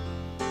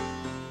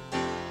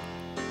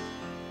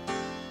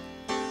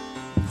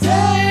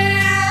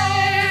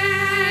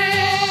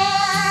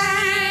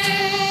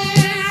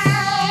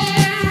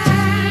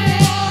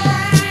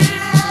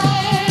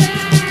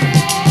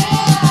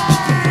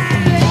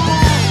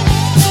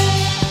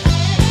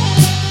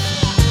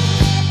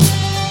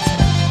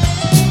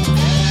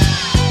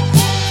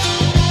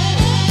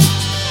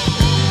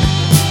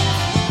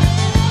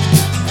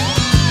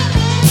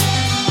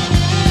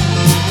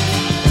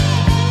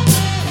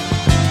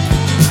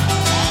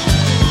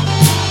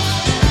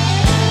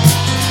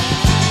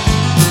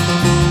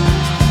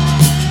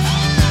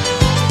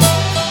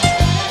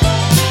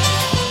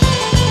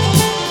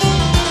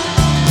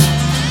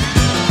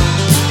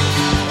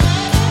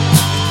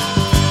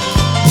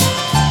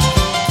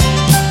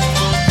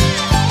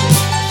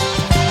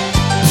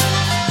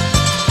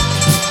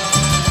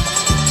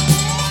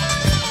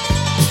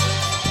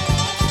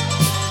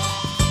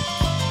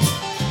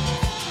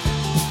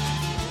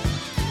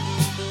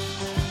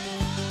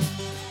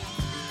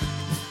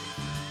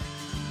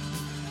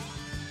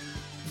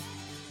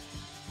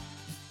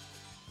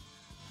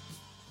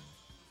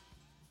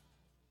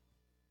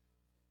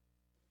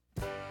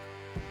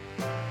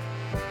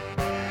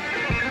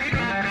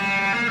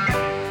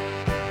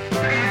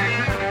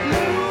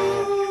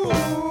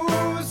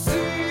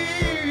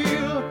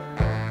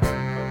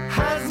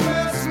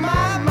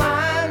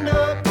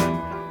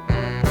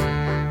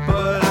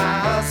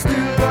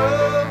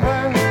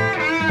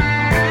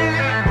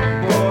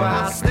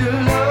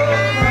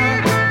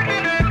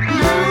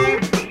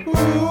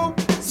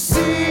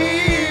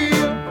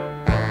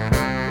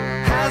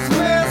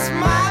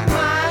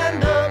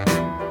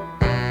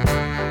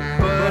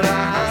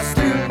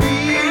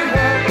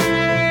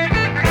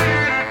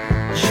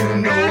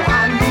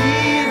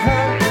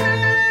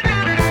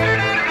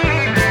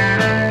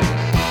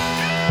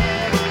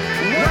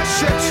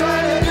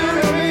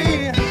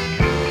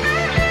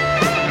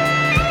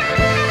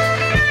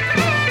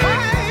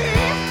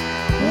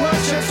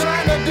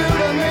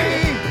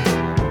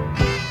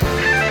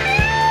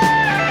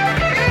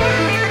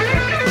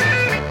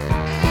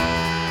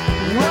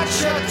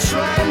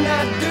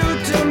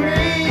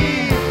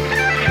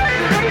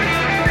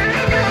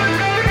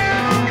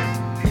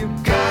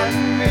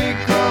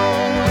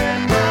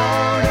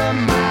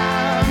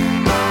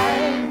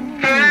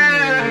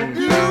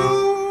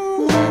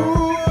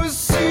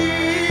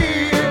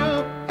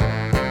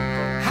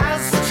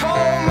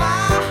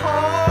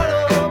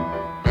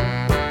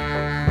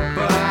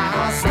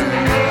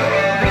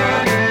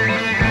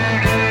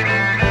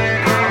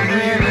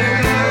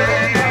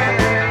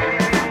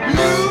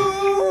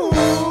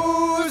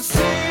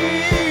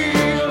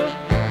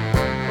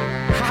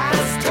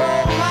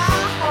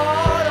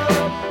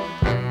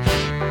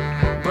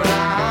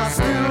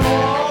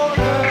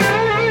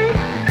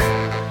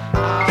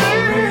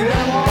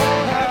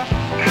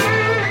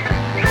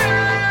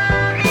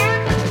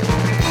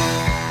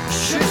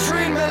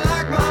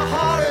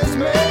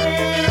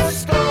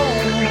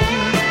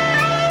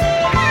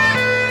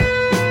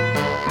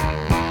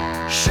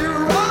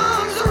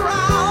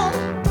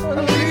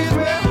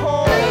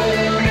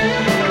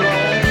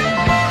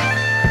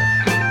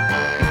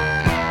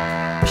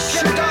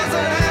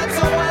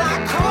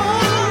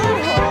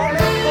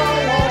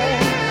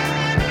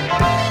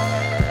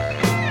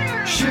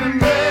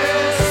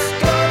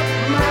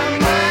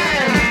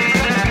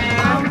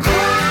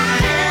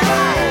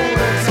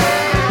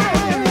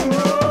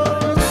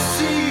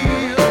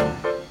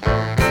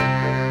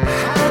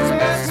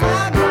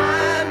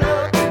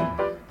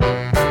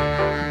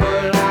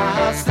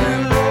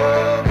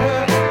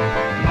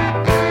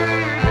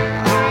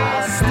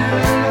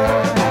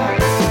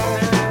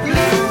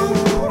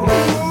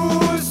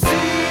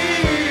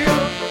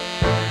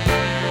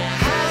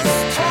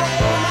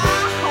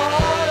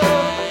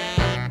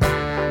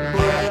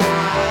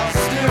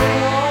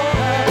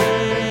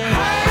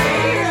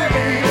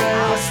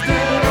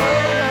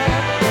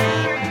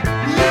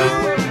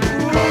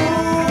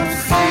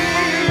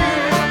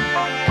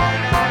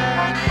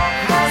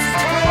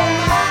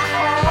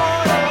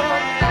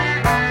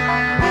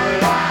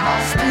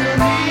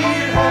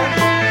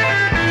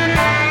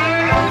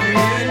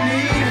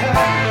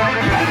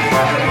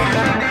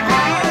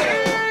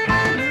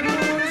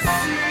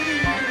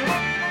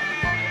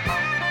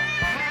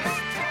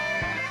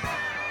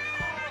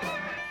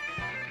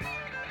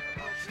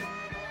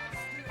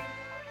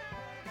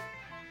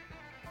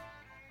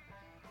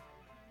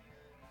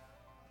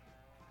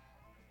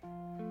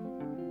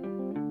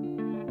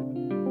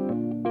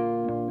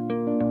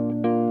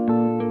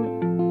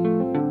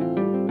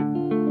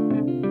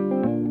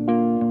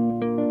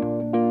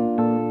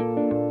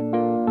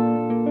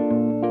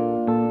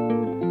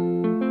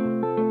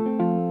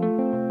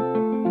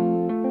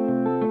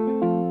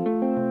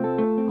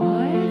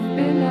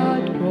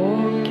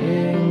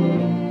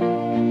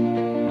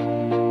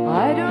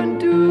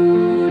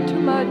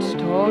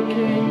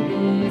 smoking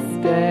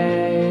these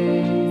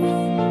days.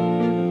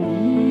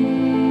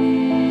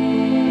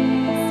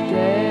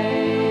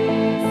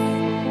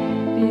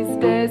 These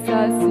days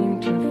I seem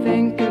to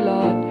think a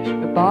lot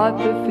about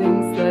the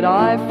things that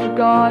I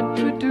forgot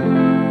to do.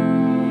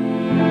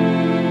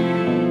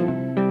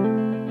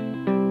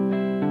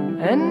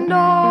 And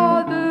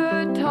all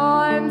the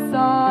times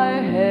I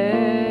had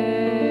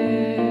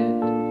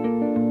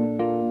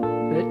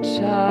the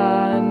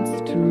chance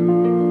to.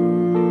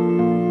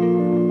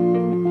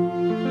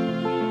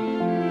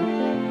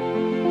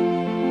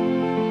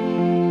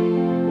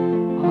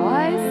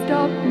 I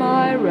stop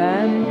my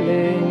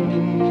rambling.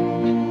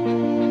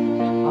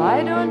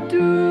 I don't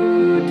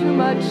do too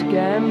much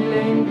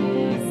gambling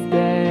these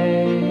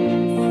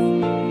days.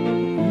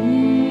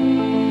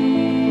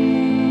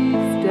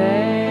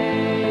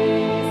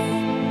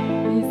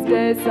 These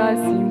days I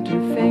seem to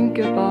think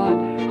about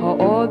how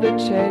all the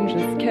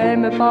changes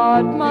came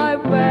about my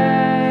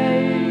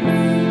way.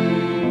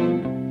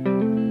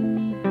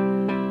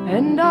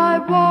 And I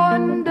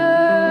wonder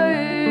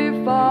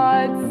if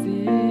I'd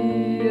see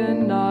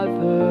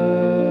another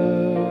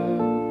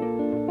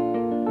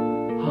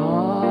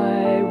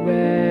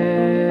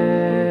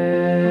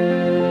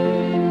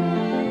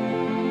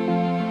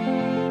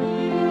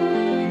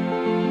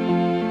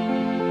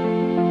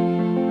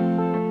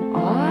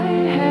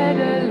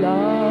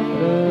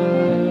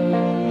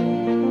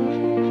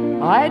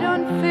I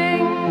don't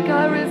think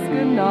I risk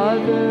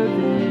another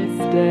these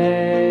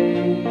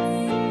days.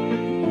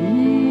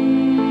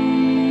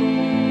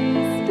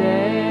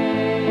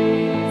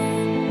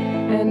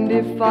 And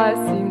if I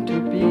seem to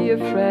be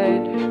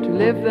afraid to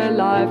live the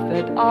life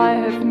that I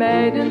have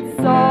made in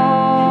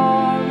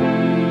song,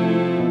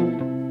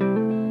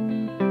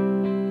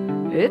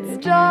 it's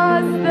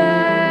just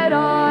that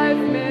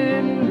I've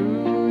been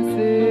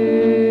losing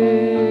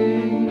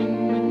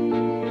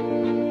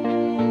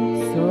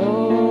so.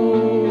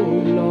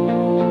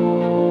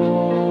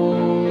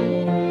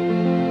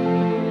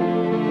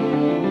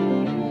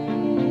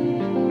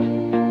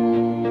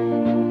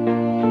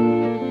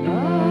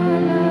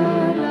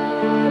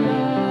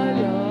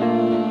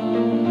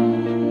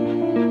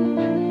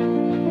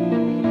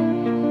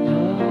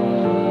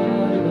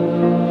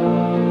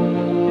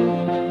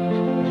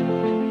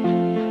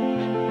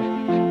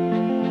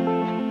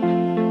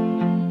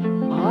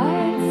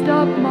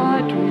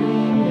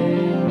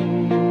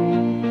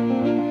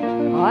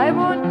 I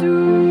won't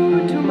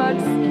do too much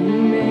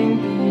scheming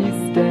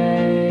these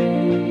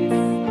days.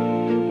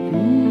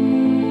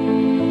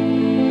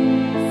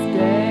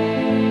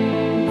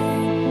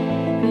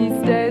 These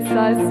days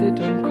I sit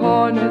on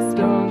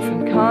cornerstones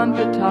and count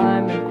the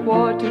time in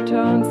quarter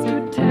turns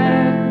to 10.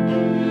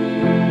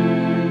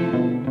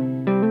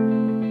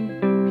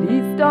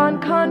 Please don't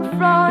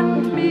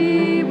confront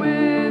me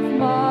with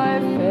my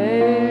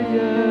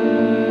failures.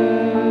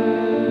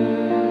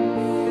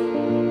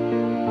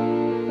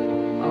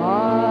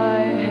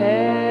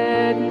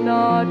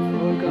 Not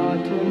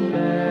forgotten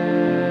them.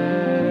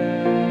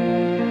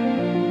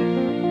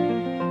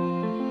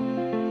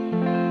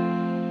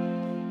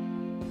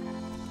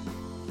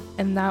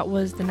 And that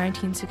was the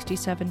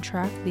 1967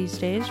 track These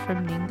Days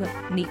from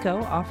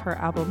Nico off her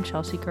album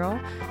Chelsea Girl.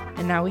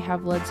 And now we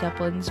have Led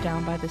Zeppelin's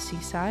Down by the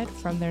Seaside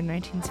from their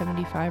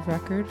 1975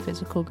 record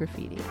Physical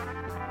Graffiti.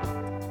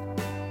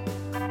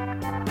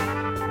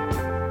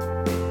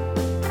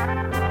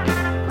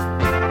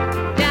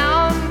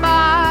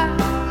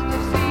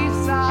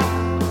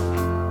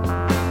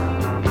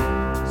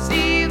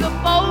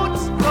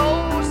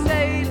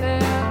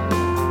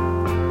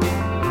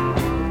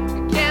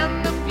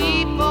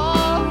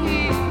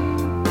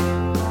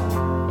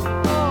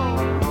 Oh,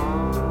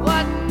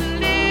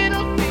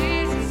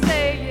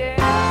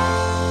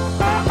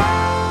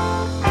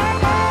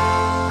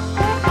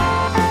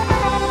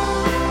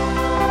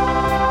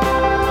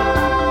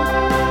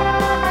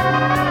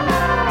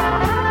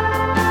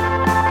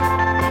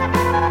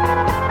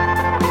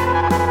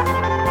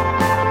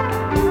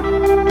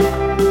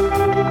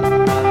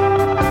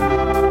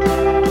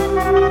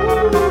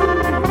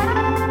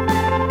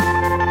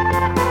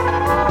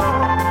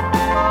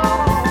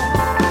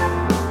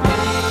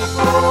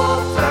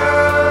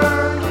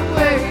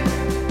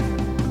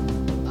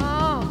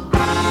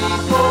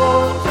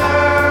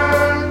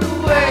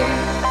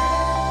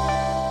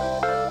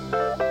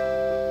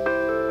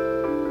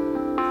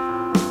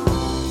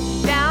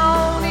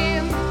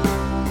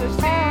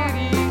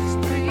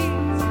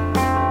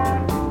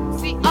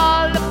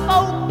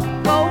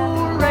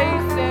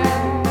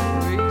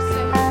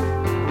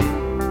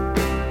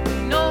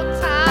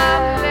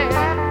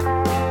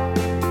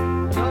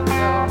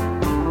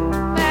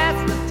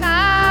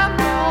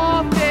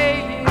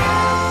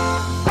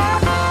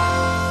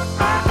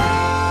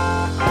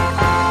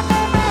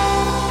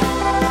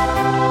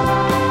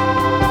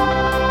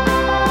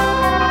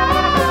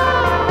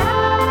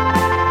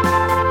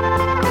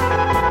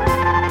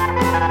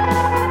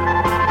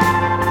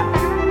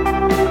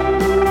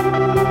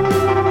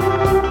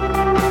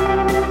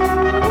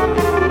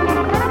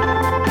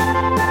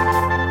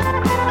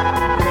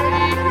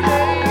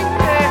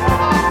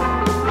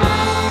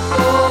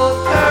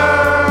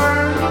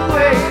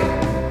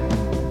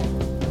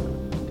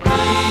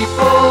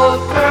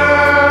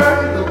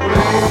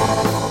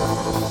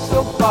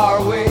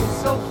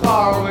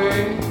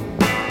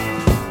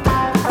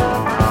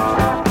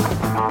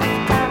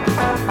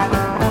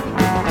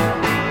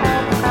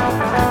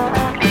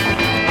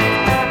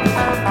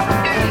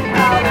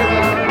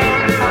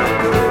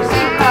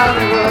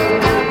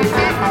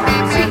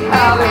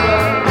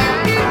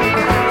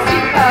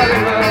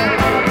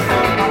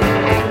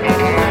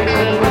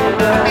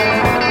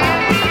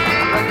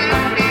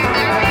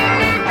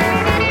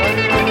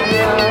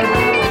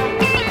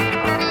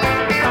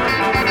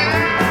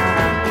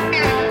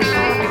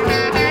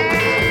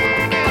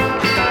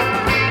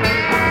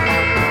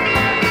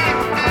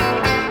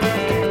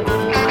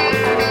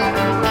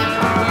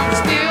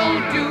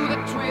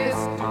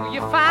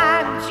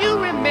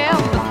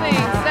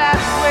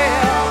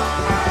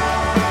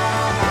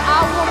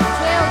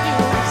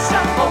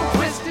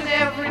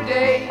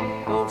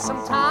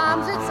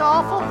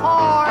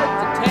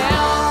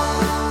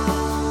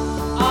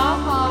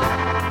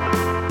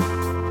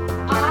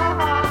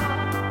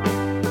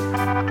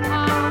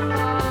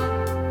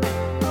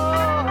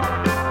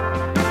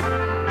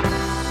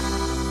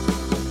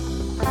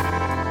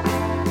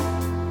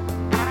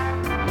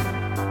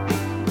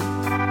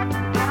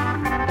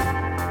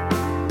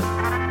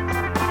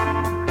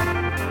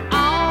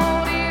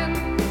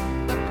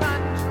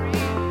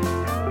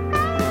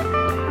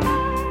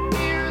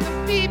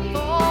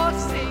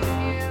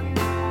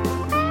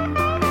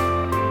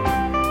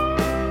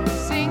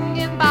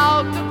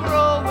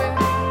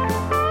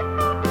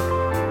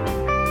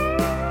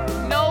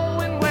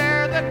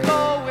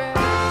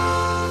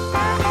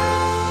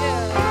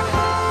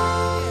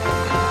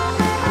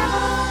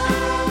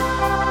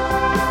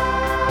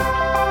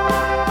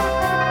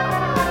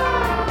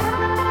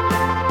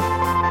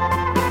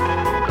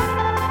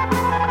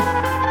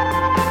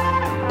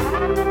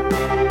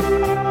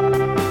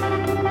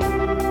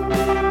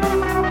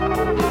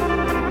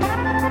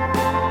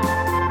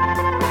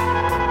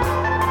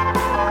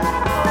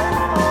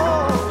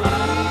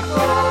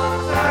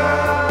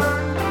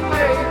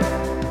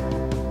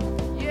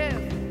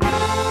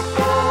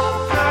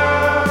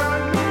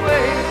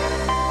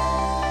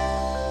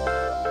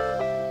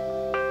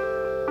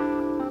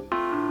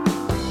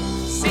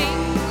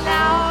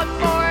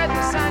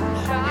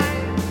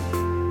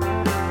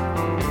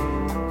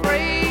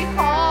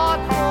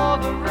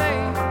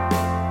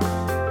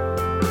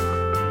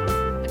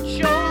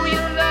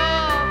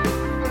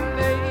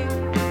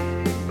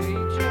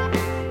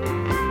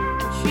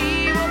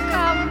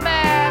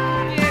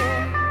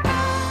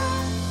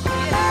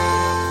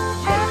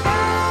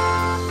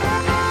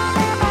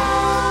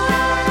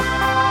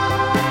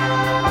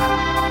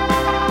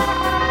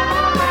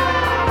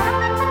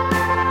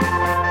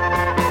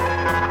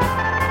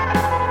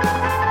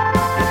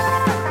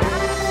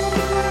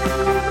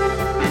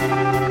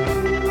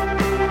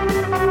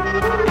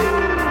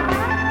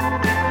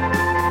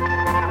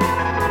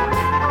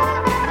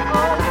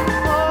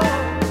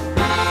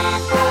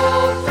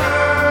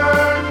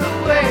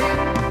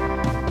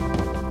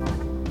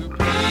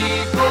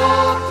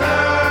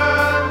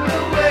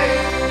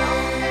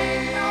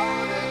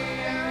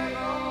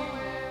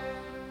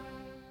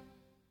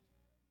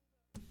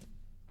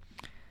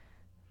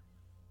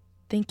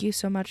 Thank you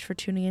so much for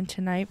tuning in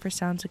tonight for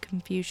Sounds of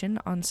Confusion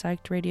on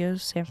Psyched Radio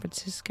San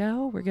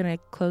Francisco. We're going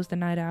to close the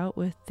night out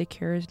with The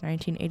Cure's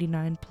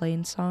 1989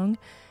 Plain Song,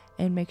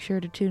 and make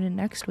sure to tune in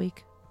next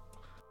week.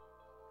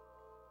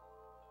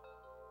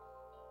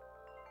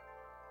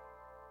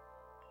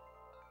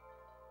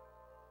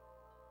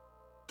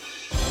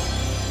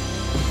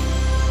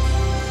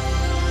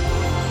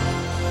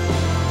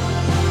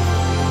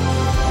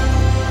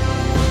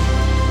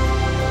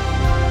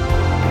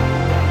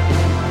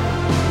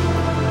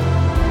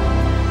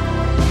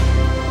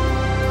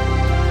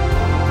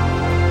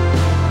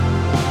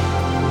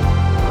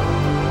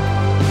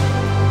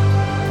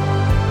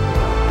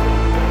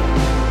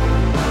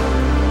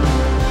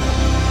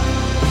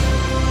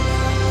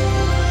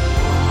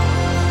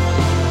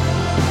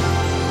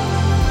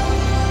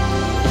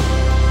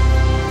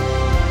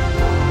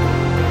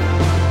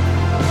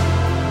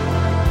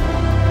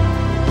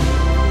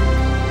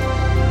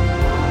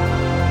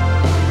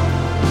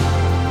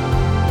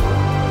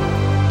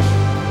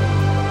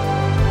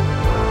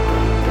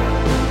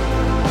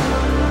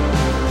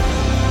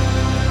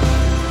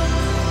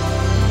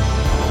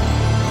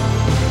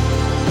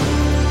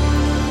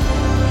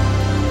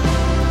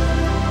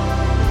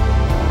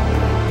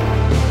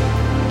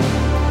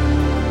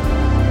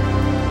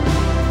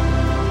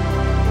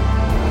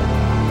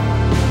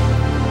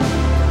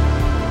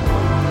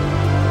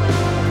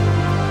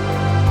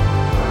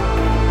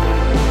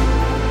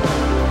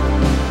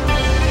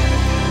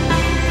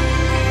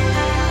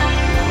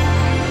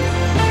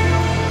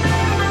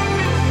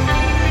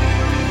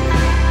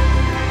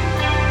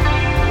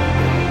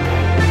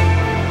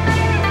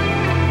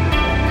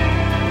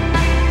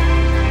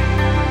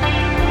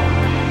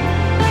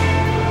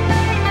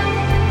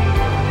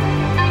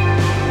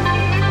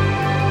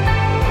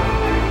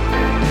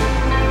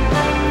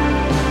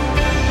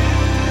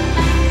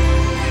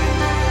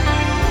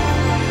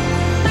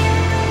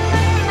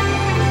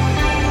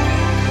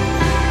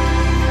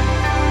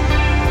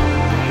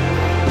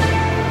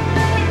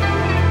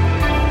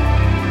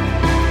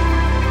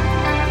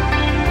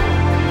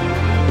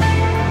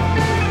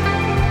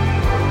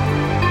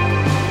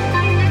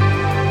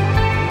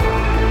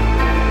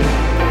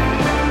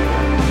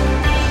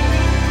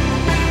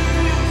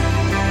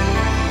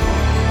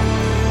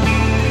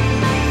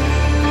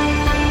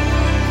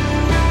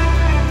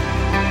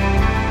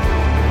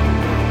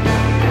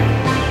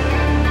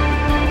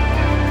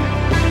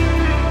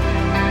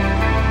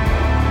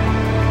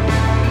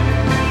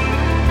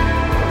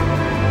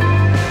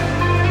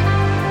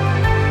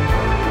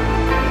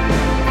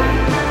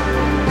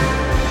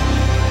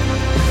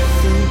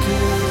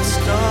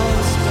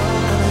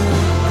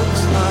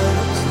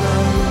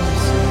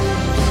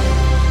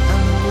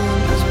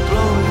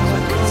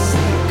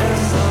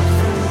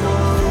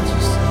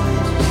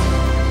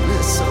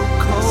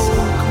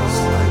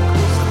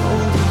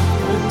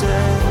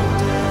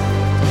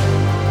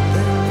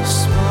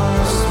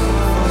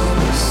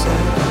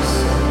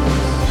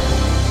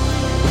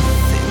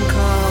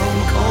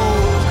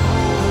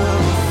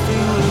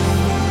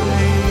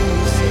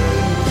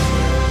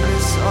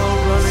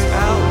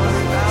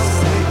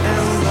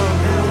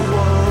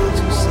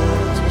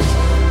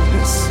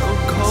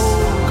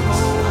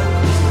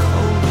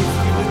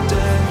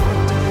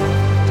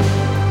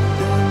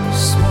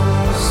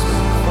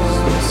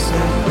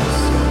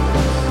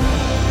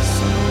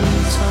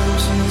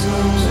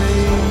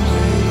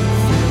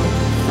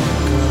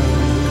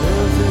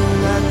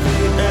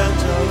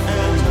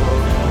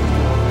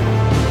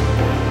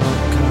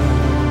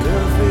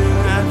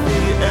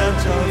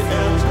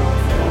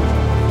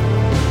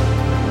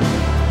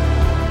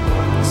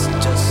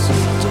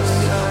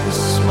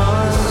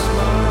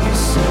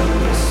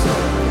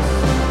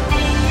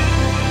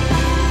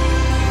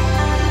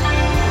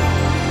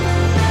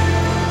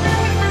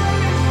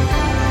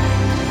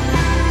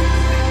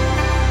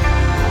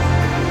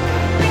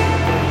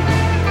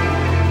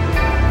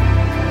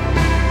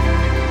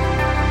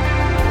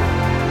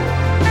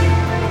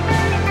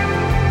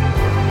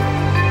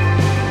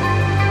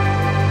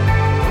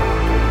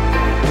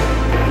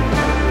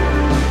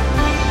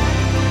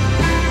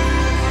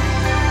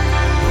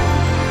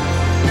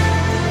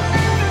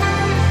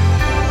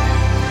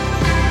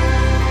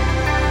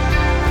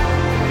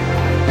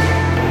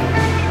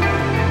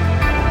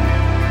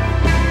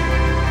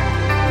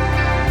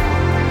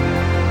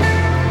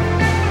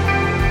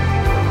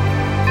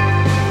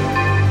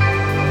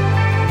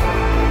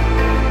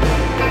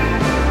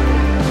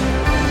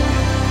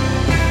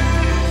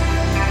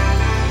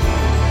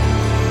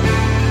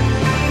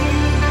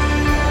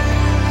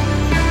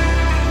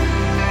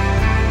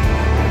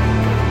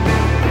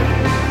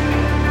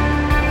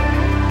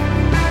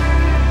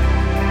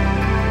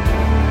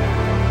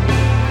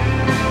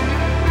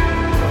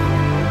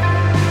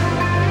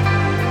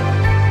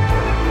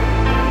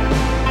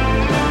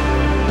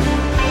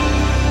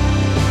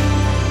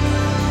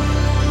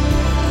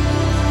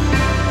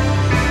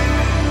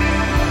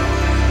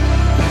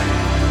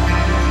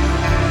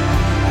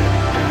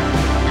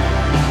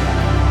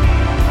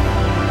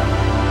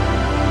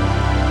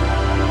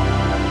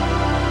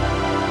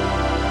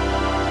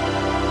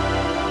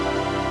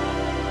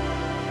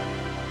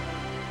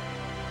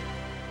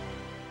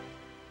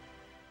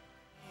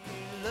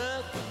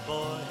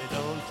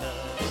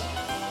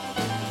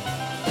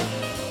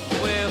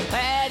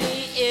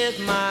 is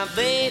my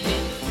baby,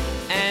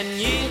 and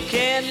you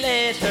can't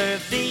let her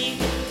be.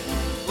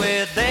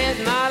 Well, there's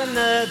not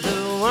another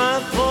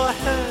one for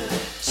her.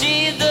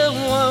 She's the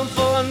one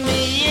for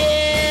me,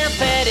 yeah,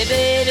 Patty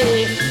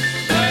baby.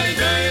 Patty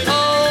baby.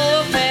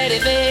 Oh, Patty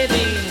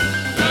baby.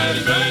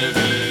 Patty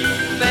baby.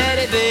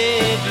 Patty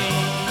baby.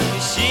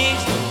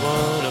 She's the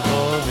one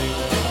for me.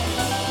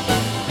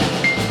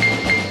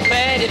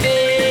 Patty baby.